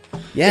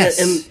 Yes.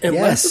 And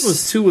Last of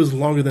Us 2 was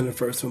longer than the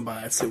first one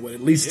by, I'd say,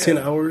 at least 10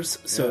 hours?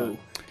 So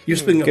you're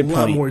spending a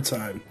lot more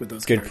time with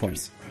those characters. Good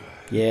point.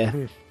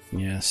 Yeah.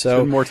 Yeah, so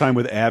spend more time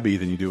with Abby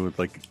than you do with,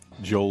 like,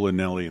 Joel and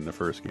Ellie in the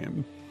first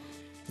game.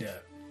 Yeah.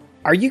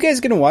 Are you guys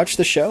going to watch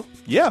the show?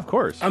 Yeah, of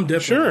course. I'm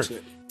definitely watching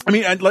it. I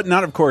mean,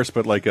 not of course,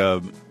 but like,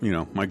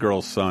 my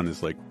girl's son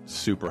is like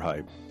super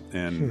hype,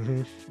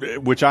 and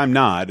which I'm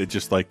not. It's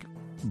just like,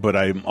 but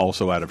I'm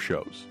also out of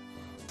shows.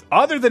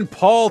 Other than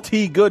Paul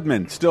T.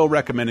 Goodman, still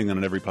recommending them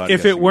on every podcast.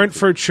 If it weren't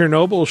for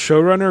Chernobyl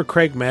showrunner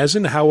Craig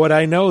Mazin, how would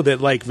I know that,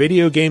 like,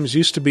 video games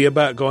used to be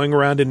about going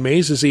around in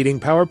mazes eating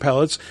power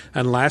pellets,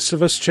 and Last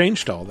of Us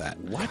changed all that?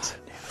 What?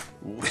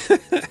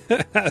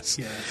 It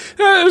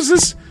was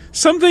this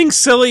something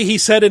silly he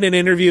said in an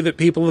interview that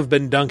people have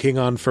been dunking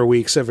on for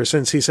weeks ever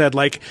since. He said,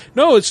 like,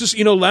 no, it's just,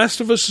 Last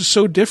of Us is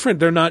so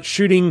different. They're not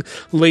shooting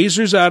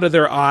lasers out of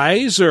their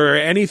eyes or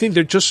anything.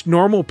 They're just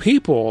normal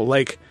people.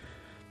 Like,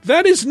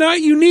 that is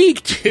not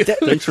unique, dude.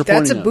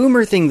 That's a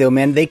boomer thing, though,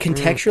 man. They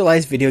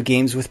contextualize video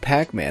games with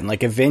Pac-Man.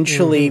 Like,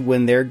 eventually,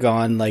 when they're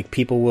gone, like,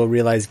 people will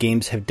realize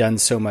games have done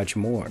so much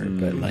more.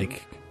 But,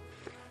 like,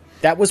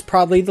 that was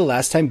probably the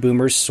last time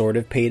boomers sort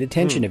of paid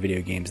attention to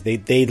video games.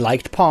 They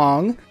liked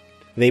Pong.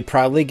 They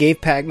probably gave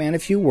Pac-Man a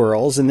few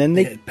whirls, and then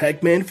they had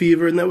Pac-Man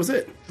fever, and that was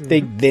it.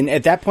 Then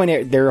at that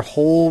point, their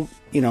whole,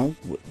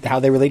 how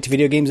they relate to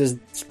video games is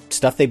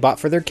stuff they bought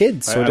for their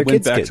kids. I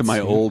went back to my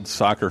old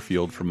soccer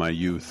field from my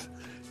youth,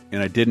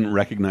 and I didn't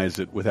recognize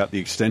it without the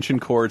extension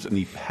cords and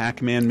the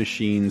Pac-Man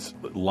machines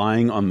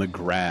lying on the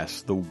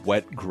grass, the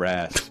wet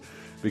grass,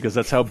 because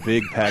that's how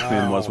big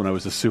Pac-Man was when I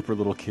was a super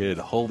little kid.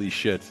 Holy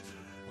shit.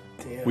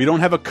 Damn. We don't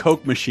have a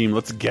Coke machine.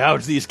 Let's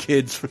gouge these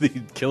kids for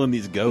killing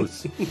these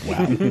ghosts.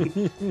 Wow.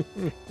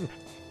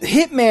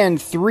 Hitman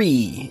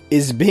 3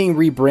 is being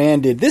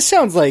rebranded. This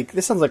sounds like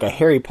a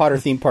Harry Potter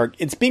theme park.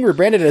 It's being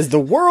rebranded as the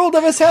World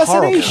of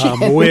Assassination.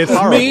 Come with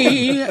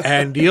me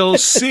and you'll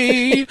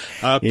see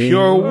a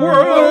pure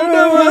world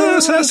of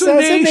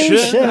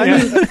assassination. I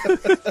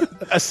mean,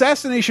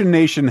 Assassination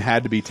Nation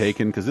had to be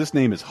taken because this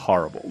name is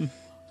horrible.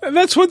 And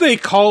that's what they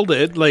called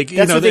it. Like,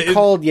 that's what they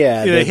called, the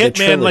Hitman,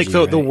 trilogy,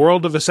 like the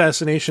World of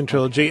Assassination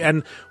trilogy.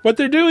 And what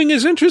they're doing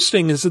is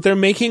interesting, is that they're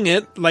making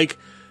it like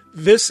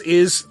this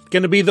is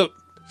going to be the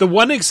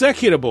one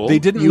executable. They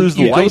didn't lose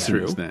the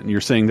license then. You're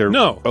saying they're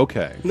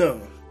okay.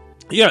 No.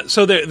 Yeah,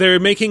 so they're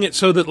making it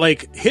so that,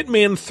 like,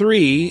 Hitman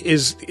 3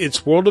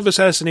 it's World of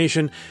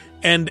Assassination,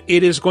 and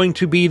it is going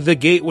to be the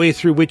gateway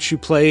through which you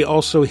play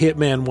also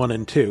Hitman 1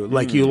 and 2.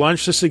 Like, you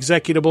launch this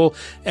executable,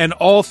 and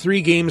all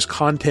 3 games'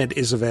 content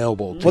is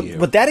available to you.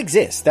 But that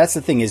exists. That's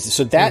the thing is,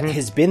 so that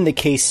has been the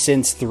case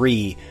since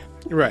 3.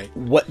 Right.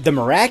 What the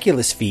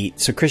miraculous feat,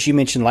 so Chris, you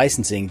mentioned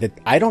licensing, that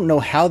I don't know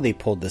how they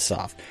pulled this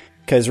off.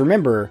 Because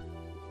remember,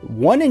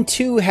 1 and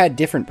 2 had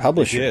different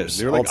publishers.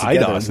 They were like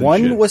altogether. IDOS and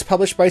 1 shit. was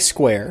published by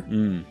Square,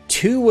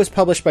 2 was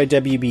published by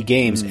WB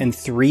Games, and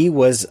 3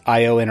 was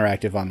IO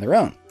Interactive on their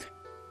own.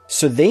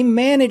 So they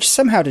managed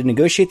somehow to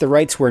negotiate the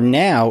rights where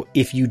now,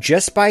 if you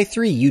just buy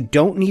 3, you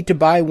don't need to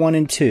buy 1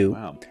 and 2.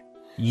 Wow.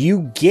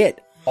 You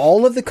get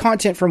all of the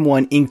content from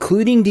 1,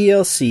 including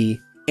DLC,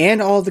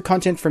 and all of the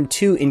content from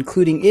 2,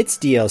 including its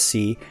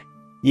DLC.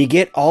 You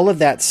get all of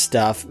that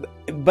stuff.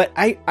 But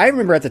I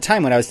remember at the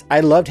time when I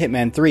loved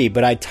Hitman 3,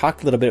 but I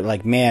talked a little bit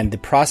like, man, the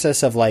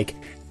process of like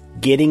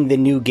getting the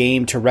new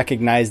game to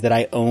recognize that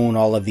I own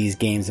all of these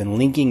games and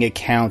linking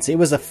accounts, it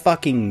was a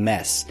fucking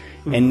mess.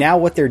 And now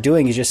what they're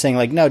doing is just saying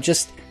like, no,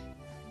 just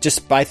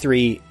buy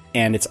 3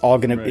 and it's all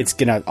gonna it's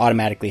gonna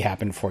automatically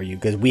happen for you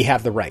because we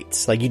have the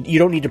rights. Like you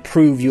don't need to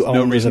prove you own.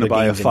 No reason to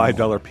buy a $5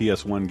 anymore.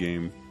 PS1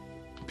 game,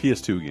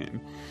 PS2 game.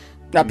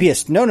 Not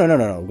PS. No.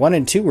 1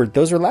 and 2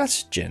 those were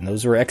last gen.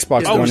 Those were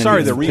Xbox One sorry,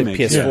 and the remake.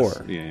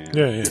 PS4.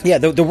 Yes. Yeah.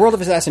 The World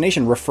of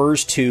Assassination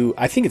refers to.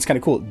 I think it's kind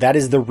of cool. That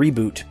is the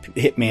reboot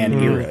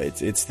Hitman era.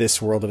 It's this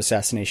World of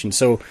Assassination.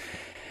 So,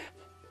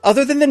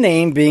 other than the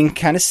name being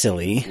kind of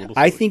silly,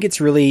 I think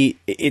it's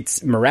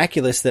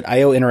miraculous that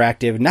IO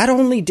Interactive not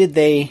only did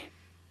they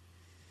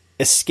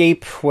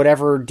escape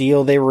whatever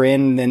deal they were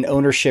in and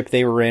ownership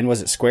they were in.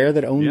 Was it Square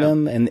that owned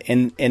them?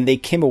 And they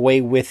came away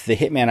with the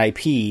Hitman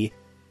IP.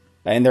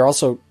 And they're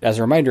also, as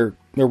a reminder,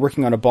 they're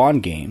working on a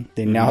Bond game.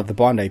 They now have the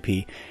Bond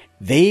IP.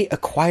 They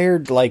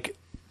acquired, like,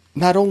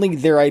 not only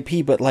their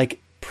IP, but,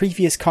 like,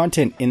 previous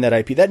content in that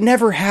IP. That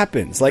never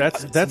happens. Like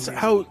That's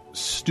how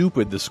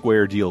stupid the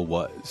Square deal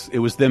was. It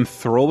was them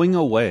throwing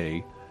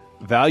away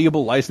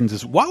valuable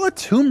licenses while a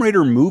Tomb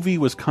Raider movie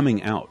was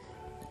coming out.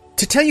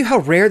 To tell you how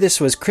rare this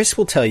was, Chris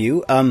will tell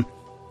you,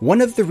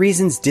 one of the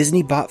reasons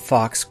Disney bought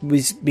Fox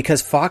was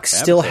because Fox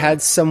still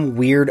had some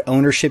weird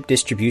ownership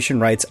distribution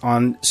rights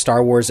on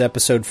Star Wars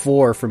Episode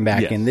 4 from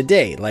back in the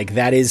day. Like,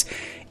 it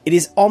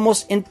is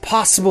almost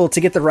impossible to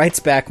get the rights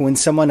back when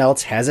someone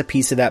else has a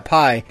piece of that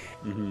pie,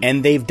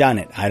 and they've done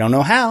it. I don't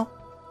know how,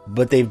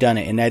 but they've done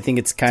it, and I think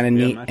it's kind of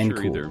neat and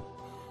cool.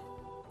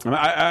 Either.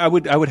 I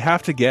would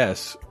have to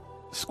guess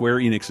Square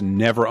Enix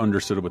never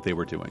understood what they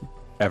were doing,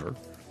 ever.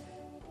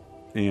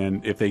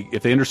 And if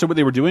they understood what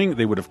they were doing,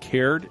 they would have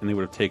cared and they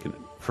would have taken it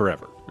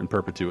forever in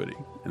perpetuity.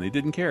 And they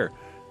didn't care.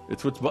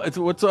 It's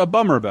what's a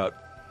bummer about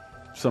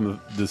some of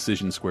the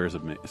decisions Square's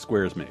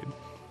made.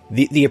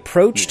 The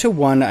approach to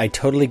 1, I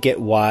totally get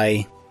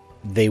why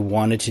they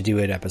wanted to do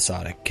it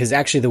episodic. Because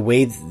actually the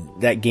way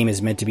that game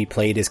is meant to be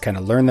played is kind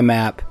of learn the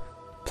map,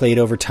 play it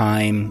over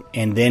time,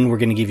 and then we're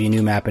going to give you a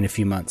new map in a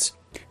few months.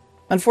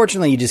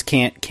 Unfortunately, you just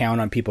can't count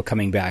on people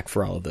coming back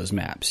for all of those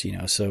maps,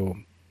 so...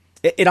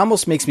 It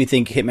almost makes me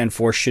think Hitman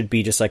 4 should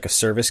be just like a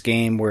service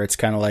game where it's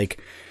kind of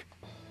like,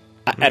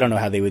 I don't know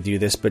how they would do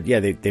this, but yeah,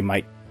 they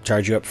might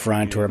charge you up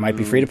front or it might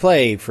be free to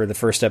play for the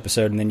first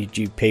episode and then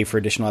you pay for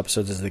additional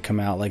episodes as they come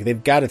out. Like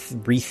they've got to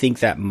rethink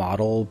that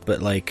model,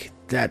 but like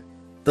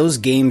those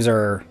games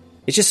are,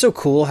 it's just so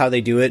cool how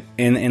they do it.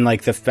 And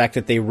like the fact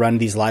that they run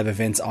these live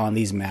events on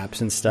these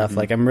maps and stuff.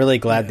 Like I'm really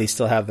glad they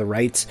still have the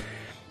rights.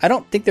 I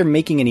don't think they're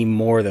making any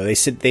more though. They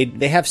said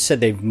they have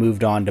said they've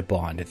moved on to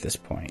Bond at this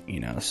point,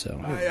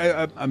 So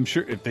I'm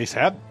sure if they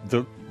have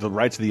the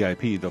rights to the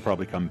IP, they'll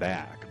probably come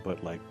back. But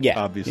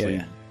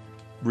obviously,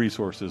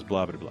 resources,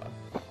 blah blah blah.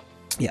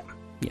 Yeah,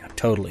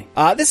 totally.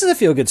 This is a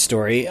feel good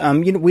story.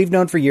 We've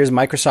known for years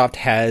Microsoft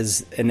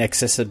has an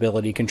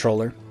accessibility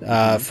controller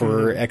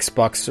for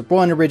Xbox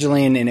One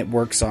originally, and it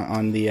works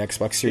on the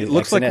Xbox Series. It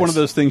looks X like and one S.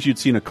 of those things you'd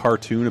see in a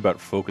cartoon about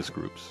focus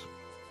groups.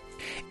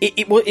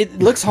 It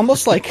looks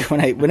almost like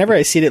whenever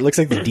I see it, it looks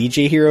like the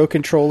DJ Hero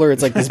controller.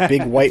 It's like this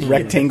big white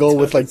rectangle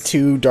with like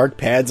 2 dark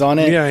pads on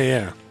it.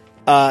 Yeah.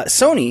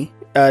 Sony,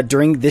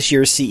 during this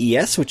year's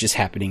CES, which is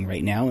happening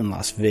right now in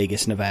Las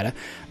Vegas, Nevada,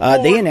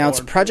 they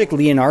announced Project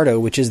Leonardo,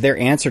 which is their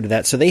answer to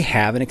that. So they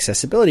have an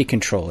accessibility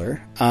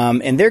controller,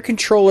 and their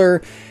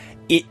controller,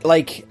 it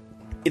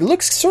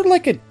looks sort of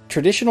like a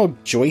traditional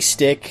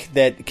joystick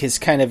that is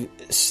kind of.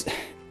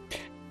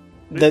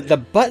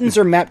 The buttons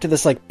are mapped to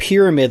this like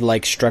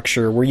pyramid-like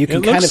structure where you can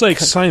it kind of... looks like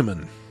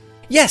Simon.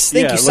 Yes,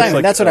 thank you, Simon.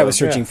 Like, that's what I was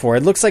searching for.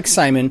 It looks like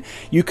Simon.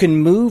 You can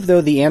move, though,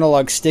 the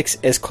analog sticks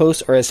as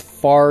close or as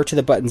far to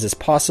the buttons as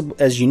possible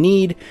as you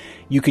need.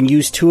 You can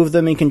use 2 of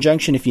them in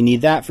conjunction if you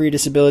need that for your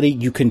disability.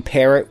 You can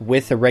pair it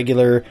with a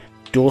regular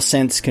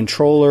DualSense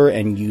controller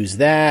and use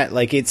that.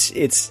 Like, it's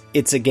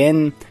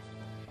again...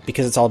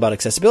 Because it's all about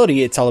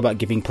accessibility, it's all about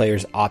giving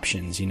players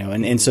options,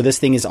 And so this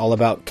thing is all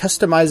about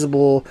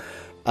customizable...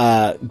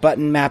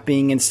 button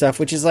mapping and stuff,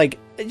 which is like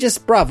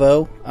just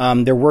bravo.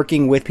 They're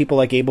working with people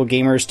like Able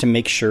Gamers to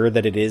make sure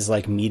that it is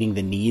like meeting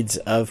the needs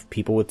of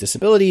people with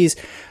disabilities.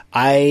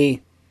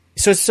 So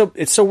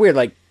it's so weird.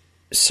 Like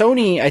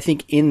Sony, I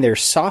think in their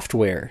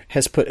software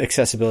has put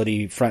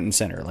accessibility front and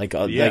center.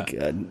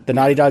 The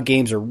Naughty Dog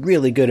games are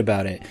really good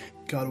about it.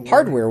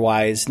 Hardware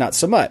wise, not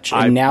so much.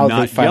 And I'm now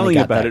not they finally yelling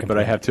got about that it, but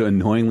I have to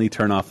annoyingly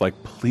turn off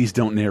please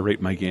don't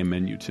narrate my game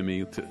menu to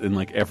me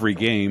in every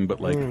game.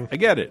 But I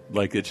get it.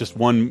 It's just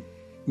one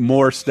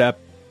more step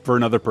for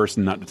another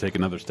person not to take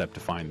another step to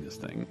find this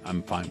thing.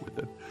 I'm fine with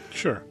it.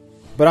 Sure.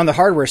 But on the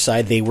hardware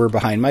side, they were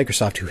behind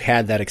Microsoft, who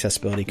had that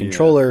accessibility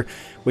controller,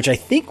 which I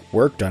think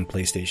worked on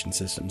PlayStation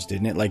systems,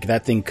 didn't it? Like,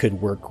 that thing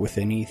could work with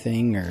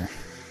anything, or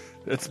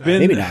it's been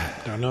maybe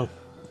not. Don't know.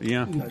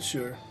 Yeah, I'm not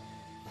sure.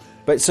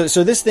 But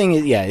so this thing,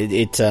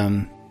 it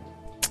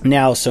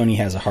now Sony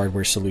has a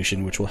hardware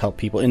solution which will help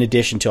people in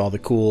addition to all the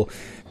cool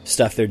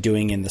stuff they're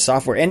doing in the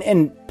software.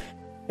 And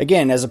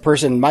again, as a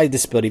person, my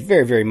disability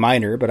very, very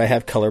minor, but I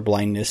have color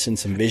blindness and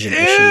some vision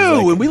issues.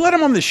 And we let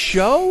him on the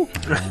show.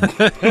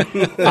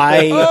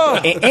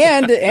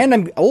 And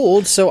I'm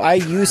old, so I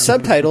use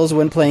subtitles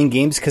when playing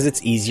games because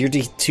it's easier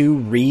to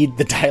read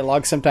the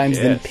dialogue sometimes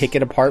than pick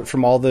it apart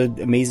from all the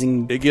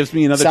amazing. It gives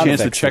me another sound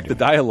chance to effects check the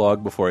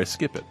dialogue before I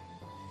skip it.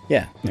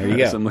 Yeah, there you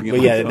Yes, go. I'm looking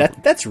But at my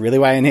phone. that's really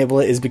why I enable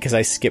it, is because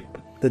I skip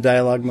the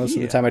dialogue most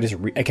of the time.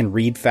 I can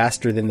read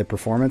faster than the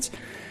performance.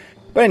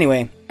 But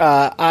anyway,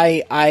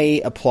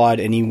 I applaud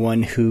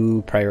anyone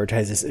who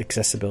prioritizes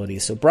accessibility.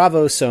 So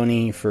bravo,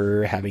 Sony,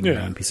 for having your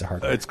own piece of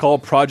hardware. It's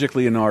called Project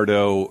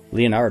Leonardo.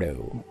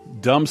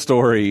 Dumb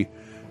story.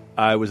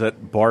 I was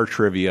at bar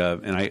trivia,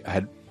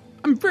 and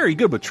I'm very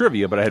good with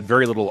trivia, but I had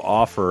very little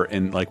offer,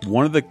 and like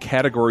one of the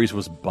categories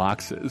was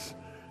boxes.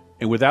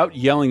 And without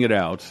yelling it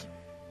out,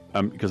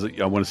 because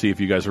I want to see if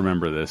you guys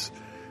remember this,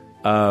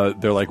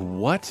 they're like,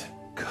 what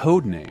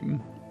code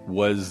name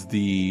was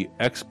the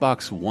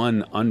Xbox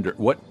One under?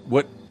 What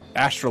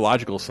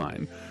astrological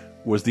sign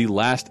was the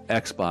last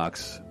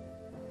Xbox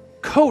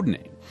code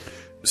name?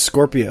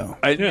 Scorpio.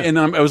 And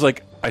I was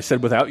like, I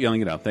said without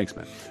yelling it out. Thanks,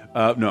 man.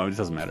 No, it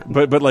doesn't matter.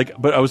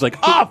 But I was like,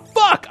 oh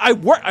fuck! I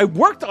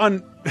worked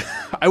on.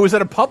 I was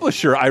at a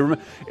publisher. And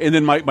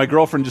then my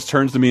girlfriend just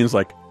turns to me and is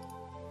like,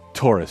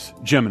 Taurus,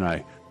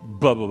 Gemini,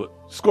 blah blah blah,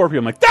 Scorpio.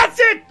 I'm like, that's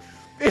it.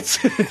 It's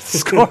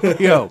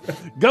Scorpio.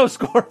 Go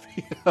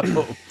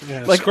Scorpio.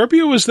 Yeah, like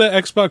Scorpio was the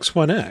Xbox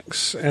One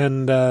X,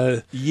 and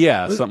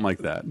something like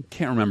that.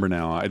 Can't remember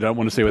now. I don't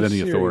want to say with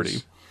any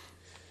authority.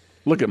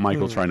 Look at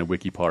Michael trying to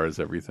wikipars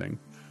everything.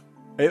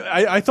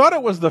 I thought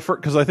it was the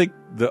first, because I think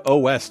the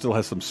OS still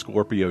has some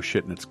Scorpio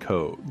shit in its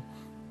code.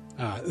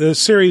 The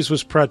series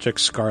was Project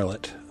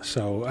Scarlet,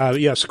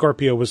 so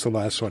Scorpio was the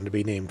last one to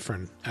be named for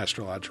an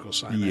astrological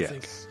sign. Yes. I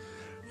think.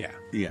 Yeah.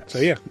 Yeah. So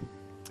yeah.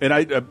 And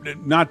I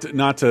not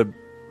to.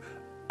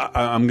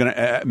 I'm going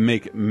to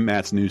make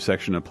Matt's news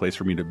section a place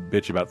for me to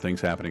bitch about things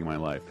happening in my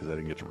life because I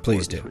didn't get to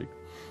record this week.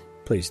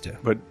 Please do.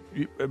 But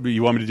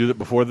you want me to do that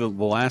before the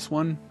last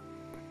one?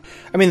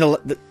 I mean,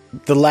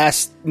 the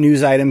last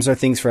news items are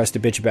things for us to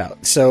bitch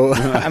about. So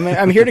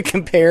I'm here to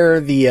compare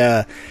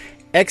the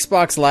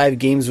Xbox Live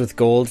Games with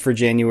Gold for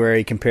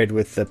January compared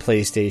with the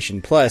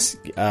PlayStation Plus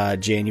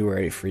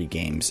January free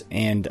games,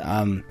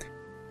 and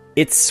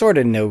it's sort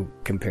of no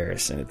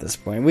comparison at this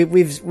point.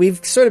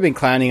 We've sort of been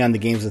clowning on the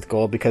games with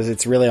gold because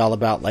it's really all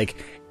about like,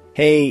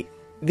 hey,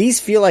 these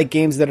feel like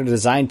games that are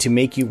designed to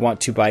make you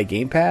want to buy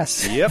Game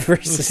Pass. Yep.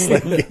 Versus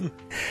like,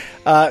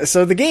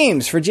 so the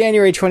games for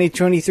January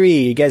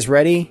 2023. You guys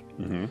ready?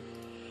 Mm-hmm.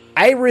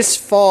 Iris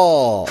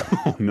Fall.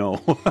 Oh no.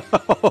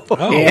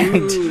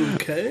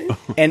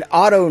 and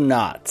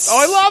Autonauts. Oh,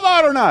 I love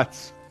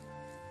Autonauts.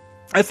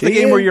 That's the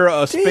game where you're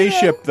a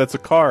spaceship that's a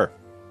car.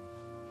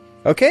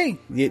 Okay,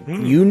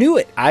 you knew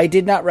it. I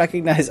did not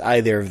recognize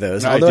either of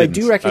those, although I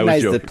do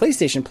recognize the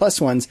PlayStation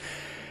Plus ones.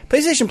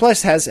 PlayStation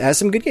Plus has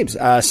some good games.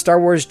 Star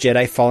Wars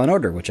Jedi Fallen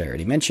Order, which I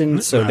already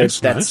mentioned. So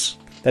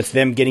that's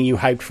them getting you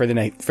hyped for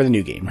the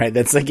new game, right?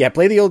 That's like,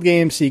 play the old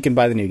game so you can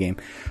buy the new game.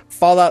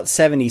 Fallout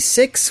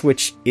 76,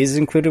 which is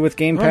included with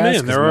Game Pass. Oh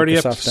man, they're already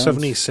up to Microsoft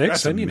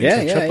 76. I need to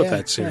catch up with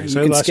that series.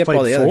 I last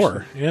played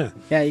 4.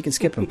 Yeah, you can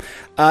skip them.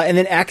 And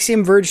then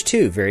Axiom Verge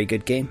 2, very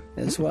good game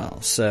as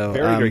well. So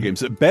very great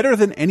games. Better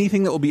than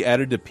anything that will be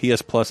added to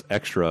PS Plus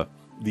Extra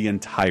the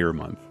entire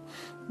month.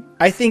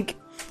 I think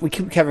we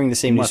keep covering the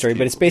same news story,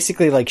 but it's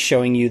basically like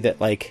showing you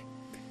that like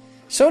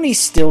Sony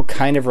still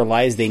kind of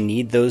relies they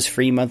need those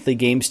free monthly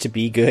games to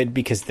be good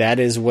because that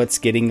is what's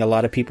getting a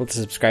lot of people to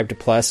subscribe to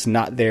Plus,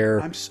 not their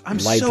I'm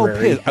library.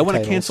 So pissed. I want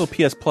to titles. cancel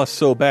PS Plus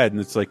so bad,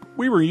 and it's like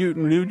we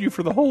renewed you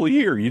for the whole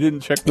year. You didn't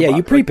check. The Yeah, box.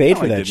 you prepaid Like,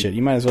 for no, I that didn't. shit.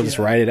 You might as well just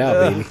write it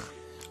out, baby.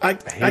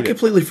 I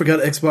completely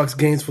forgot Xbox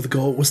Games with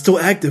Gold was still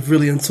active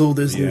really until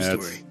this news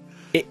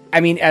story.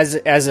 I mean, as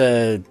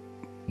a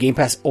Game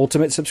Pass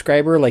Ultimate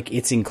subscriber, like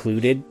it's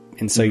included.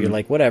 And so you're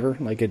like, whatever,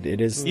 like it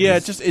is. Yeah,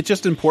 it's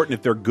just important.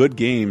 If they're good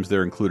games,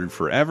 they're included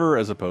forever,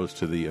 as opposed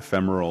to the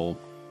ephemeral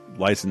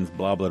license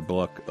blah blah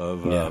blah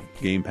of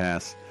Game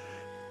Pass.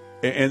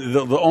 And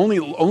the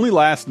only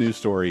last news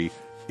story,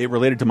 it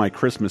related to my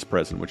Christmas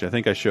present, which I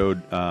think I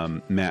showed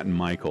Matt and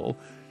Michael.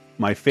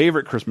 My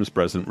favorite Christmas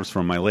present was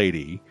from my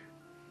lady,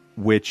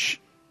 which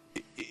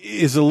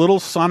is a little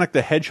Sonic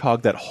the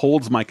Hedgehog that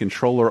holds my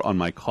controller on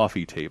my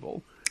coffee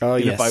table. Oh,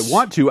 and if I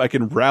want to, I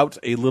can route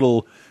a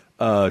little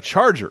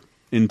charger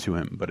into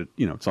him, but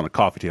it's on a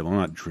coffee table. I'm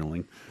not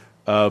drilling.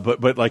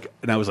 But like,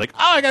 and I was like,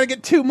 I gotta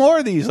get 2 more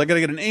of these. I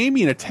gotta get an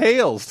Amy and a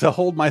Tails to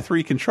hold my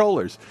 3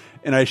 controllers.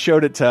 And I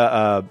showed it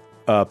to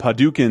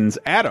Padukin's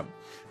Adam,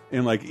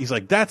 and like he's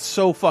like, that's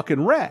so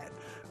fucking rad.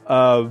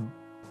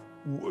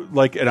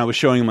 and I was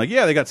showing him like,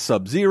 yeah, they got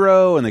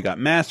Sub-Zero and they got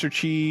Master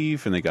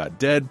Chief and they got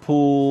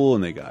Deadpool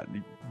and they got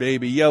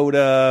Baby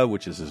Yoda,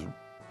 which is his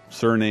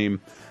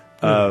surname.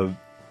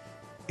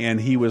 And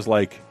he was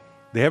like,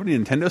 they have any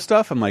Nintendo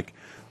stuff? I'm like,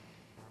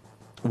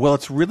 well,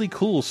 it's really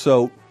cool.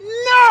 So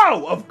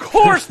no, of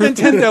course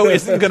Nintendo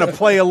isn't going to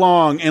play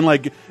along and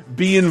like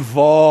be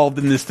involved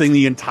in this thing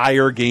the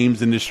entire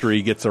games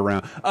industry gets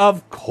around.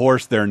 Of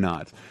course they're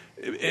not.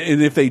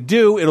 And if they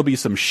do, it'll be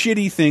some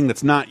shitty thing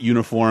that's not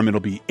uniform.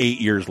 It'll be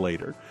 8 years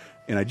later.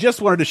 And I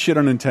just wanted to shit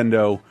on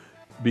Nintendo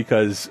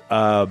because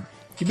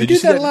you've been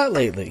doing that a lot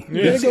lately.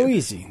 You gotta go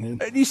easy.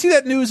 Do you see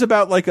that news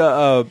about like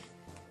a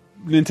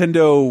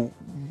Nintendo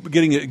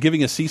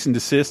giving a cease and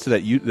desist to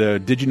that the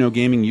Did You Know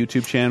Gaming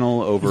YouTube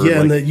channel over?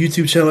 Yeah, and the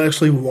YouTube channel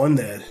actually won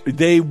that.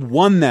 They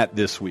won that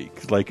this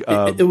week. Like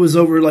it was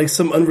over like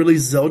some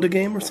unreleased Zelda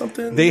game or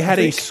something. They had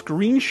a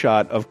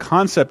screenshot of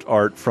concept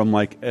art from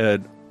like a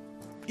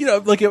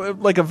like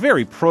a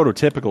very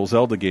prototypical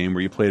Zelda game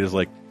where you played as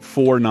like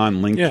 4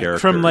 non-Link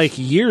characters from like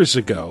years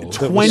ago,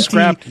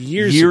 20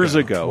 years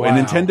ago. Wow.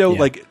 And Nintendo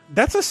like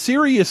that's a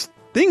serious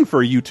thing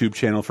for a YouTube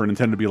channel for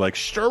Nintendo to be like,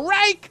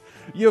 strike.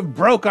 You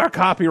broke our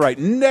copyright.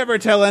 Never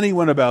tell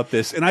anyone about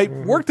this. And I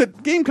worked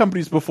at game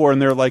companies before,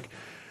 and they're like,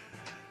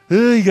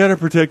 you got to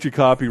protect your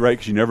copyright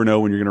because you never know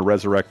when you're going to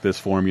resurrect this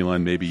formula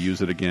and maybe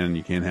use it again.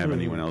 You can't have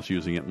anyone else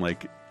using it. And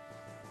like,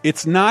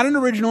 it's not an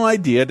original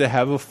idea to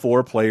have a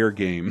 4-player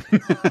game,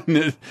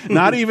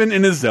 not even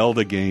in a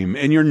Zelda game.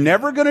 And you're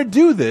never going to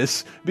do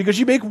this because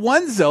you make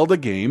one Zelda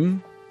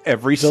game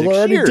every 6 years.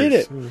 Zelda already did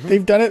it.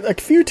 They've done it a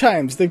few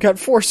times. They've got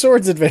 4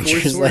 Swords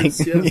adventures.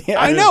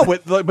 I know,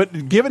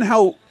 but given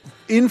how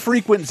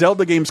infrequent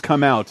Zelda games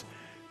come out,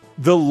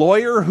 the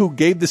lawyer who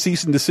gave the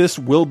cease and desist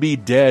will be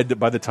dead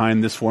by the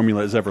time this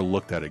formula is ever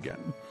looked at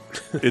again.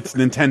 It's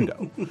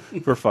Nintendo,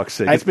 for fuck's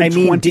sake. It's been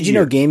 20 Did You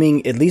Know years.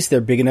 Gaming, at least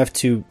they're big enough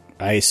to,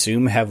 I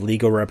assume, have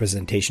legal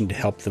representation to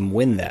help them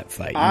win that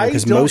fight.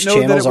 Because most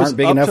channels aren't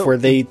big enough where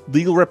they...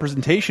 Legal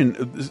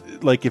representation,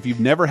 like if you've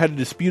never had to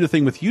dispute a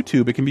thing with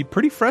YouTube, it can be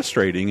pretty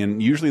frustrating,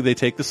 and usually they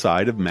take the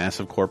side of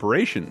massive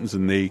corporations,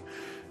 and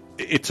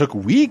it took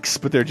weeks,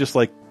 but they're just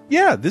like,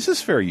 yeah, this is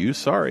fair use,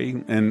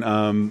 sorry. And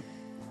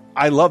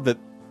I love that,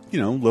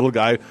 little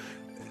guy.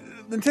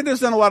 Nintendo's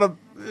done a lot of...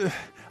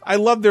 I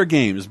love their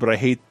games, but I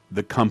hate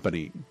the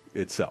company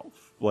itself.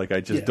 Like,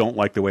 I just don't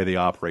like the way they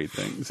operate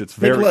things. It's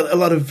very... a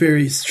lot of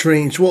very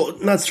strange, well,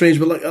 not strange,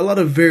 but like a lot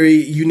of very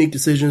unique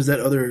decisions that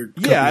other...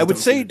 Yeah, I would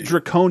say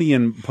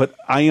draconian, but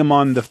I am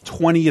on the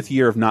 20th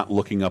year of not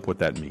looking up what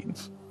that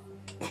means.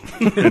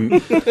 and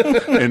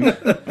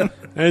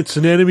it's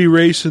an enemy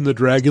race in the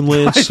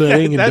Dragonlance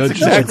setting in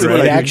Dungeons and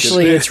Dragons.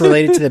 Actually, it's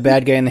related to the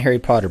bad guy in the Harry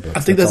Potter book.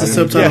 I think that's a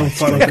subtitle of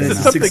Final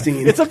Fantasy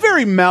 16. It's a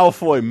very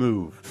Malfoy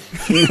move.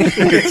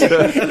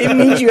 It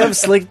means you have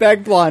slick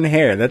back blonde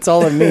hair. That's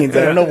all it means.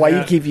 I don't know why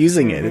you keep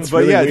using it. It's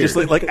but really weird. Just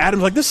like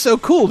Adam's like, this is so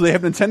cool. They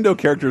have Nintendo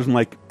characters. I'm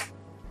like,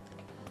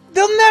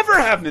 they'll never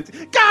have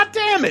Nintendo. God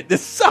damn it!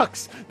 This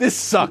sucks. This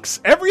sucks.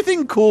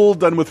 Everything cool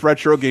done with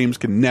retro games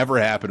can never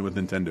happen with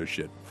Nintendo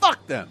shit.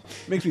 Fuck them.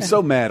 Makes me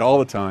so mad all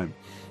the time.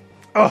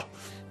 Oh.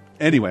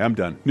 Anyway, I'm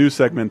done. News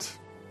segment.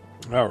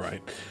 All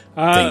right.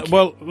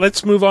 Well,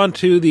 let's move on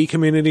to the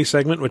community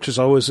segment, which is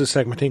always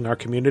segmenting our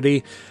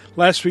community.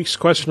 Last week's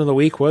question of the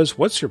week was,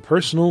 what's your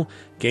personal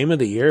game of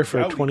the year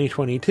for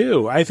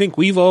 2022? I think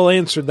we've all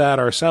answered that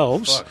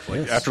ourselves.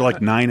 After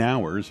like 9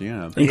 hours,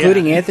 yeah.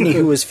 Including Anthony,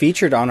 who was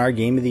featured on our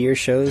Game of the Year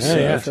shows for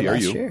last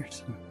year.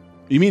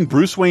 You mean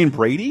Bruce Wayne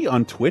Brady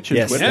on Twitch and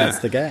Twitter? Yes, that's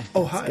the guy.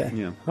 Oh, hi. Guy.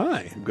 Yeah.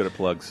 Hi. I'm good at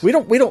plugs. We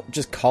don't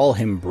just call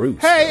him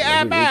Bruce. Hey,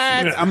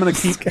 Emmett! I'm going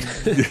to keep...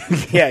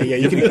 yeah,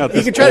 you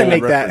can try to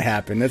make that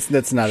happen.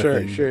 That's not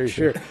a thing.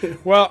 Sure.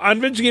 Well,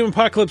 on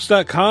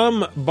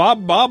VidjagameApocalypse.com,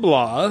 Bob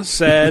Boblaw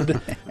said,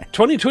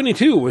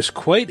 2022 was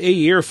quite a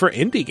year for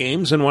indie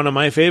games, and one of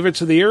my favorites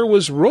of the year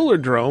was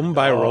Rollerdrome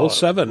by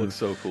Roll7. Looks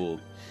so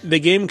cool. The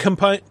game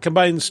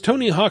combines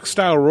Tony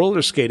Hawk-style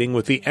roller skating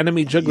with the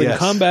enemy juggling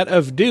combat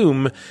of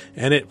Doom,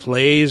 and it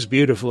plays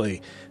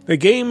beautifully. The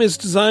game is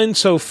designed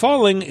so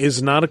falling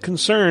is not a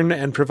concern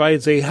and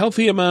provides a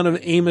healthy amount of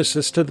aim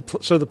assist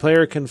so the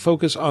player can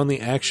focus on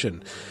the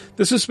action.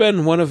 This has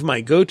been one of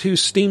my go-to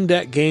Steam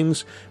Deck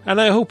games,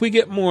 and I hope we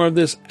get more of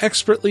this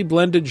expertly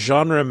blended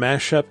genre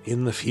mashup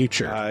in the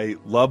future. I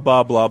love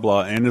Bob Blah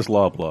Blah and his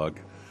law blog.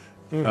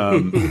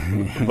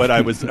 But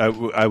I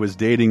was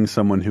dating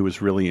someone who was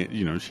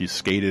really, she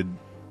skated,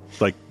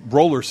 like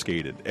roller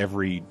skated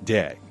every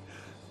day.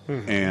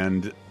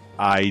 And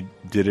I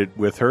did it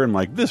with her, and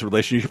like, this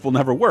relationship will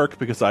never work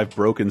because I've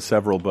broken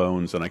several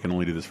bones and I can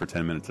only do this for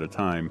 10 minutes at a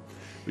time.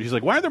 But she's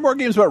like, why aren't there more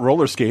games about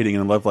roller skating?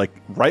 And I love, like,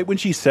 right when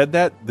she said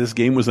that, this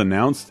game was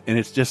announced, and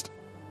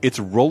it's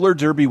roller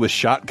derby with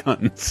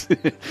shotguns.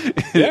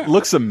 It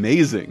looks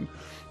amazing.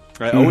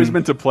 I always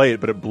meant to play it,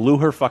 but it blew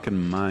her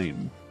fucking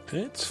mind.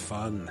 It's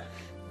fun.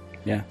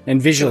 Yeah,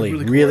 and visually,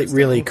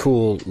 really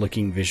cool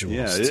looking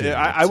visuals. Yeah,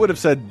 I would have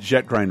said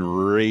Jet Grind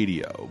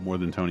Radio more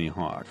than Tony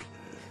Hawk.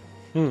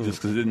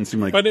 just because it didn't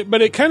seem like.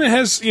 But it kind of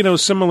has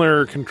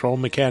similar control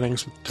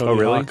mechanics with Tony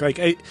really? Hawk.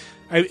 Like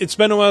it's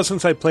been a while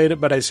since I played it,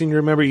 but I seem to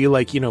remember you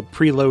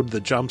preload the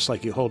jumps,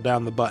 like you hold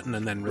down the button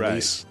and then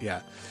release. Right.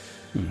 Yeah.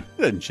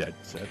 Didn't shed.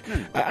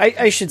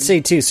 I should say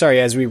too, sorry,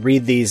 as we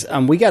read these,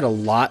 we got a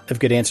lot of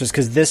good answers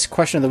because this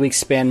question of the week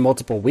spanned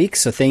multiple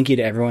weeks. So thank you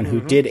to everyone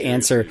who did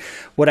answer.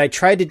 What I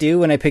tried to do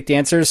when I picked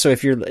answers, so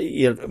if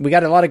we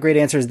got a lot of great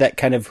answers that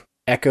kind of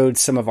echoed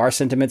some of our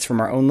sentiments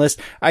from our own list.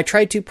 I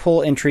tried to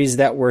pull entries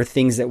that were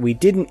things that we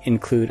didn't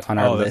include on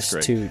our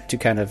list to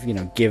kind of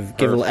give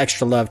a little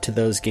extra love to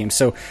those games.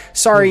 So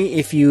sorry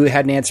if you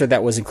had an answer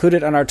that was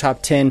included on our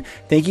top 10.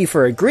 Thank you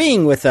for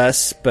agreeing with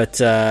us, but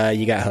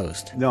you got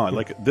hosed. No, I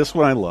like it. This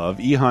one I love.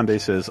 E Hyundai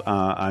says,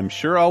 I'm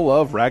sure I'll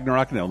love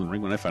Ragnarok and Elden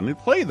Ring when I finally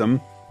play them,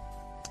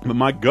 but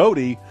my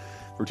goatee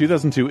for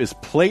 2002 is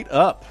Plate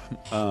Up.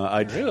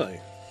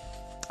 Really?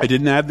 I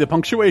didn't add the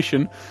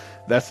punctuation.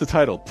 That's the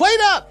title.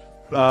 Plate Up!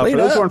 For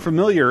those who aren't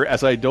familiar,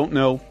 as I don't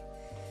know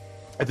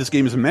if this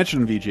game is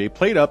mentioned in VGA,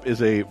 Plate Up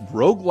is a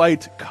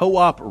roguelite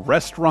co-op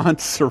restaurant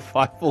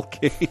survival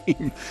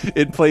game.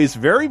 It plays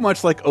very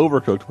much like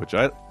Overcooked, which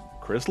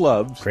Chris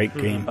loves. Great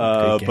game.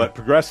 But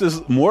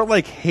progresses more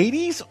like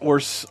Hades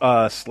or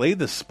Slay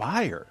the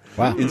Spire.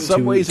 Wow. In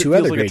some ways, it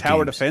feels like a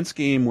tower games. defense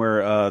game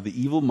where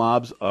the evil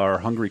mobs are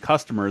hungry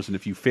customers, and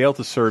if you fail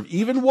to serve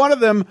even one of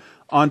them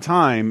on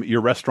time, your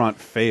restaurant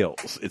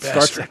fails. It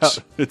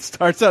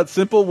starts out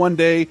simple one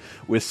day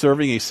with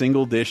serving a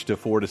single dish to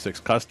 4 to 6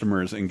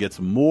 customers, and gets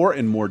more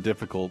and more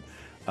difficult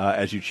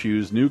as you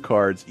choose new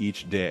cards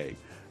each day.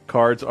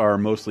 Cards are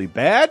mostly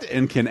bad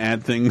and can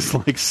add things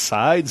like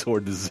sides or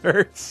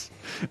desserts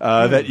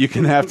that you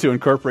can have to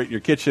incorporate in your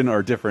kitchen,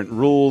 or different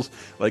rules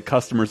like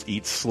customers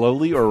eat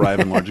slowly or arrive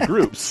in large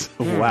groups.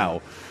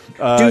 Wow.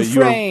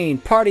 Dufresne,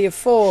 party of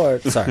 4.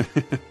 Sorry.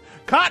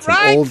 Caught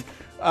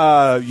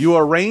right! You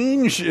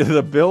arrange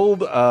the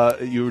build.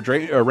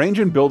 Arrange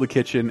and build a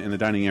kitchen in the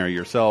dining area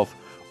yourself,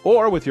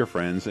 or with your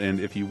friends. And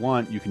if you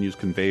want, you can use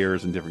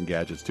conveyors and different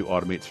gadgets to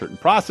automate certain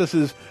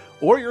processes,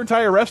 or your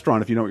entire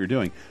restaurant if you know what you're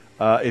doing.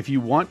 If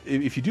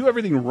you do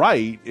everything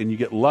right and you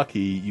get lucky,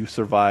 you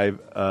survive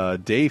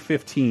day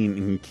 15 and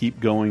can keep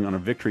going on a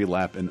victory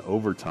lap in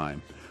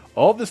overtime.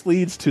 All this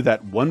leads to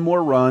that one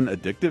more run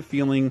addictive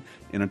feeling,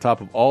 and on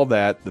top of all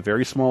that, the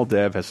very small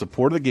dev has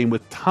supported the game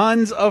with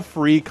tons of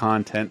free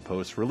content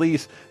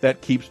post-release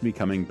that keeps me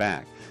coming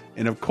back.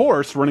 And of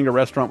course, running a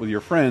restaurant with your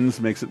friends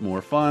makes it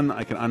more fun.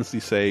 I can honestly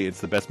say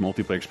it's the best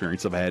multiplayer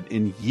experience I've had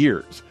in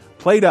years.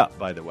 Played Up,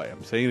 by the way.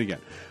 I'm saying it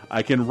again.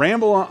 I can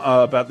ramble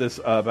about this,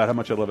 about how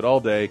much I love it all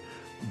day,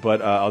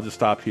 but I'll just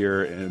stop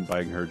here and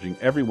by encouraging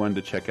everyone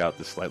to check out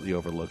this slightly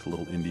overlooked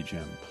little indie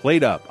gem.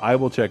 Played Up. I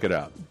will check it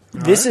out.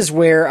 This is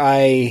where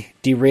I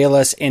derail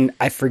us, and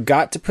I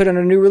forgot to put on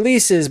our new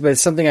releases, but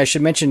it's something I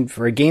should mention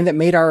for a game that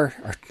made our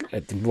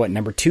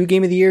number 2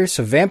 game of the year.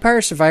 So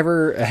Vampire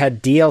Survivor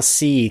had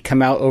DLC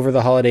come out over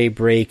the holiday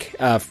break.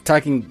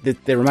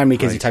 That remind me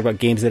because you talk about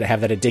games that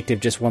have that addictive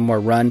just one more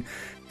run.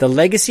 The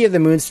Legacy of the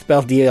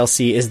Moonspell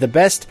DLC is the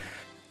best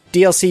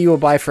DLC you will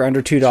buy for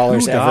under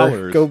 $2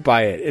 ever. Go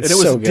buy it. It's and it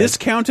was so good.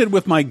 discounted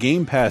with my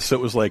Game Pass, so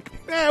it was like,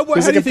 it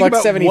was like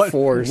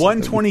 $1.74.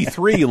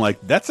 123, and like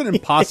that's an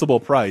impossible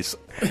price.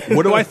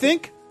 What do I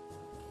think?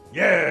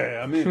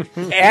 Yeah, I mean,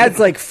 adds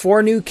like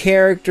 4 new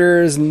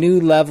characters,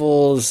 new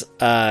levels.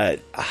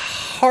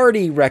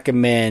 Hearty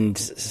recommend.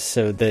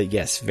 So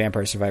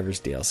Vampire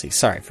Survivors DLC.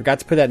 Sorry, forgot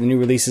to put that in new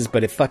releases,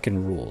 but it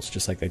fucking rules,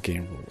 just like that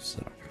game rules.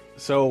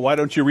 So why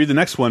don't you read the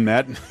next one,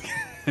 Matt?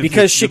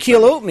 Because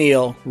Shaquille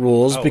O'Neal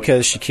rules,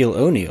 Shaquille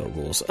O'Neal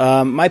rules.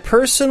 My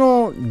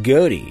personal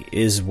goatee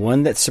is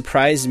one that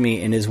surprised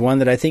me and is one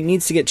that I think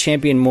needs to get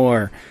championed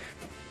more.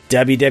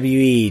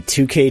 WWE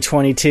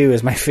 2K22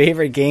 is my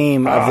favorite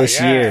game of this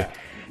year.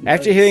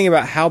 After hearing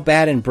about how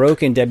bad and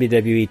broken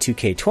WWE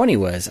 2K20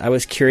 was, I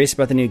was curious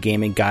about the new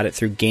game and got it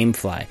through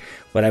GameFly.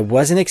 What I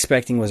wasn't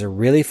expecting was a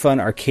really fun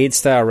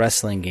arcade-style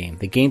wrestling game.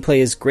 The gameplay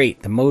is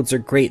great, the modes are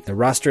great, the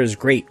roster is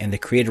great, and the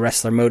created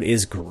wrestler mode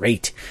is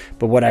great.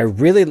 But what I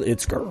really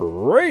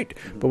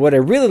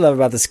love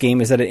about this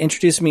game is that it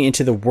introduced me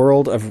into the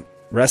world of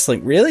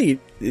wrestling. Really?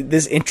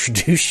 This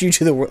introduced you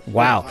to the world?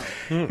 Wow.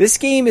 This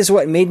game is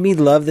what made me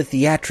love the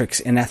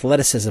theatrics and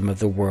athleticism of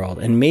the world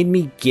and made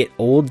me get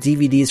old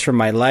DVDs from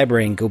my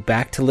library and go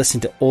back to listen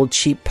to old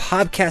cheap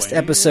podcast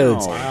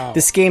episodes. Wow.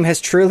 This game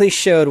has truly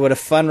showed what a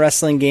fun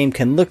wrestling game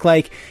can look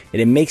like,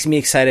 and it makes me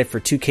excited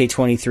for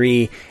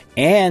 2K23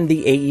 and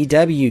the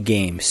AEW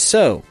game.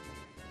 So,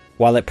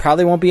 while it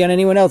probably won't be on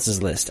anyone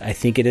else's list, I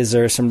think it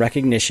deserves some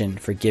recognition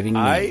for giving me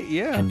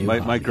a new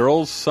my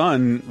girl's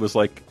son was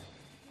like,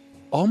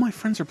 all my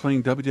friends are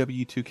playing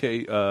WWE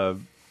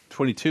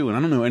 2K22, and I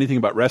don't know anything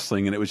about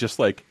wrestling, and it was just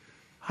like,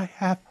 I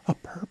have a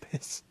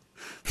purpose.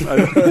 I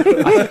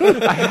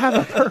have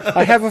a purpose.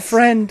 I have a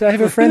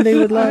friend they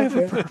would love. I have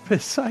a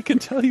purpose. I can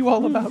tell you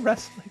all about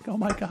wrestling. Oh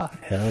my god.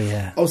 Hell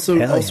yeah. Also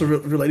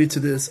related to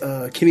this,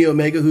 Kenny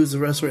Omega, who's a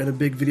wrestler and a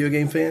big video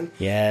game fan.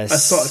 Yes. I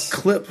saw a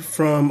clip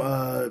from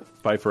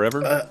Fight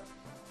Forever?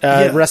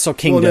 Wrestle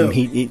Kingdom. Well, no,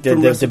 he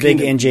from the Wrestle big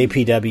Kingdom.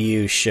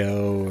 NJPW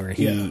show, or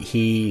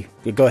he.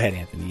 Go ahead,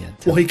 Anthony. Yeah,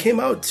 Well, he came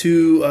out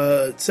to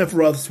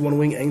Sephiroth's One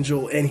Wing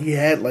Angel, and he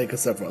had like a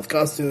Sephiroth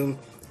costume,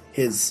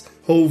 his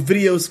whole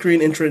video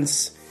screen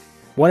entrance.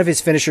 one of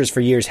his finishers for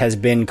years has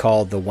been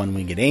called the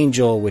One-Winged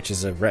Angel, which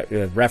is a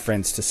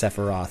reference to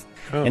Sephiroth.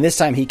 Oh. And this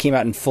time he came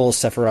out in full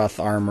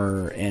Sephiroth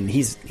armor, and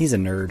he's a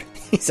nerd.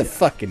 He's a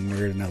fucking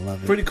nerd, and I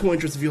love it. Pretty cool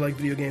interest if you like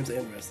video games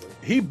and wrestling.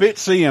 He bit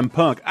CM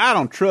Punk. I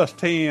don't trust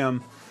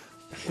him.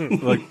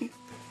 Like,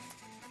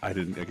 I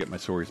get my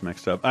stories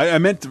mixed up. I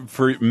meant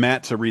for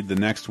Matt to read the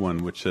next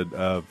one, which said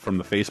from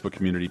the Facebook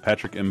community,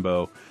 Patrick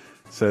Imbo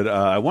said,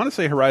 I want to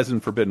say Horizon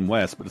Forbidden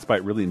West, but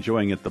despite really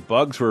enjoying it, the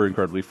bugs were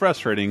incredibly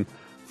frustrating.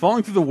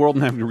 Falling through the world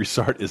and having to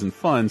restart isn't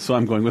fun, so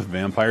I'm going with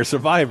Vampire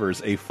Survivors,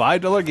 a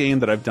 $5 game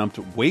that I've dumped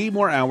way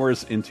more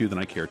hours into than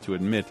I care to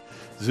admit.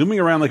 Zooming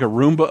around like a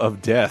Roomba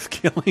of death,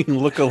 killing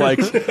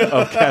lookalikes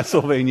of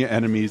Castlevania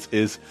enemies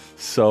is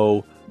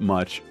so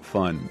much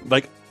fun.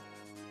 Like,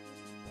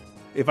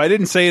 if I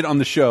didn't say it on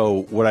the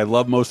show, what I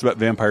love most about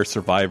Vampire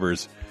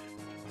Survivors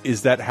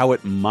is that how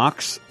it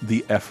mocks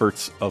the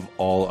efforts of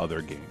all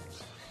other games.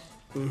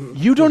 Mm-hmm.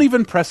 You don't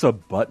even press a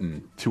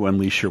button to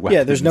unleash your weapons.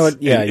 Yeah, there's no.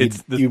 Yeah,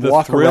 the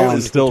walk thrill around.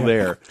 is still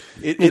there.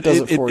 It does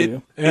it for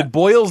you. It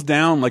boils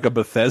down like a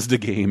Bethesda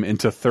game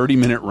into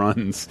 30-minute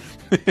runs.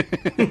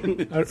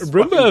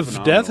 Roomba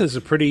of Death is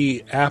a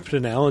pretty apt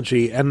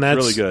analogy, and that's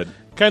really good.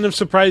 Kind of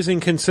surprising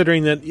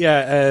considering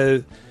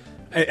that,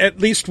 at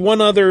least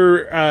one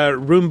other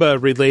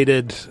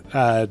Roomba-related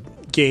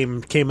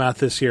game came out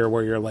this year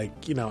where you're like,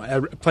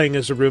 playing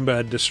as a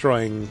Roomba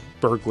destroying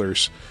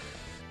burglars.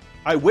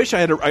 I wish I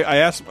had. I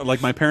asked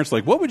like my parents,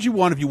 like, what would you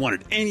want if you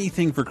wanted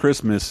anything for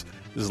Christmas?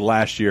 This is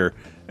last year,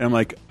 and I'm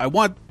like, I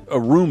want a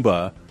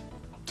Roomba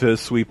to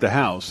sweep the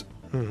house.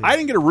 Mm-hmm. I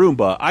didn't get a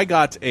Roomba. I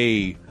got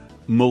a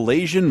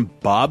Malaysian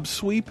bob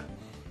sweep,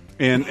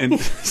 and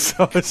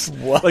so it's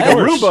like a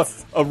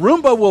Roomba. A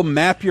Roomba will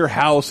map your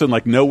house and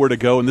like know where to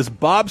go, and this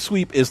bob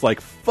sweep is like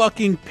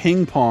fucking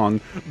ping pong.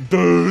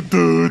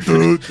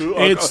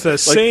 It's the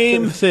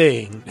same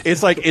thing.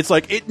 It's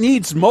like it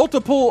needs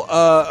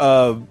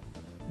multiple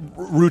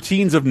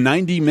routines of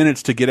 90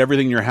 minutes to get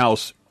everything in your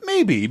house.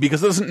 Maybe,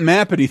 because it doesn't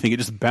map anything. It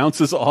just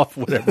bounces off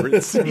whatever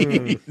it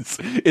sees.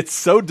 It's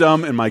so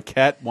dumb, and my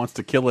cat wants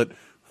to kill it.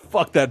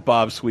 Fuck that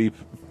bob sweep.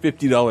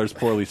 $50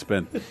 poorly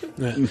spent.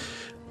 Yeah.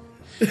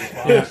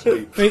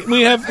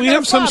 We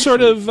have some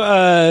sort of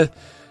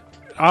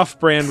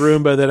off-brand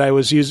Roomba that I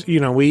was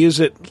using. We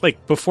use it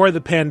like before the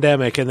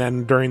pandemic, and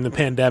then during the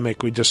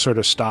pandemic we just sort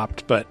of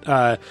stopped. But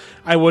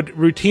I would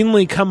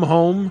routinely come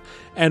home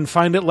and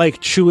find it like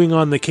chewing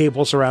on the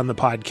cables around the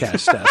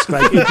podcast desk.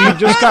 Like if you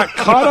just got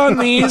caught on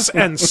these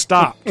and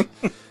stopped,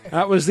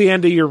 that was the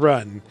end of your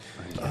run.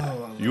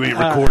 You ain't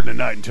recording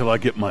tonight until I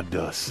get my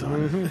dust,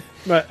 son.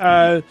 Mm-hmm.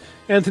 But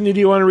Anthony, do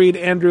you want to read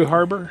Andrew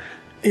Harbour?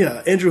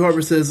 Yeah, Andrew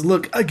Harbour says,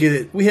 look, I get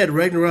it. We had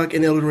Ragnarok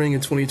and Elden Ring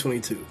in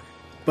 2022.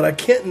 But I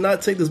can't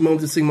not take this moment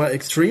to sing my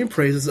extreme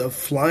praises of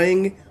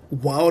Flying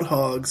Wild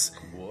Hogs,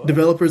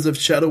 developers of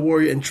Shadow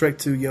Warrior and Trek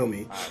 2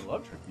 Yomi. I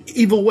love Trek 2.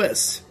 Evil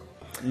West.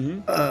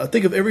 Mm-hmm.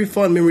 Think of every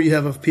fond memory you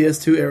have of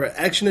PS2 era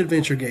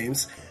action-adventure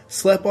games.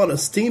 Slap on a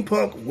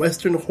steampunk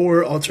western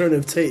horror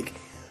alternative take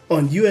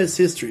on U.S.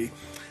 history.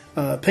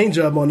 Paint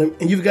job on them,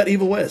 and you've got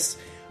Evil West.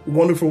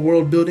 Wonderful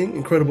world building,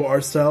 incredible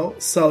art style,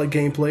 solid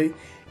gameplay,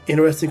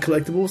 interesting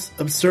collectibles,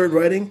 absurd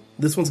writing.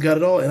 This one's got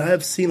it all, and I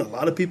have seen a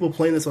lot of people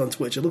playing this on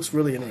Twitch. It looks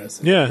really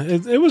interesting. Yeah,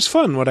 it was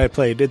fun what I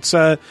played. It's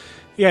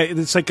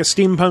it's like a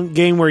steampunk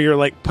game where you're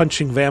like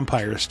punching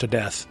vampires to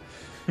death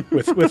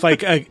with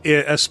like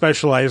a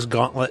specialized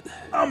gauntlet.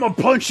 I'm gonna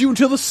punch you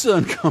until the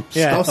sun comes.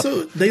 Yeah.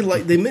 Also,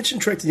 they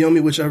mentioned Trek to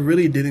Yomi, which I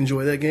really did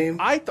enjoy that game.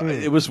 I thought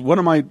it was one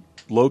of my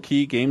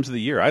low-key games of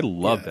the year. I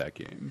love that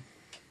game.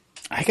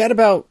 I got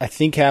about, I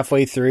think,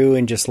 halfway through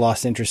and just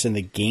lost interest in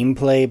the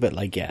gameplay, but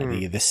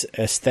this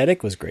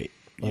aesthetic was great.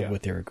 Love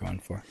what they were going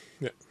for.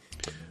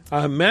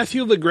 Yeah.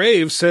 Matthew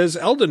LeGrave says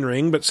Elden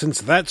Ring, but since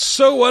that's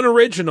so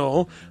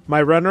unoriginal,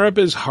 my runner-up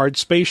is Hard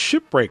Space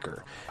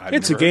Shipbreaker.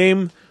 It's a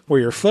game where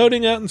you're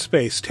floating out in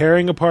space,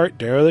 tearing apart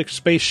derelict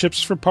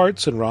spaceships for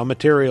parts and raw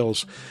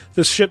materials.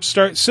 The ships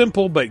start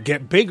simple, but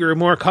get bigger,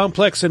 more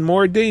complex, and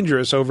more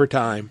dangerous over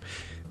time.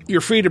 You're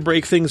free to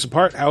break things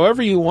apart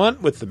however you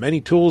want with the many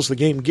tools the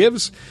game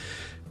gives,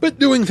 but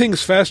doing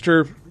things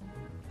faster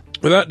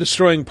without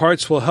destroying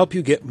parts will help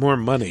you get more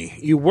money.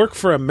 You work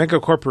for a mega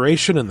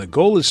corporation and the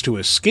goal is to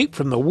escape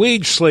from the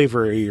wage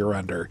slavery you're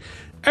under.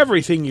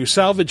 Everything you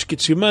salvage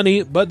gets you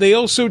money, but they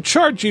also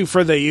charge you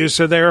for the use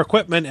of their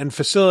equipment and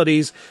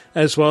facilities,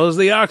 as well as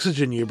the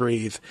oxygen you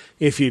breathe.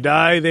 If you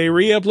die, they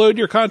re-upload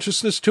your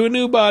consciousness to a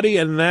new body,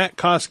 and that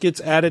cost gets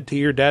added to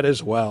your debt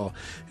as well.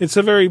 It's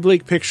a very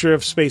bleak picture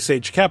of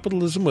space-age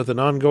capitalism with an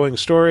ongoing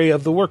story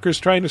of the workers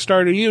trying to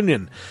start a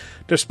union.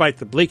 Despite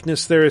the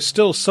bleakness, there is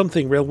still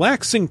something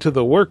relaxing to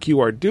the work you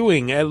are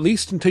doing, at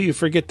least until you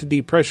forget to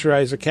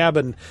depressurize a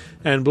cabin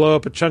and blow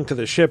up a chunk of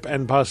the ship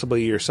and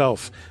possibly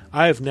yourself.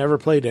 I've never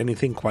played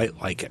anything quite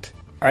like it.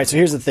 All right, so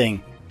here's the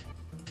thing.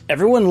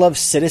 everyone loves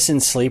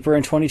Citizen Sleeper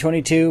in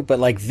 2022, but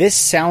like this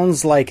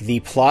sounds like the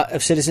plot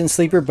of Citizen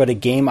Sleeper, but a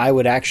game I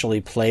would actually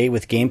play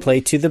with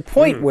gameplay to the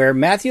point where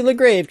Matthew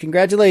LaGrave,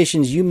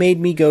 congratulations, you made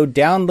me go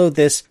download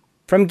this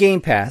from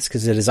Game Pass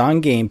because it is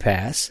on Game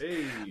Pass.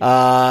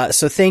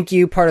 So thank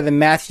you, part of the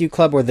Matthew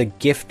Club, or the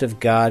Gift of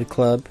God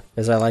Club,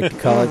 as I like to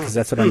call it, because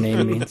that's what our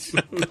name means.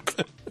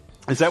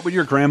 Is that what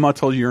your grandma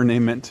told you your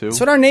name meant too? That's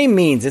what our name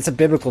means. It's a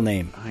biblical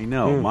name. I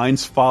know.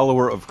 Mine's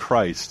follower of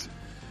Christ.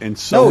 And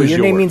so no, is your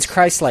yours. name means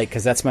Christ-like,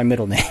 because that's my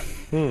middle name.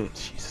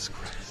 Jesus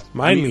Christ.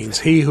 Mine means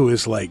he who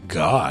is like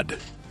God.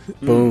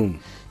 Boom.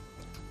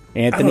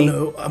 Anthony? I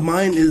don't know.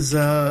 Mine is,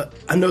 I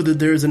know that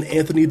there's an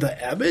Anthony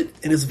the Abbot,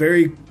 and it's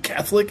very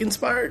Catholic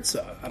inspired,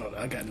 so I don't know.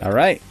 I got nothing. All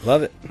right.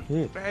 Love it.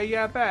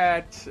 Yeah,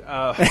 bet.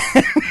 Stop.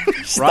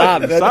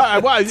 Stop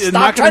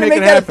Stop trying to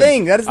make that a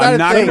thing. That is not a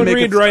thing. Someone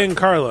read Ryan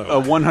Carlo.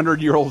 A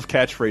 100-year-old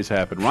catchphrase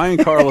happen.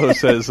 Ryan Carlo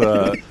says,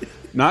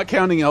 not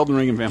counting Elden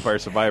Ring and Vampire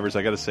Survivors,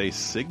 I got to say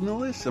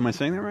Signalis. Am I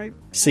saying that right?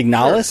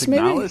 Signalis,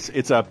 maybe? maybe?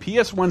 It's a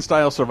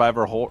PS1-style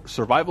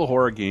survival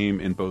horror game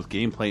in both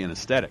gameplay and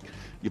aesthetic.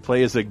 You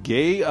play as a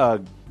gay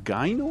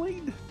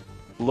gynoid?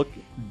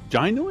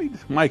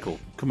 Gynoid? Michael,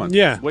 come on.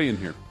 Yeah. Weigh in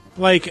here.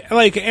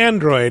 Like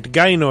android,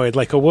 gynoid,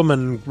 like a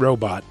woman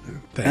robot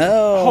thing.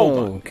 Oh, Hold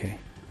on. okay.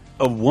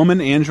 A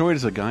woman android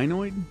is a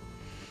gynoid?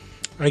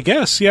 I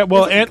guess, yeah.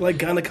 Well, like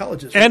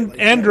gynecologist. And like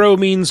andro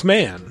means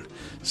man.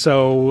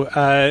 So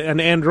an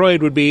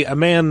android would be a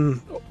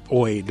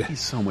man-oid.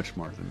 He's so much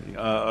smarter than me.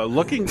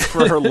 Looking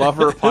for her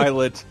lover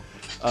pilot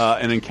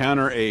and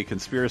encounter a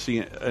conspiracy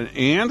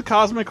and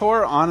cosmic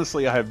horror.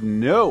 Honestly, I have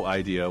no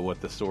idea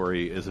what the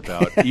story is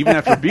about. Even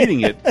after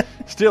beating it,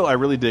 still, I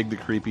really dig the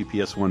creepy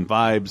PS1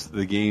 vibes.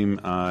 The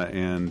game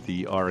and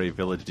the RA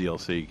Village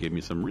DLC gave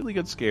me some really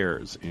good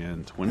scares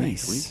in 2022.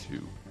 Nice.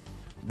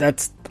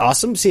 That's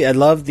awesome. See, I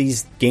love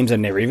these games I've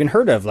never even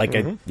heard of. Like,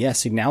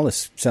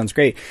 Signalis sounds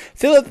great.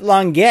 Philip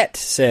Longuette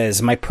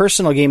says, my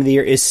personal game of the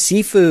year is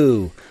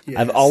Sifu. Yes.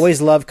 I've always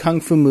loved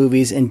Kung Fu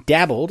movies and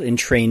dabbled in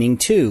training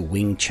too.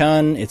 Wing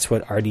Chun, it's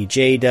what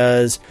RDJ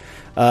does.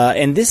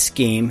 And this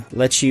game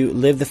lets you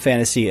live the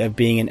fantasy of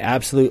being an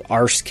absolute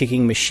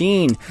arse-kicking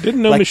machine.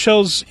 Didn't know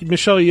Michelle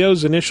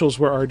Yeoh's initials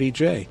were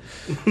RDJ.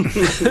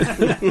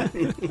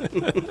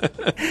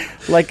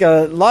 Like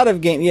a lot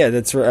of games, yeah,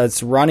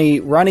 that's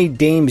Ronnie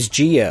Dames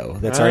Geo.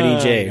 That's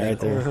RDJ right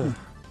there.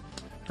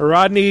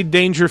 Rodney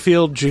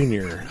Dangerfield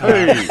Jr.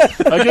 Hey,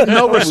 I get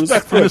no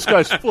respect from this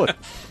guy's foot.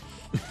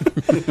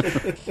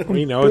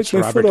 We know it's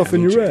my Robert foot off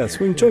in Downey your Jr. ass,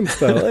 Wing Chun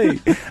style. Hey.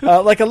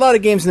 Like a lot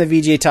of games in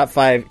the VGA Top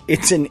 5,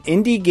 it's an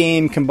indie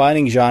game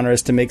combining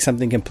genres to make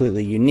something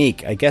completely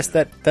unique. I guess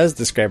that does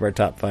describe our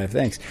Top 5.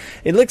 Thanks.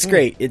 It looks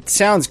great. It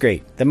sounds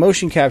great. The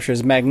motion capture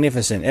is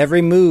magnificent.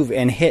 Every move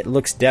and hit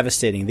looks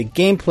devastating. The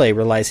gameplay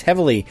relies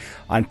heavily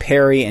on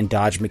parry and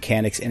dodge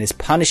mechanics and is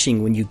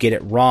punishing when you get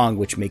it wrong,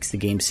 which makes the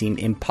game seem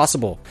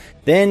impossible.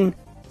 Then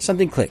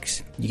something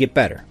clicks. You get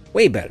better.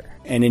 Way better.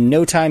 And in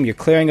no time, you're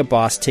clearing a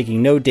boss,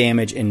 taking no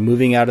damage, and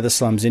moving out of the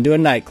slums into a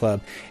nightclub,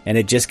 and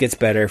it just gets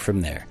better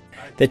from there.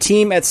 The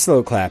team at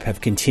Slowclap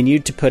have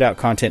continued to put out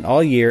content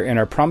all year and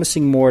are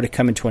promising more to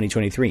come in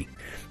 2023.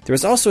 There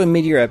was also a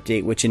mid-year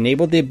update which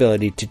enabled the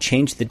ability to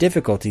change the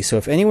difficulty, so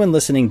if anyone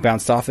listening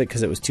bounced off it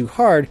because it was too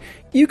hard,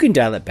 you can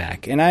dial it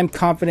back, and I'm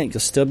confident you'll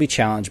still be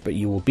challenged, but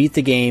you will beat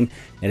the game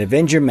and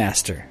avenge your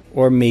master.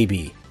 Or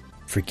maybe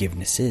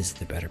forgiveness is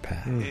the better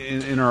path.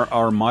 In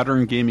our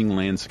modern gaming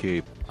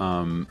landscape,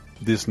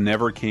 this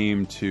never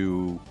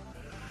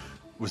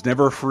was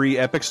never a free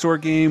Epic Store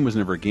game, was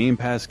never a Game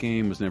Pass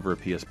game, was never a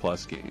PS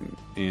Plus game.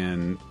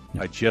 And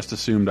I just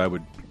assumed I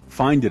would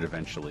find it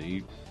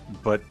eventually,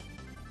 but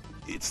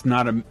it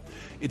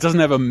doesn't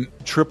have a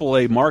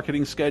AAA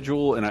marketing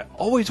schedule, and I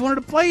always wanted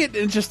to play it,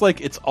 and it's just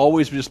like, it's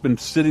always just been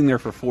sitting there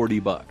for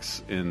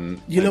 $40.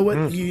 And you know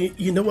what?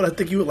 You know what I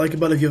think you would like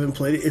about it if you haven't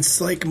played it?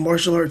 It's like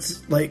martial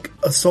arts, like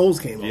a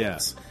Souls game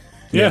almost.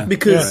 Yeah.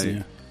 Because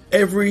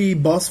every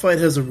boss fight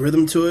has a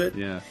rhythm to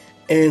it,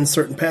 and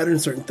certain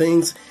patterns, certain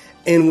things.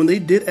 And when they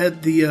did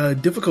add the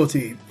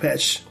difficulty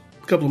patch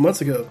a couple of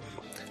months ago,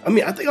 I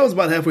mean, I think I was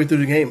about halfway through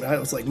the game. I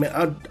was like,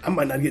 man, I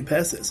might not get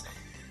past this.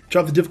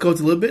 Dropped the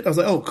difficulty a little bit. I was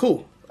like, oh,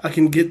 cool. I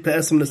can get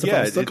past some of the stuff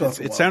I was stuck on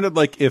for a while. It sounded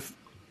like if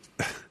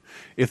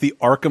the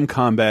Arkham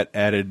combat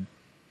added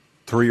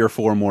 3 or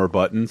 4 more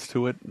buttons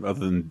to it, other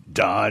than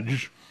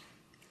dodge.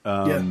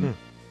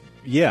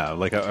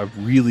 Like I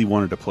really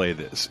wanted to play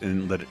this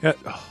and let it.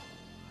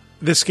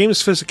 This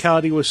game's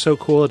physicality was so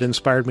cool; it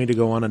inspired me to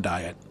go on a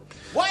diet.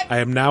 What? I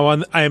am now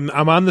on. I'm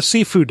on the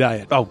seafood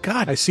diet. Oh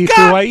God! I see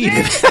through. I eat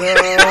it.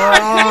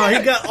 Oh,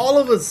 he got all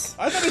of us.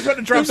 I thought he was going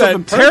to drop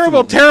something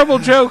terrible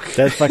joke.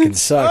 That fucking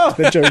sucked.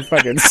 That joke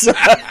fucking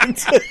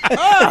sucked.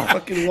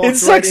 It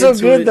sucks right so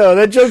good though.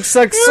 That joke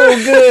sucks so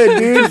good,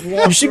 dude.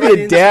 You should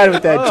be a dad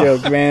with that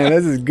joke, man.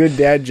 This is a good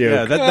dad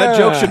joke. Yeah, that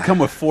joke should come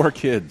with 4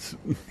 kids.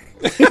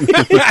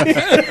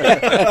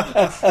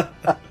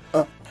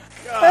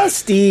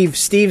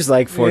 Steve's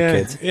like 4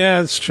 kids.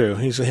 Yeah, that's true.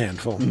 He's a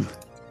handful.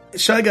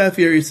 Shy Guy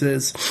Fury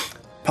says,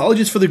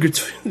 Apologies for the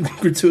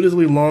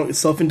gratuitously long,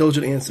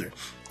 self-indulgent answer.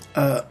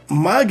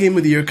 My game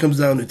of the year comes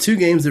down to two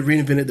games that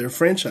reinvented their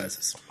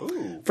franchises.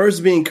 Ooh.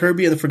 First being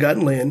Kirby and the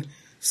Forgotten Land.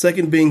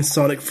 Second being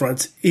Sonic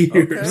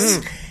Frontiers.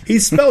 Okay. He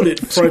spelled it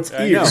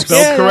Frontiers.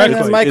 Spelled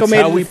correctly. Michael it's made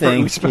how it we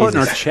think. spell it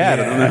in our chat.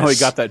 Yes. I don't know how he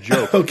got that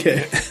joke.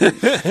 Okay.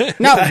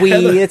 Not we.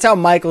 It's how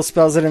Michael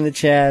spells it in the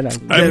chat.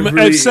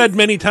 I've said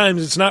many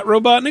times, it's not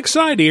Robotnik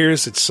Side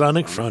Ears, it's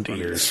Sonic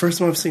Frontiers. First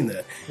time I've seen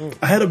that.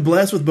 I had a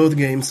blast with both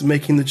games,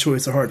 making the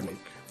choice a hard one.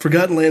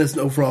 Forgotten Land is an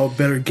overall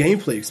better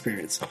gameplay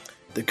experience.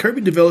 The Kirby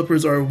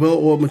developers are a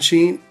well-oiled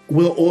machine,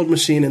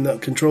 and the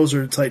controls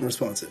are tight and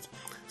responsive.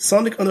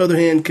 Sonic, on the other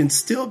hand, can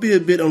still be a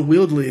bit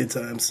unwieldy at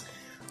times,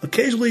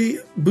 occasionally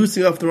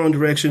boosting off the wrong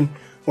direction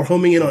or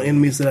homing in on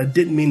enemies that I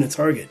didn't mean to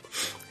target.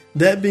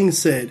 That being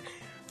said,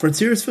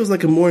 Frontiers feels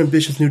like a more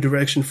ambitious new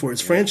direction for its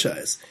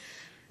franchise.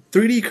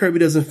 3D Kirby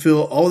doesn't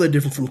feel all that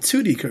different from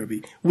 2D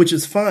Kirby, which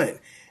is fine.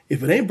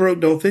 If it ain't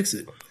broke, don't fix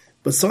it.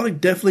 But Sonic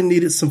definitely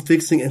needed some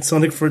fixing, and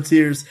Sonic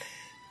Frontiers,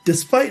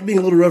 despite being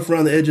a little rough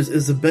around the edges,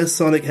 is the best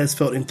Sonic has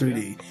felt in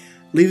 3D,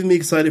 leaving me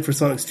excited for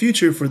Sonic's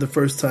future for the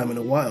first time in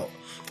a while.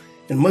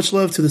 And much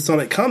love to the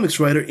Sonic comics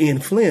writer Ian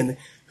Flynn,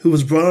 who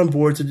was brought on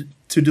board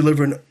to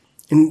deliver an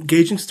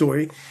engaging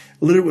story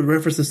littered with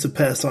references to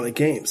past Sonic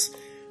games.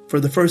 For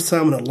the first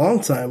time in a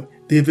long time,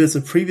 the events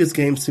of previous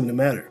games seem to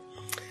matter.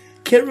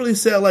 Can't really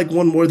say I like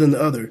one more than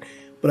the other,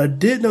 but I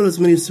did notice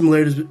many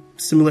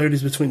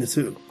similarities between the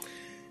two.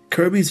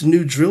 Kirby's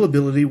new drill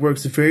ability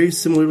works very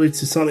similarly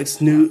to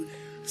Sonic's new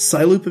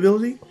Psyloop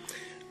ability.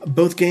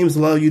 Both games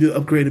allow you to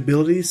upgrade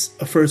abilities,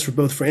 a first for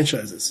both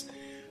franchises.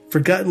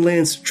 Forgotten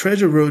Land's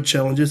Treasure Road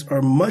challenges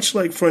are much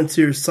like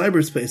Frontier's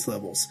cyberspace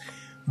levels,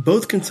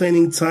 both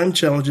containing time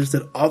challenges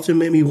that often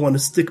make me want to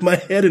stick my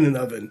head in an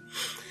oven.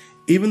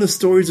 Even the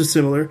stories are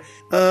similar,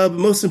 but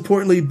most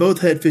importantly,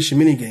 both had fishing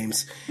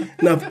minigames.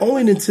 Now, if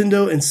only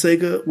Nintendo and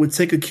Sega would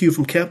take a cue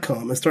from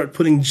Capcom and start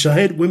putting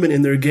giant women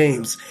in their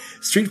games,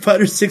 Street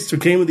Fighter VI for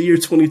Game of the Year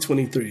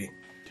 2023.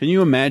 Can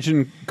you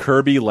imagine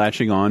Kirby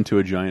latching on to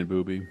a giant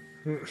boobie?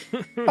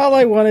 All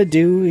I want to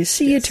do is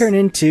see you turn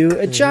into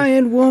a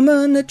giant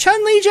woman, a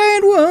Chun-Li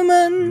giant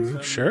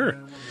woman.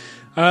 Sure.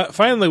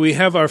 Finally, we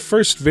have our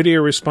first video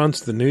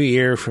response of the new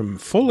year from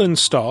Full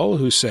Install,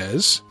 who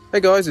says... Hey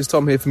guys, it's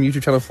Tom here from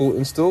YouTube channel Full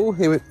Install.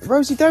 Here with...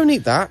 Rosie, don't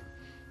eat that.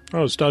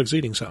 Oh, his dog's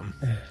eating something.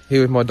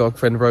 Here with my dog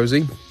friend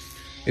Rosie.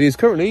 It is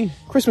currently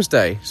Christmas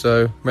Day,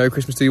 so Merry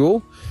Christmas to you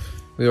all.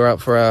 We are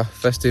out for our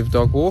festive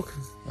dog walk.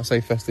 I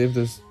say festive,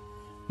 there's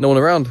no one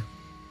around.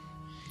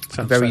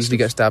 Sounds very festive. easily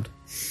get stabbed.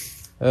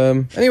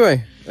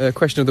 Anyway,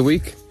 question of the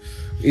week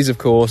is, of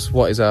course,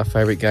 what is our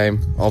favourite game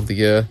of the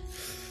year?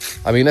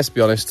 I mean, let's be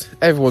honest,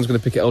 everyone's going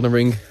to pick Elden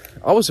Ring.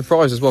 I was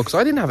surprised as well, because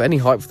I didn't have any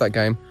hype for that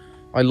game.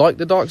 I like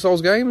the Dark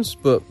Souls games,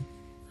 but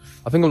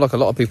I think I'm like a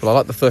lot of people. I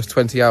like the first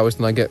 20 hours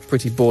and I get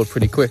pretty bored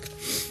pretty quick.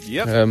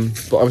 Yep.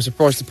 But I was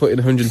surprised to put in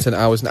 110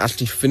 hours and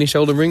actually finish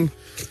Elden Ring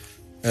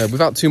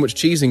without too much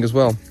cheesing as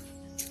well.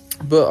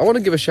 But I want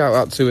to give a shout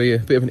out to a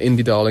bit of an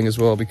indie darling as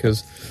well,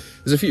 because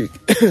there's a few,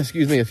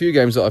 a few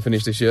games that I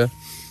finished this year.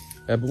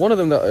 But one of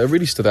them that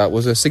really stood out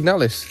was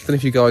Signalis. I don't know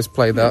if you guys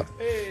played that.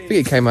 I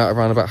think it came out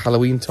around about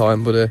Halloween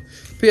time, but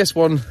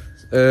PS1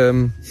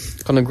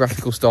 kind of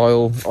graphical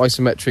style,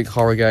 isometric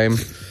horror game.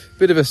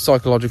 Bit of a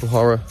psychological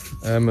horror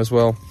as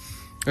well.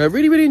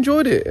 Really, really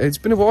enjoyed it. It's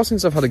been a while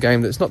since I've had a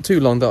game that's not too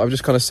long that I've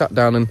just kind of sat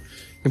down and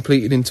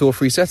completed in 2 or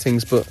 3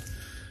 settings. But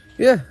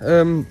yeah,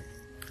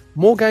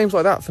 more games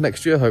like that for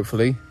next year,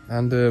 hopefully.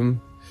 And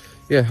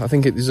yeah, I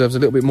think it deserves a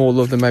little bit more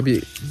love than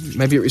maybe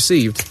it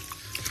received.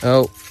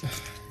 Oh,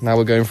 now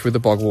we're going through the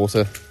bog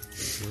water.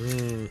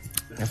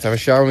 Have to have a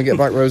shower when we get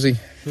back, Rosie.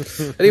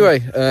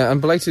 Anyway, and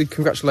belated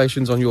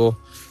congratulations on your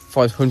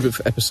 500th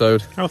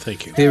episode. Oh,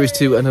 thank you. Here is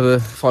to another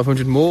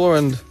 500 more,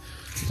 and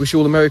wish you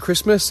all a Merry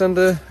Christmas and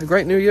a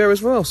great New Year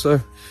as well.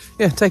 So,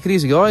 yeah, take it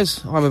easy,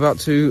 guys. I'm about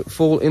to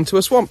fall into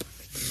a swamp.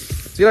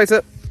 See you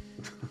later.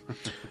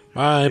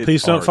 Bye.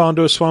 Please don't fall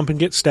into a swamp and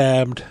get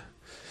stabbed.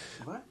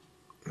 What?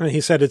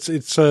 He said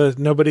it's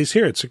nobody's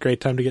here. It's a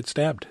great time to get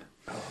stabbed.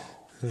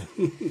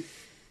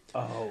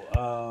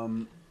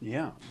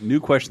 Yeah.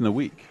 New question of the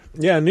week.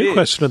 Yeah, new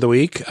question of the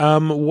week.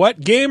 What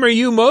game are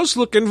you most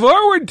looking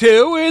forward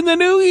to in the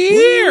new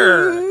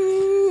year?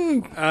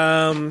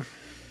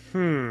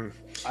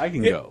 I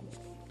can go.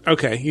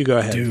 Okay, you go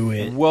ahead. Do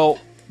it. Well,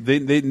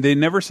 they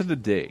never said a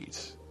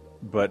date,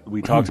 but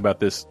we talked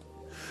about this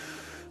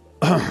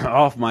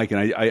off mic, and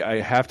I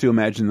have to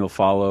imagine they'll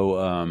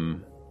follow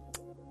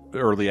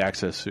early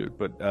access suit.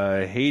 But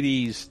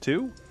Hades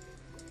 2?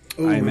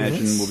 I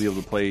imagine we'll be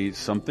able to play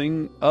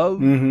something of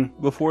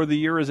before the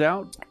year is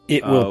out.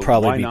 It will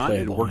probably be not?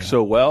 playable. It works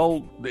so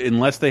well.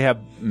 Unless they have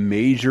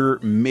major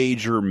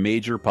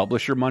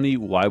publisher money,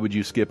 why would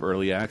you skip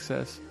early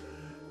access?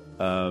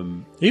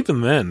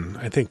 Even then,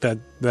 I think that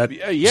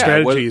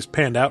strategy is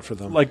panned out for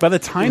them. Like by the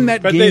time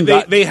that but game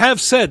they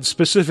have said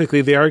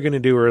specifically they are going to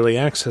do early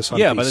access on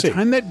PC. by the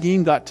time that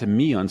game got to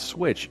me on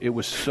Switch, it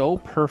was so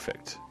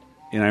perfect.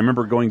 And I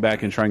remember going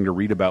back and trying to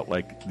read about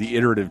like the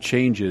iterative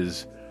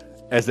changes.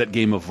 as that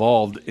game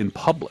evolved in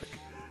public.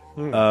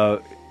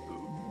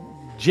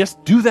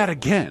 Just do that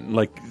again.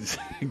 Like,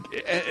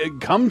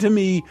 come to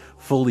me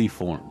fully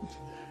formed.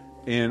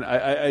 And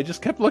I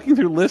just kept looking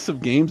through lists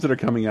of games that are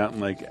coming out,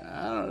 and like,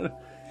 I don't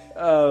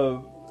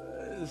know,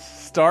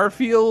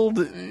 Starfield,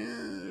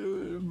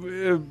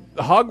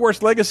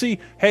 Hogwarts Legacy.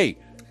 Hey,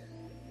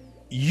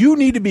 you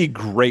need to be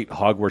great,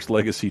 Hogwarts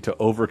Legacy, to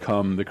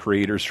overcome the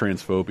creator's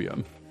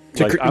transphobia.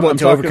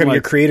 To overcome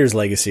your creator's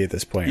legacy at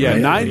this point. Yeah,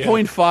 right?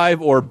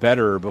 9.5 or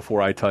better before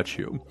I touch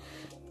you.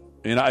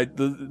 And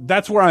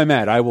that's where I'm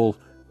at. I will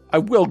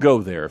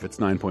go there if it's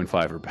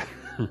 9.5 or better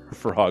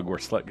for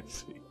Hogwarts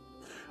Legacy.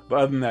 But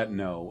other than that,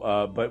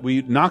 no. But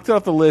we knocked it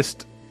off the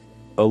list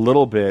a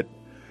little bit.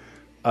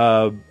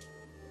 I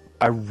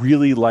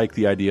really like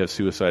the idea of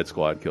Suicide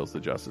Squad kills the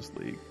Justice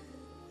League.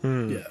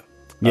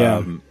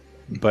 Yeah.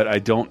 But I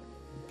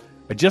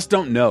just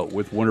don't know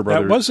with Warner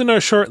Brothers. That wasn't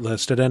our short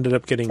list. It ended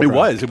up getting. It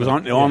was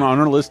on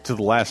our list to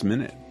the last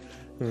minute.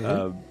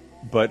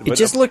 But it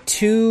just looked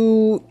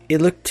too.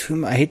 It looked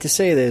too. I hate to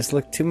say this.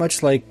 Looked too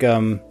much like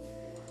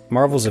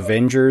Marvel's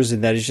Avengers,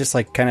 and that is just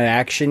like kind of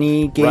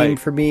action-y game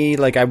for me.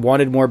 Like I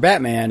wanted more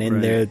Batman in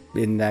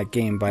that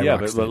game by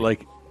Rocksteady. But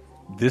like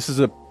this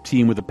is a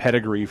team with a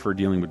pedigree for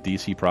dealing with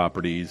DC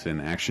properties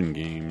and action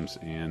games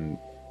and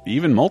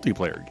even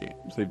multiplayer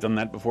games. They've done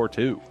that before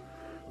too.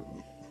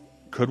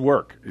 Could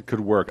work. It could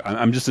work.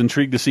 I'm just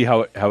intrigued to see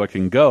how it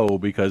can go,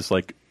 because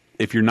like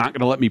if you're not going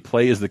to let me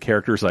play as the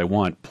characters I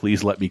want,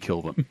 please let me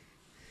kill them.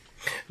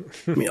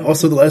 I mean,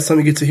 also the last time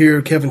you get to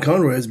hear Kevin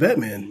Conroy as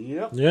Batman.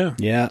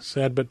 Yeah.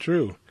 Sad but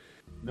true.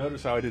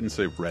 Notice how I didn't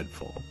say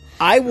Redfall.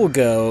 I will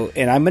go,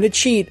 and I'm going to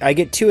cheat. I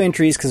get 2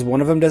 entries because one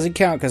of them doesn't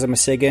count because I'm a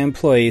Sega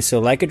employee. So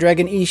Like a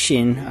Dragon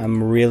Ishin,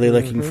 I'm really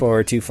looking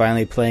forward to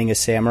finally playing a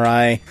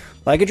samurai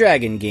Like a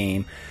Dragon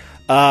game.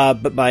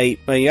 But my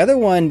other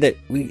one that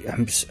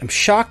I'm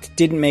shocked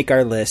didn't make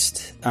our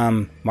list,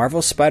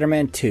 Marvel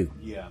Spider-Man 2.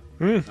 Yeah.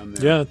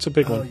 Yeah, it's a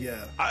big one.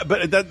 Yeah.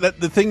 But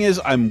the thing is,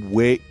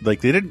 they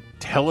didn't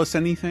tell us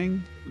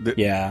anything.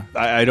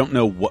 I don't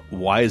know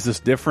why is this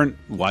different?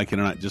 Why can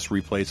I not just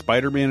replay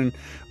Spider-Man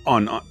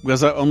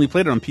because I only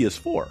played it on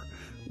PS4?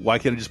 Why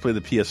can't I just play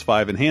the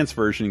PS5 enhanced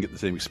version and get the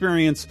same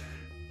experience?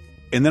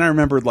 And then I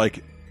remembered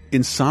like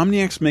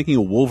Insomniac's making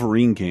a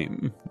Wolverine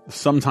game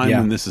sometime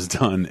when this is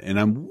done, and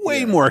I'm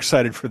way more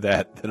excited for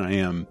that than I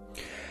am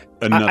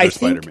another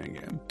Spider-Man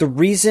game. The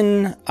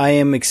reason I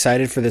am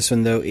excited for this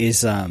one though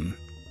is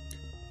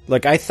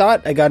like I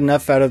thought I got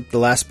enough out of the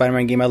last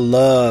Spider-Man game. I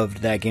loved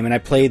that game, and I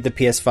played the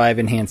PS5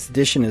 enhanced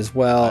edition as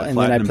well, and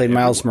then I played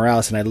Miles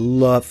Morales, and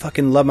I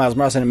fucking love Miles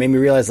Morales, and it made me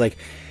realize like,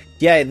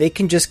 yeah, they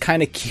can just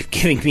kind of keep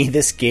giving me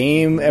this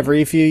game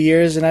every few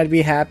years and I'd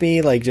be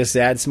happy, like just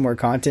add some more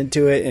content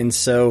to it. And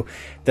so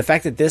the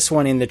fact that this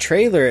one in the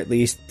trailer at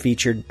least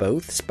featured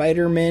both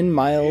Spider-Man,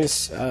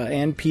 Miles,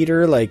 and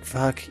Peter, like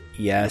fuck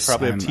yes,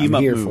 probably have team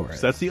up moves. For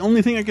it. That's the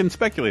only thing I can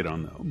speculate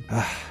on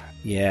though.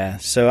 Yeah,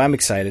 so I'm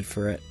excited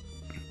for it.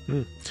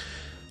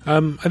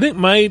 I think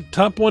my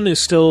top one is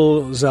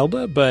still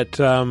Zelda, but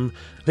I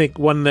think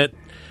one that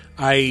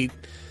I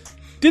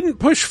didn't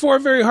push for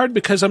very hard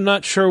because I'm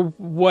not sure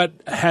what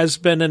has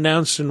been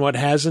announced and what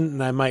hasn't,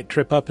 and I might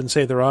trip up and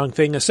say the wrong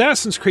thing.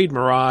 Assassin's Creed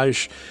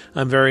Mirage,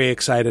 I'm very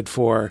excited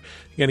for.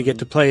 You're going to get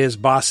to play as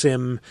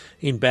Basim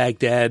in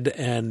Baghdad,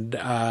 and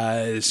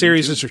the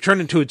series is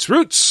returning to its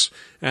roots,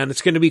 and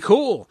it's going to be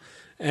cool.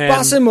 And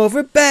Basim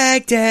over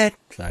Baghdad.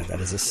 Sorry, that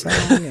is a song.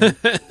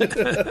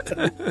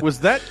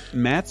 Was that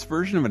Matt's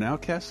version of an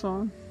Outkast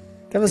song?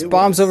 That was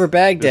Bombs Over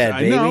Baghdad,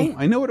 baby.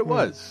 I know what it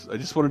was. I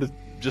just wanted to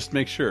just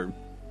make sure.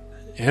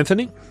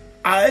 Anthony?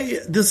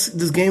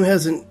 This game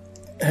hasn't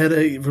had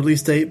a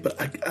release date,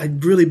 but I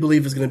really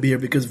believe it's going to be here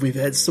because we've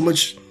had so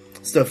much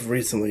stuff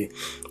recently.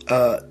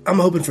 I'm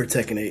hoping for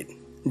Tekken 8,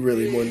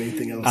 really, more than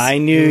anything else. I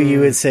knew you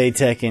would say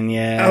Tekken,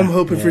 yeah. I'm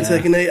hoping for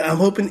Tekken 8. I'm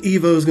hoping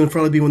EVO is going to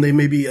probably be when they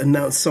maybe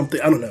announce something.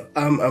 I don't know.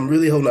 I'm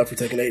really holding out for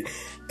Tekken 8.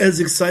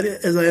 As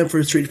excited as I am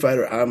for Street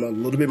Fighter, I'm a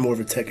little bit more of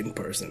a Tekken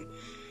person.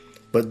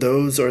 But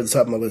those are at the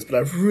top of my list. But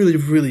I really,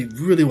 really,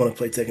 really want to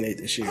play Tekken 8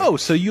 this year. Oh,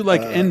 so you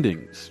like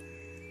endings?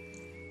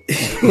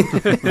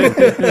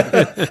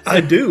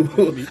 I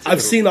do.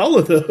 I've seen all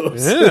of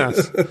those.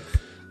 Yes.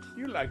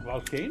 You like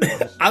volcanoes.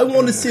 I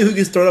want to see who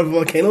gets thrown off a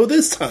volcano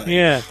this time.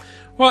 Yeah.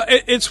 Well,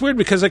 it's weird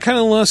because I kind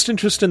of lost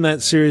interest in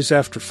that series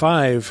after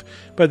 5,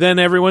 but then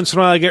every once in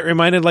a while I get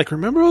reminded, like,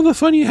 remember all the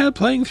fun you had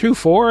playing through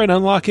 4 and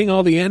unlocking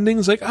all the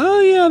endings? Like,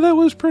 oh yeah, that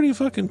was pretty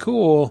fucking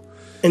cool.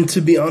 And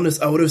to be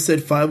honest, I would have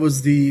said 5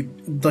 was the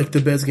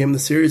best game in the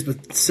series, but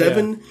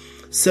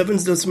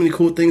 7's done so many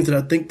cool things that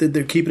I think that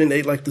they're keeping in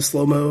 8, like the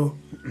slow-mo,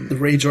 the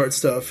rage art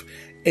stuff.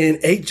 And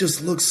 8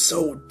 just looks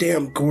so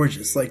damn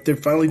gorgeous. Like, they're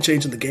finally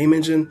changing the game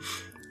engine.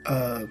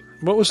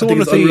 What was the one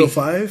with Unreal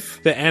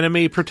 5? The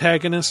anime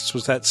protagonists?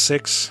 Was that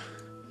 6?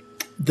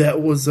 That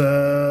was,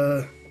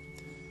 I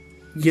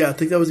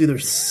think that was either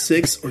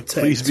 6 or Tekken.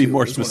 Please be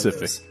more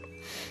specific.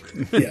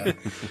 Yeah.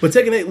 But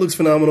Tekken 8 looks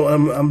phenomenal.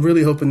 I'm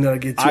really hoping that I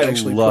get to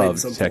actually play it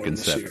sometime Tekken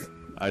this 7. year.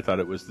 I thought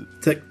it was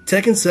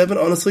Tekken 7.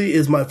 Honestly,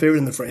 is my favorite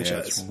in the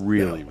franchise. It's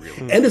really,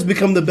 and it's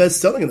become the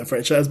best selling in the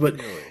franchise.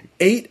 But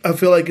 8, I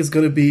feel like is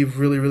going to be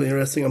really, really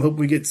interesting. I'm hoping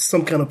we get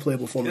some kind of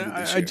playable format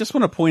this year. I just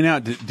want to point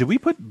out: did we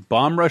put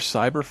Bomb Rush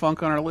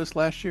Cyberpunk on our list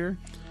last year?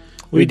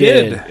 We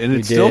did, and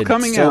it's still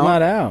coming still out.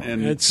 Not out,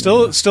 and it's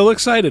still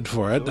excited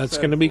for it. That's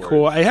going to be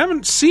cool. I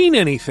haven't seen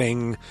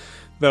anything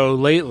though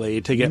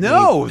lately to get me they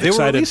were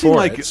excited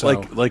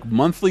releasing for like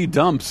monthly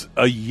dumps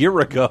a year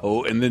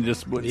ago, and then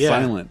just went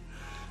silent.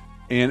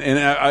 And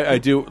I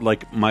do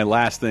like my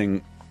last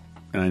thing,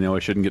 and I know I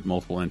shouldn't get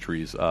multiple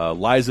entries.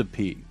 Liza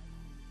P.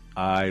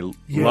 I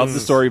love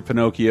the story of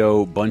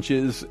Pinocchio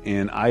bunches,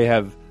 and I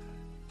have.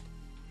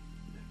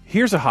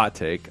 Here's a hot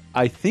take.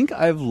 I think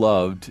I've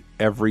loved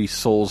every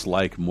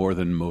Souls-like more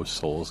than most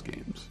Souls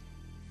games.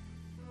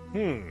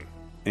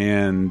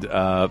 And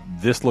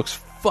this looks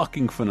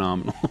fucking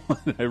phenomenal.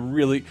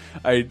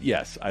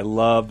 I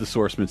love the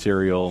source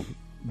material.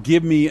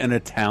 Give me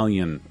a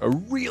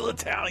real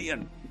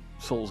Italian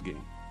Souls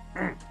game.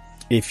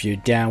 If you're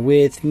down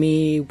with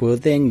me, well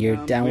then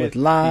you're down with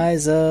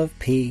Liza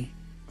P.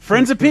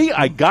 Friends of P,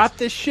 I got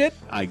this shit.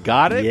 I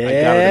got it. Yes.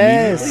 I got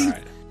it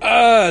immediately.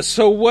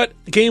 So what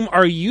game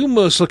are you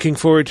most looking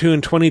forward to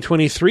in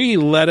 2023?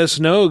 Let us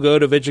know. Go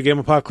to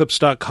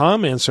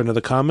VidjagameApocalypse.com, answer into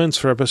the comments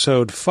for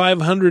episode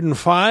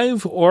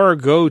 505, or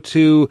go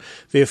to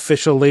the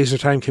official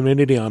LaserTime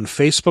community on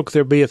Facebook.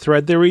 There'll be a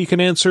thread there where you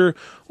can answer,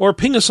 or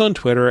ping us on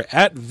Twitter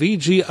at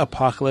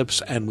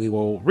VGApocalypse, and we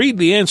will read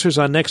the answers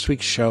on next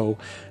week's show.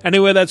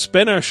 Anyway, that's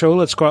been our show.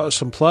 Let's go out with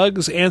some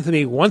plugs.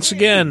 Anthony, once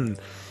again,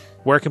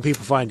 where can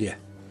people find you?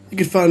 You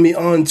can find me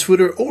on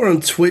Twitter or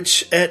on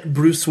Twitch at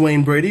Bruce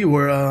Wayne Brady,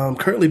 where I'm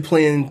currently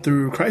playing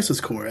through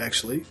Crisis Core,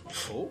 actually.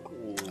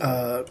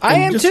 I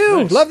am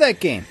too. Nice. Love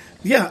that game.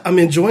 Yeah, I'm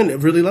enjoying it,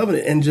 really loving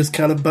it, and just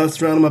kind of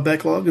bounced around in my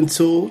backlog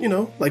until,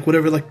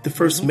 whatever the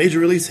first major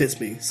release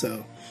hits me.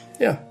 So,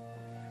 yeah.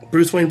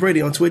 Bruce Wayne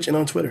Brady on Twitch and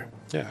on Twitter.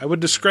 Yeah, I would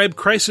describe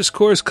Crisis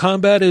Core's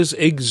combat as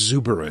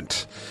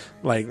exuberant.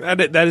 Like,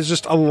 that is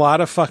just a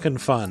lot of fucking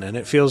fun, and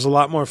it feels a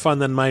lot more fun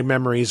than my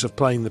memories of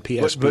playing the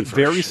PSP. But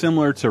very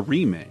similar to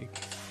Remake.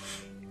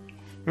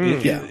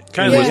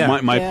 Kind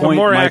of.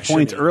 My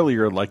point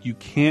earlier, like, you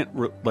can't,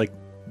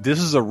 this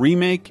is a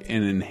remake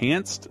and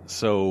enhanced,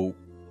 so,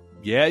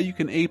 yeah, you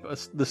can ape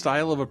the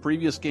style of a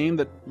previous game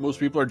that most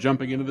people are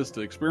jumping into this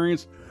to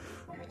experience.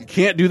 You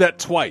can't do that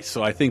twice,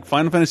 so I think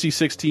Final Fantasy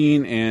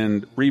 16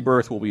 and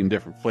Rebirth will be in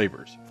different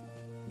flavors.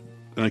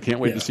 And I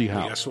can't wait to see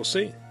how. Yes, we'll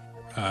see.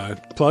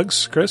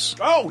 Plugs, Chris?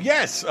 Oh,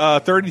 yes!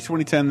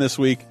 30-2010 this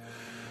week.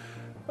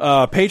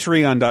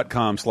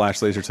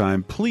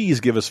 Patreon.com/lasertime. Please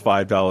give us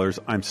 $5.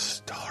 I'm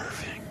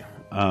starving.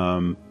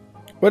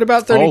 What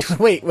about 30?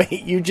 Wait.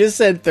 You just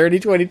said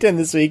 30-2010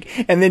 this week,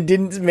 and then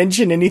didn't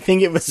mention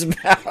anything it was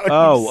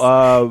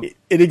about.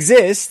 It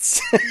exists.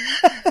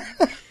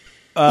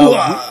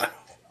 There's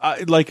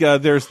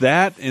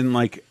that,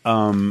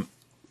 and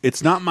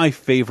it's not my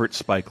favorite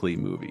Spike Lee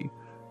movie,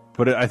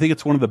 but I think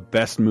it's one of the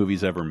best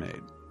movies ever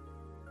made.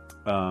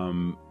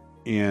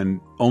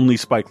 And only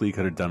Spike Lee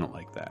could have done it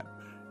like that.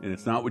 And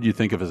it's not what you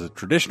think of as a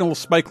traditional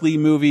Spike Lee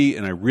movie,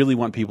 and I really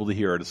want people to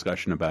hear our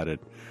discussion about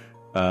it.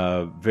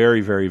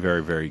 Very, very,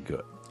 very, very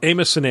good.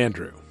 Amos and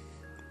Andrew.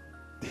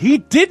 He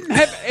didn't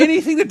have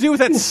anything to do with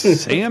that.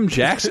 Sam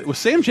Jackson. Was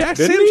Sam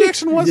Jackson? Didn't Sam he?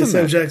 Jackson wasn't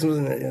Sam that. Jackson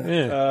wasn't that,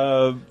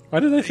 Yeah. Why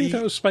did I think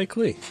that was Spike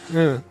Lee?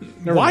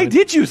 Why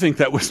did you think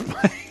that was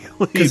Spike Lee?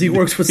 Because he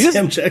works with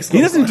Sam Jackson.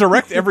 He doesn't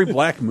direct every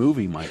black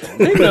movie, Michael.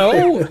 I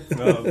know.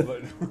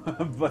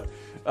 But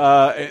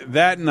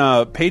that and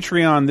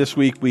Patreon this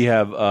week, we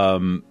have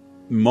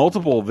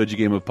multiple Video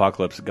Game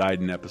Apocalypse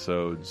Gaiden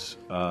episodes.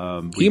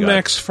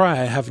 Emacs Fry,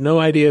 I have no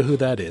idea who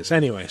that is.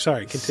 Anyway,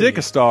 sorry, continue. Sick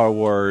of Star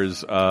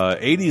Wars,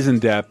 80s in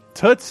Depth,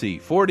 Tootsie,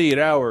 48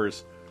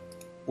 Hours.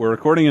 We're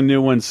recording a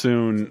new one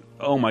soon.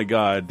 Oh my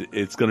god,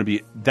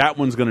 that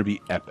one's gonna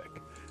be epic,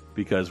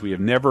 because we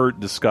have never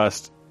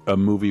discussed a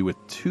movie with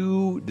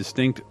two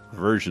distinct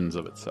versions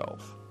of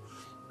itself.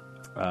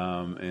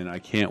 And I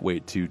can't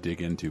wait to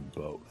dig into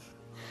both.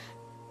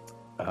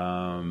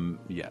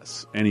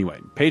 Yes. Anyway,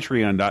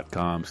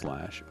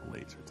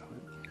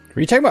 patreon.com/lasertime.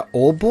 Were you talking about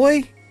Old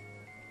Boy?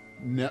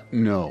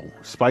 No.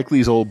 Spike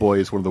Lee's Old Boy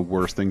is one of the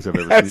worst things I've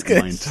ever seen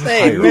in my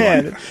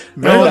entire life.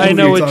 No, I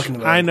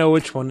know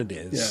which one it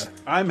is. Yeah.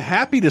 I'm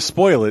happy to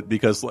spoil it,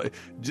 because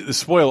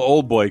spoil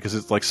Old Boy, because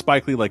it's like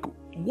Spike Lee,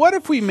 what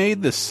if we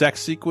made the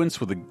sex sequence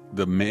with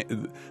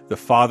the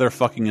father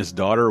fucking his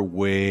daughter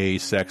way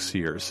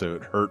sexier, so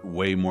it hurt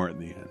way more at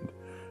the end?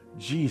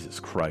 Jesus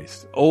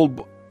Christ.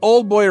 Old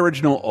Boy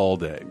original all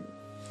day.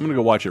 I'm going to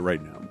go watch it right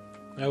now.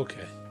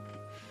 Okay.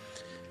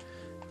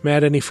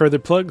 Matt, any further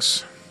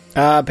plugs?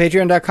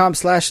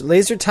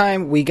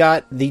 Patreon.com/lasertime. We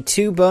got the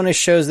 2 bonus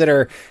shows that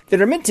are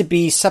meant to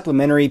be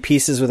supplementary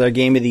pieces with our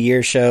Game of the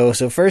Year show.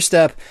 So first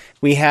up,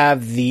 we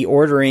have the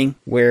ordering,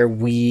 where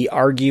we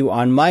argue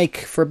on mic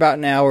for about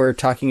an hour,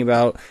 talking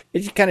about,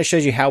 it kind of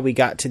shows you how we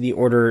got to the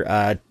order.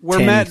 Where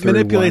Matt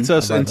manipulates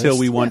us until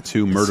we want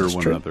to murder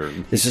one another.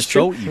 This is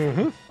true. So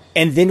evil.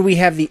 And then we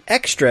have the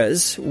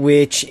Extras,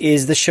 which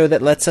is the show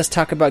that lets us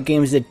talk about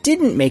games that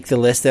didn't make the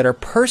list that are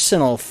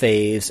personal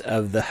faves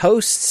of the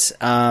hosts,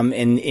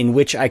 in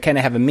which I kind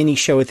of have a mini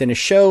show within a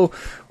show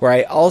where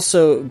I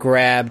also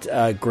grabbed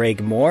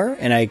Greg Moore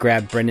and I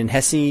grabbed Brendan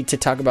Hesse to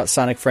talk about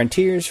Sonic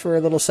Frontiers for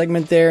a little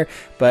segment there.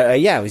 But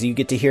you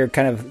get to hear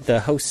kind of the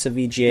hosts of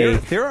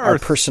VGA, there are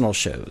personal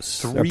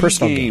shows. Three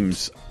personal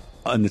games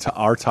on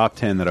our top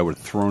 10 that I would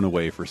have thrown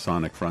away for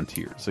Sonic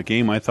Frontiers. A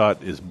game I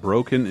thought is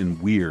broken and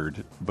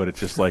weird, but it's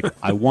just like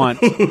I want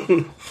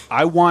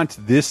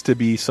this to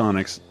be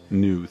Sonic's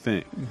new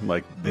thing.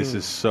 Like, this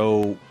is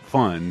so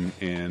fun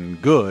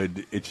and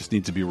good. It just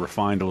needs to be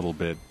refined a little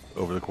bit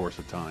over the course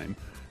of time.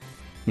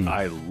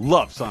 I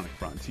love Sonic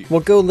Frontiers.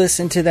 Well, go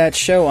listen to that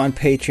show on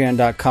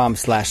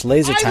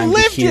patreon.com/lasertime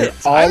to hear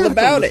all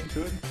about it.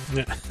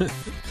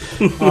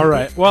 All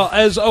right. Well,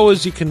 as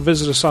always, you can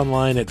visit us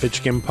online at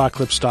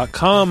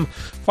VidjagameApocalypse.com.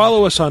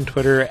 Follow us on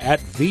Twitter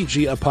at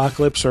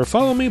VGApocalypse, or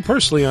follow me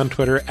personally on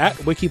Twitter at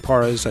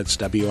Wikiparaz. That's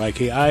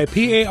WIKIPARAZ.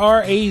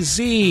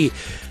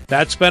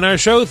 That's been our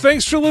show.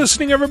 Thanks for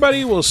listening,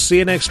 everybody. We'll see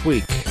you next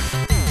week.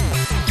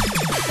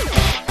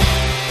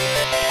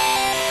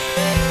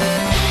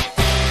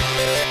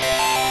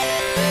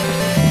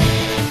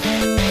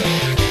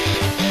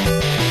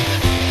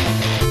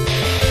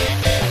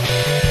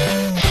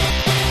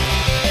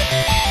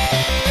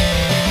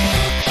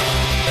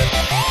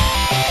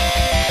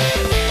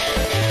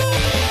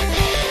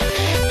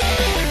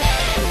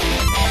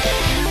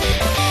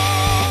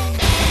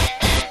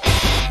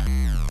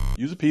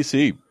 Use a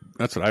PC.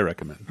 That's what I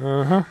recommend.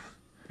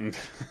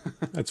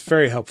 That's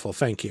very helpful.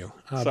 Thank you.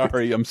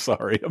 I'm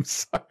sorry.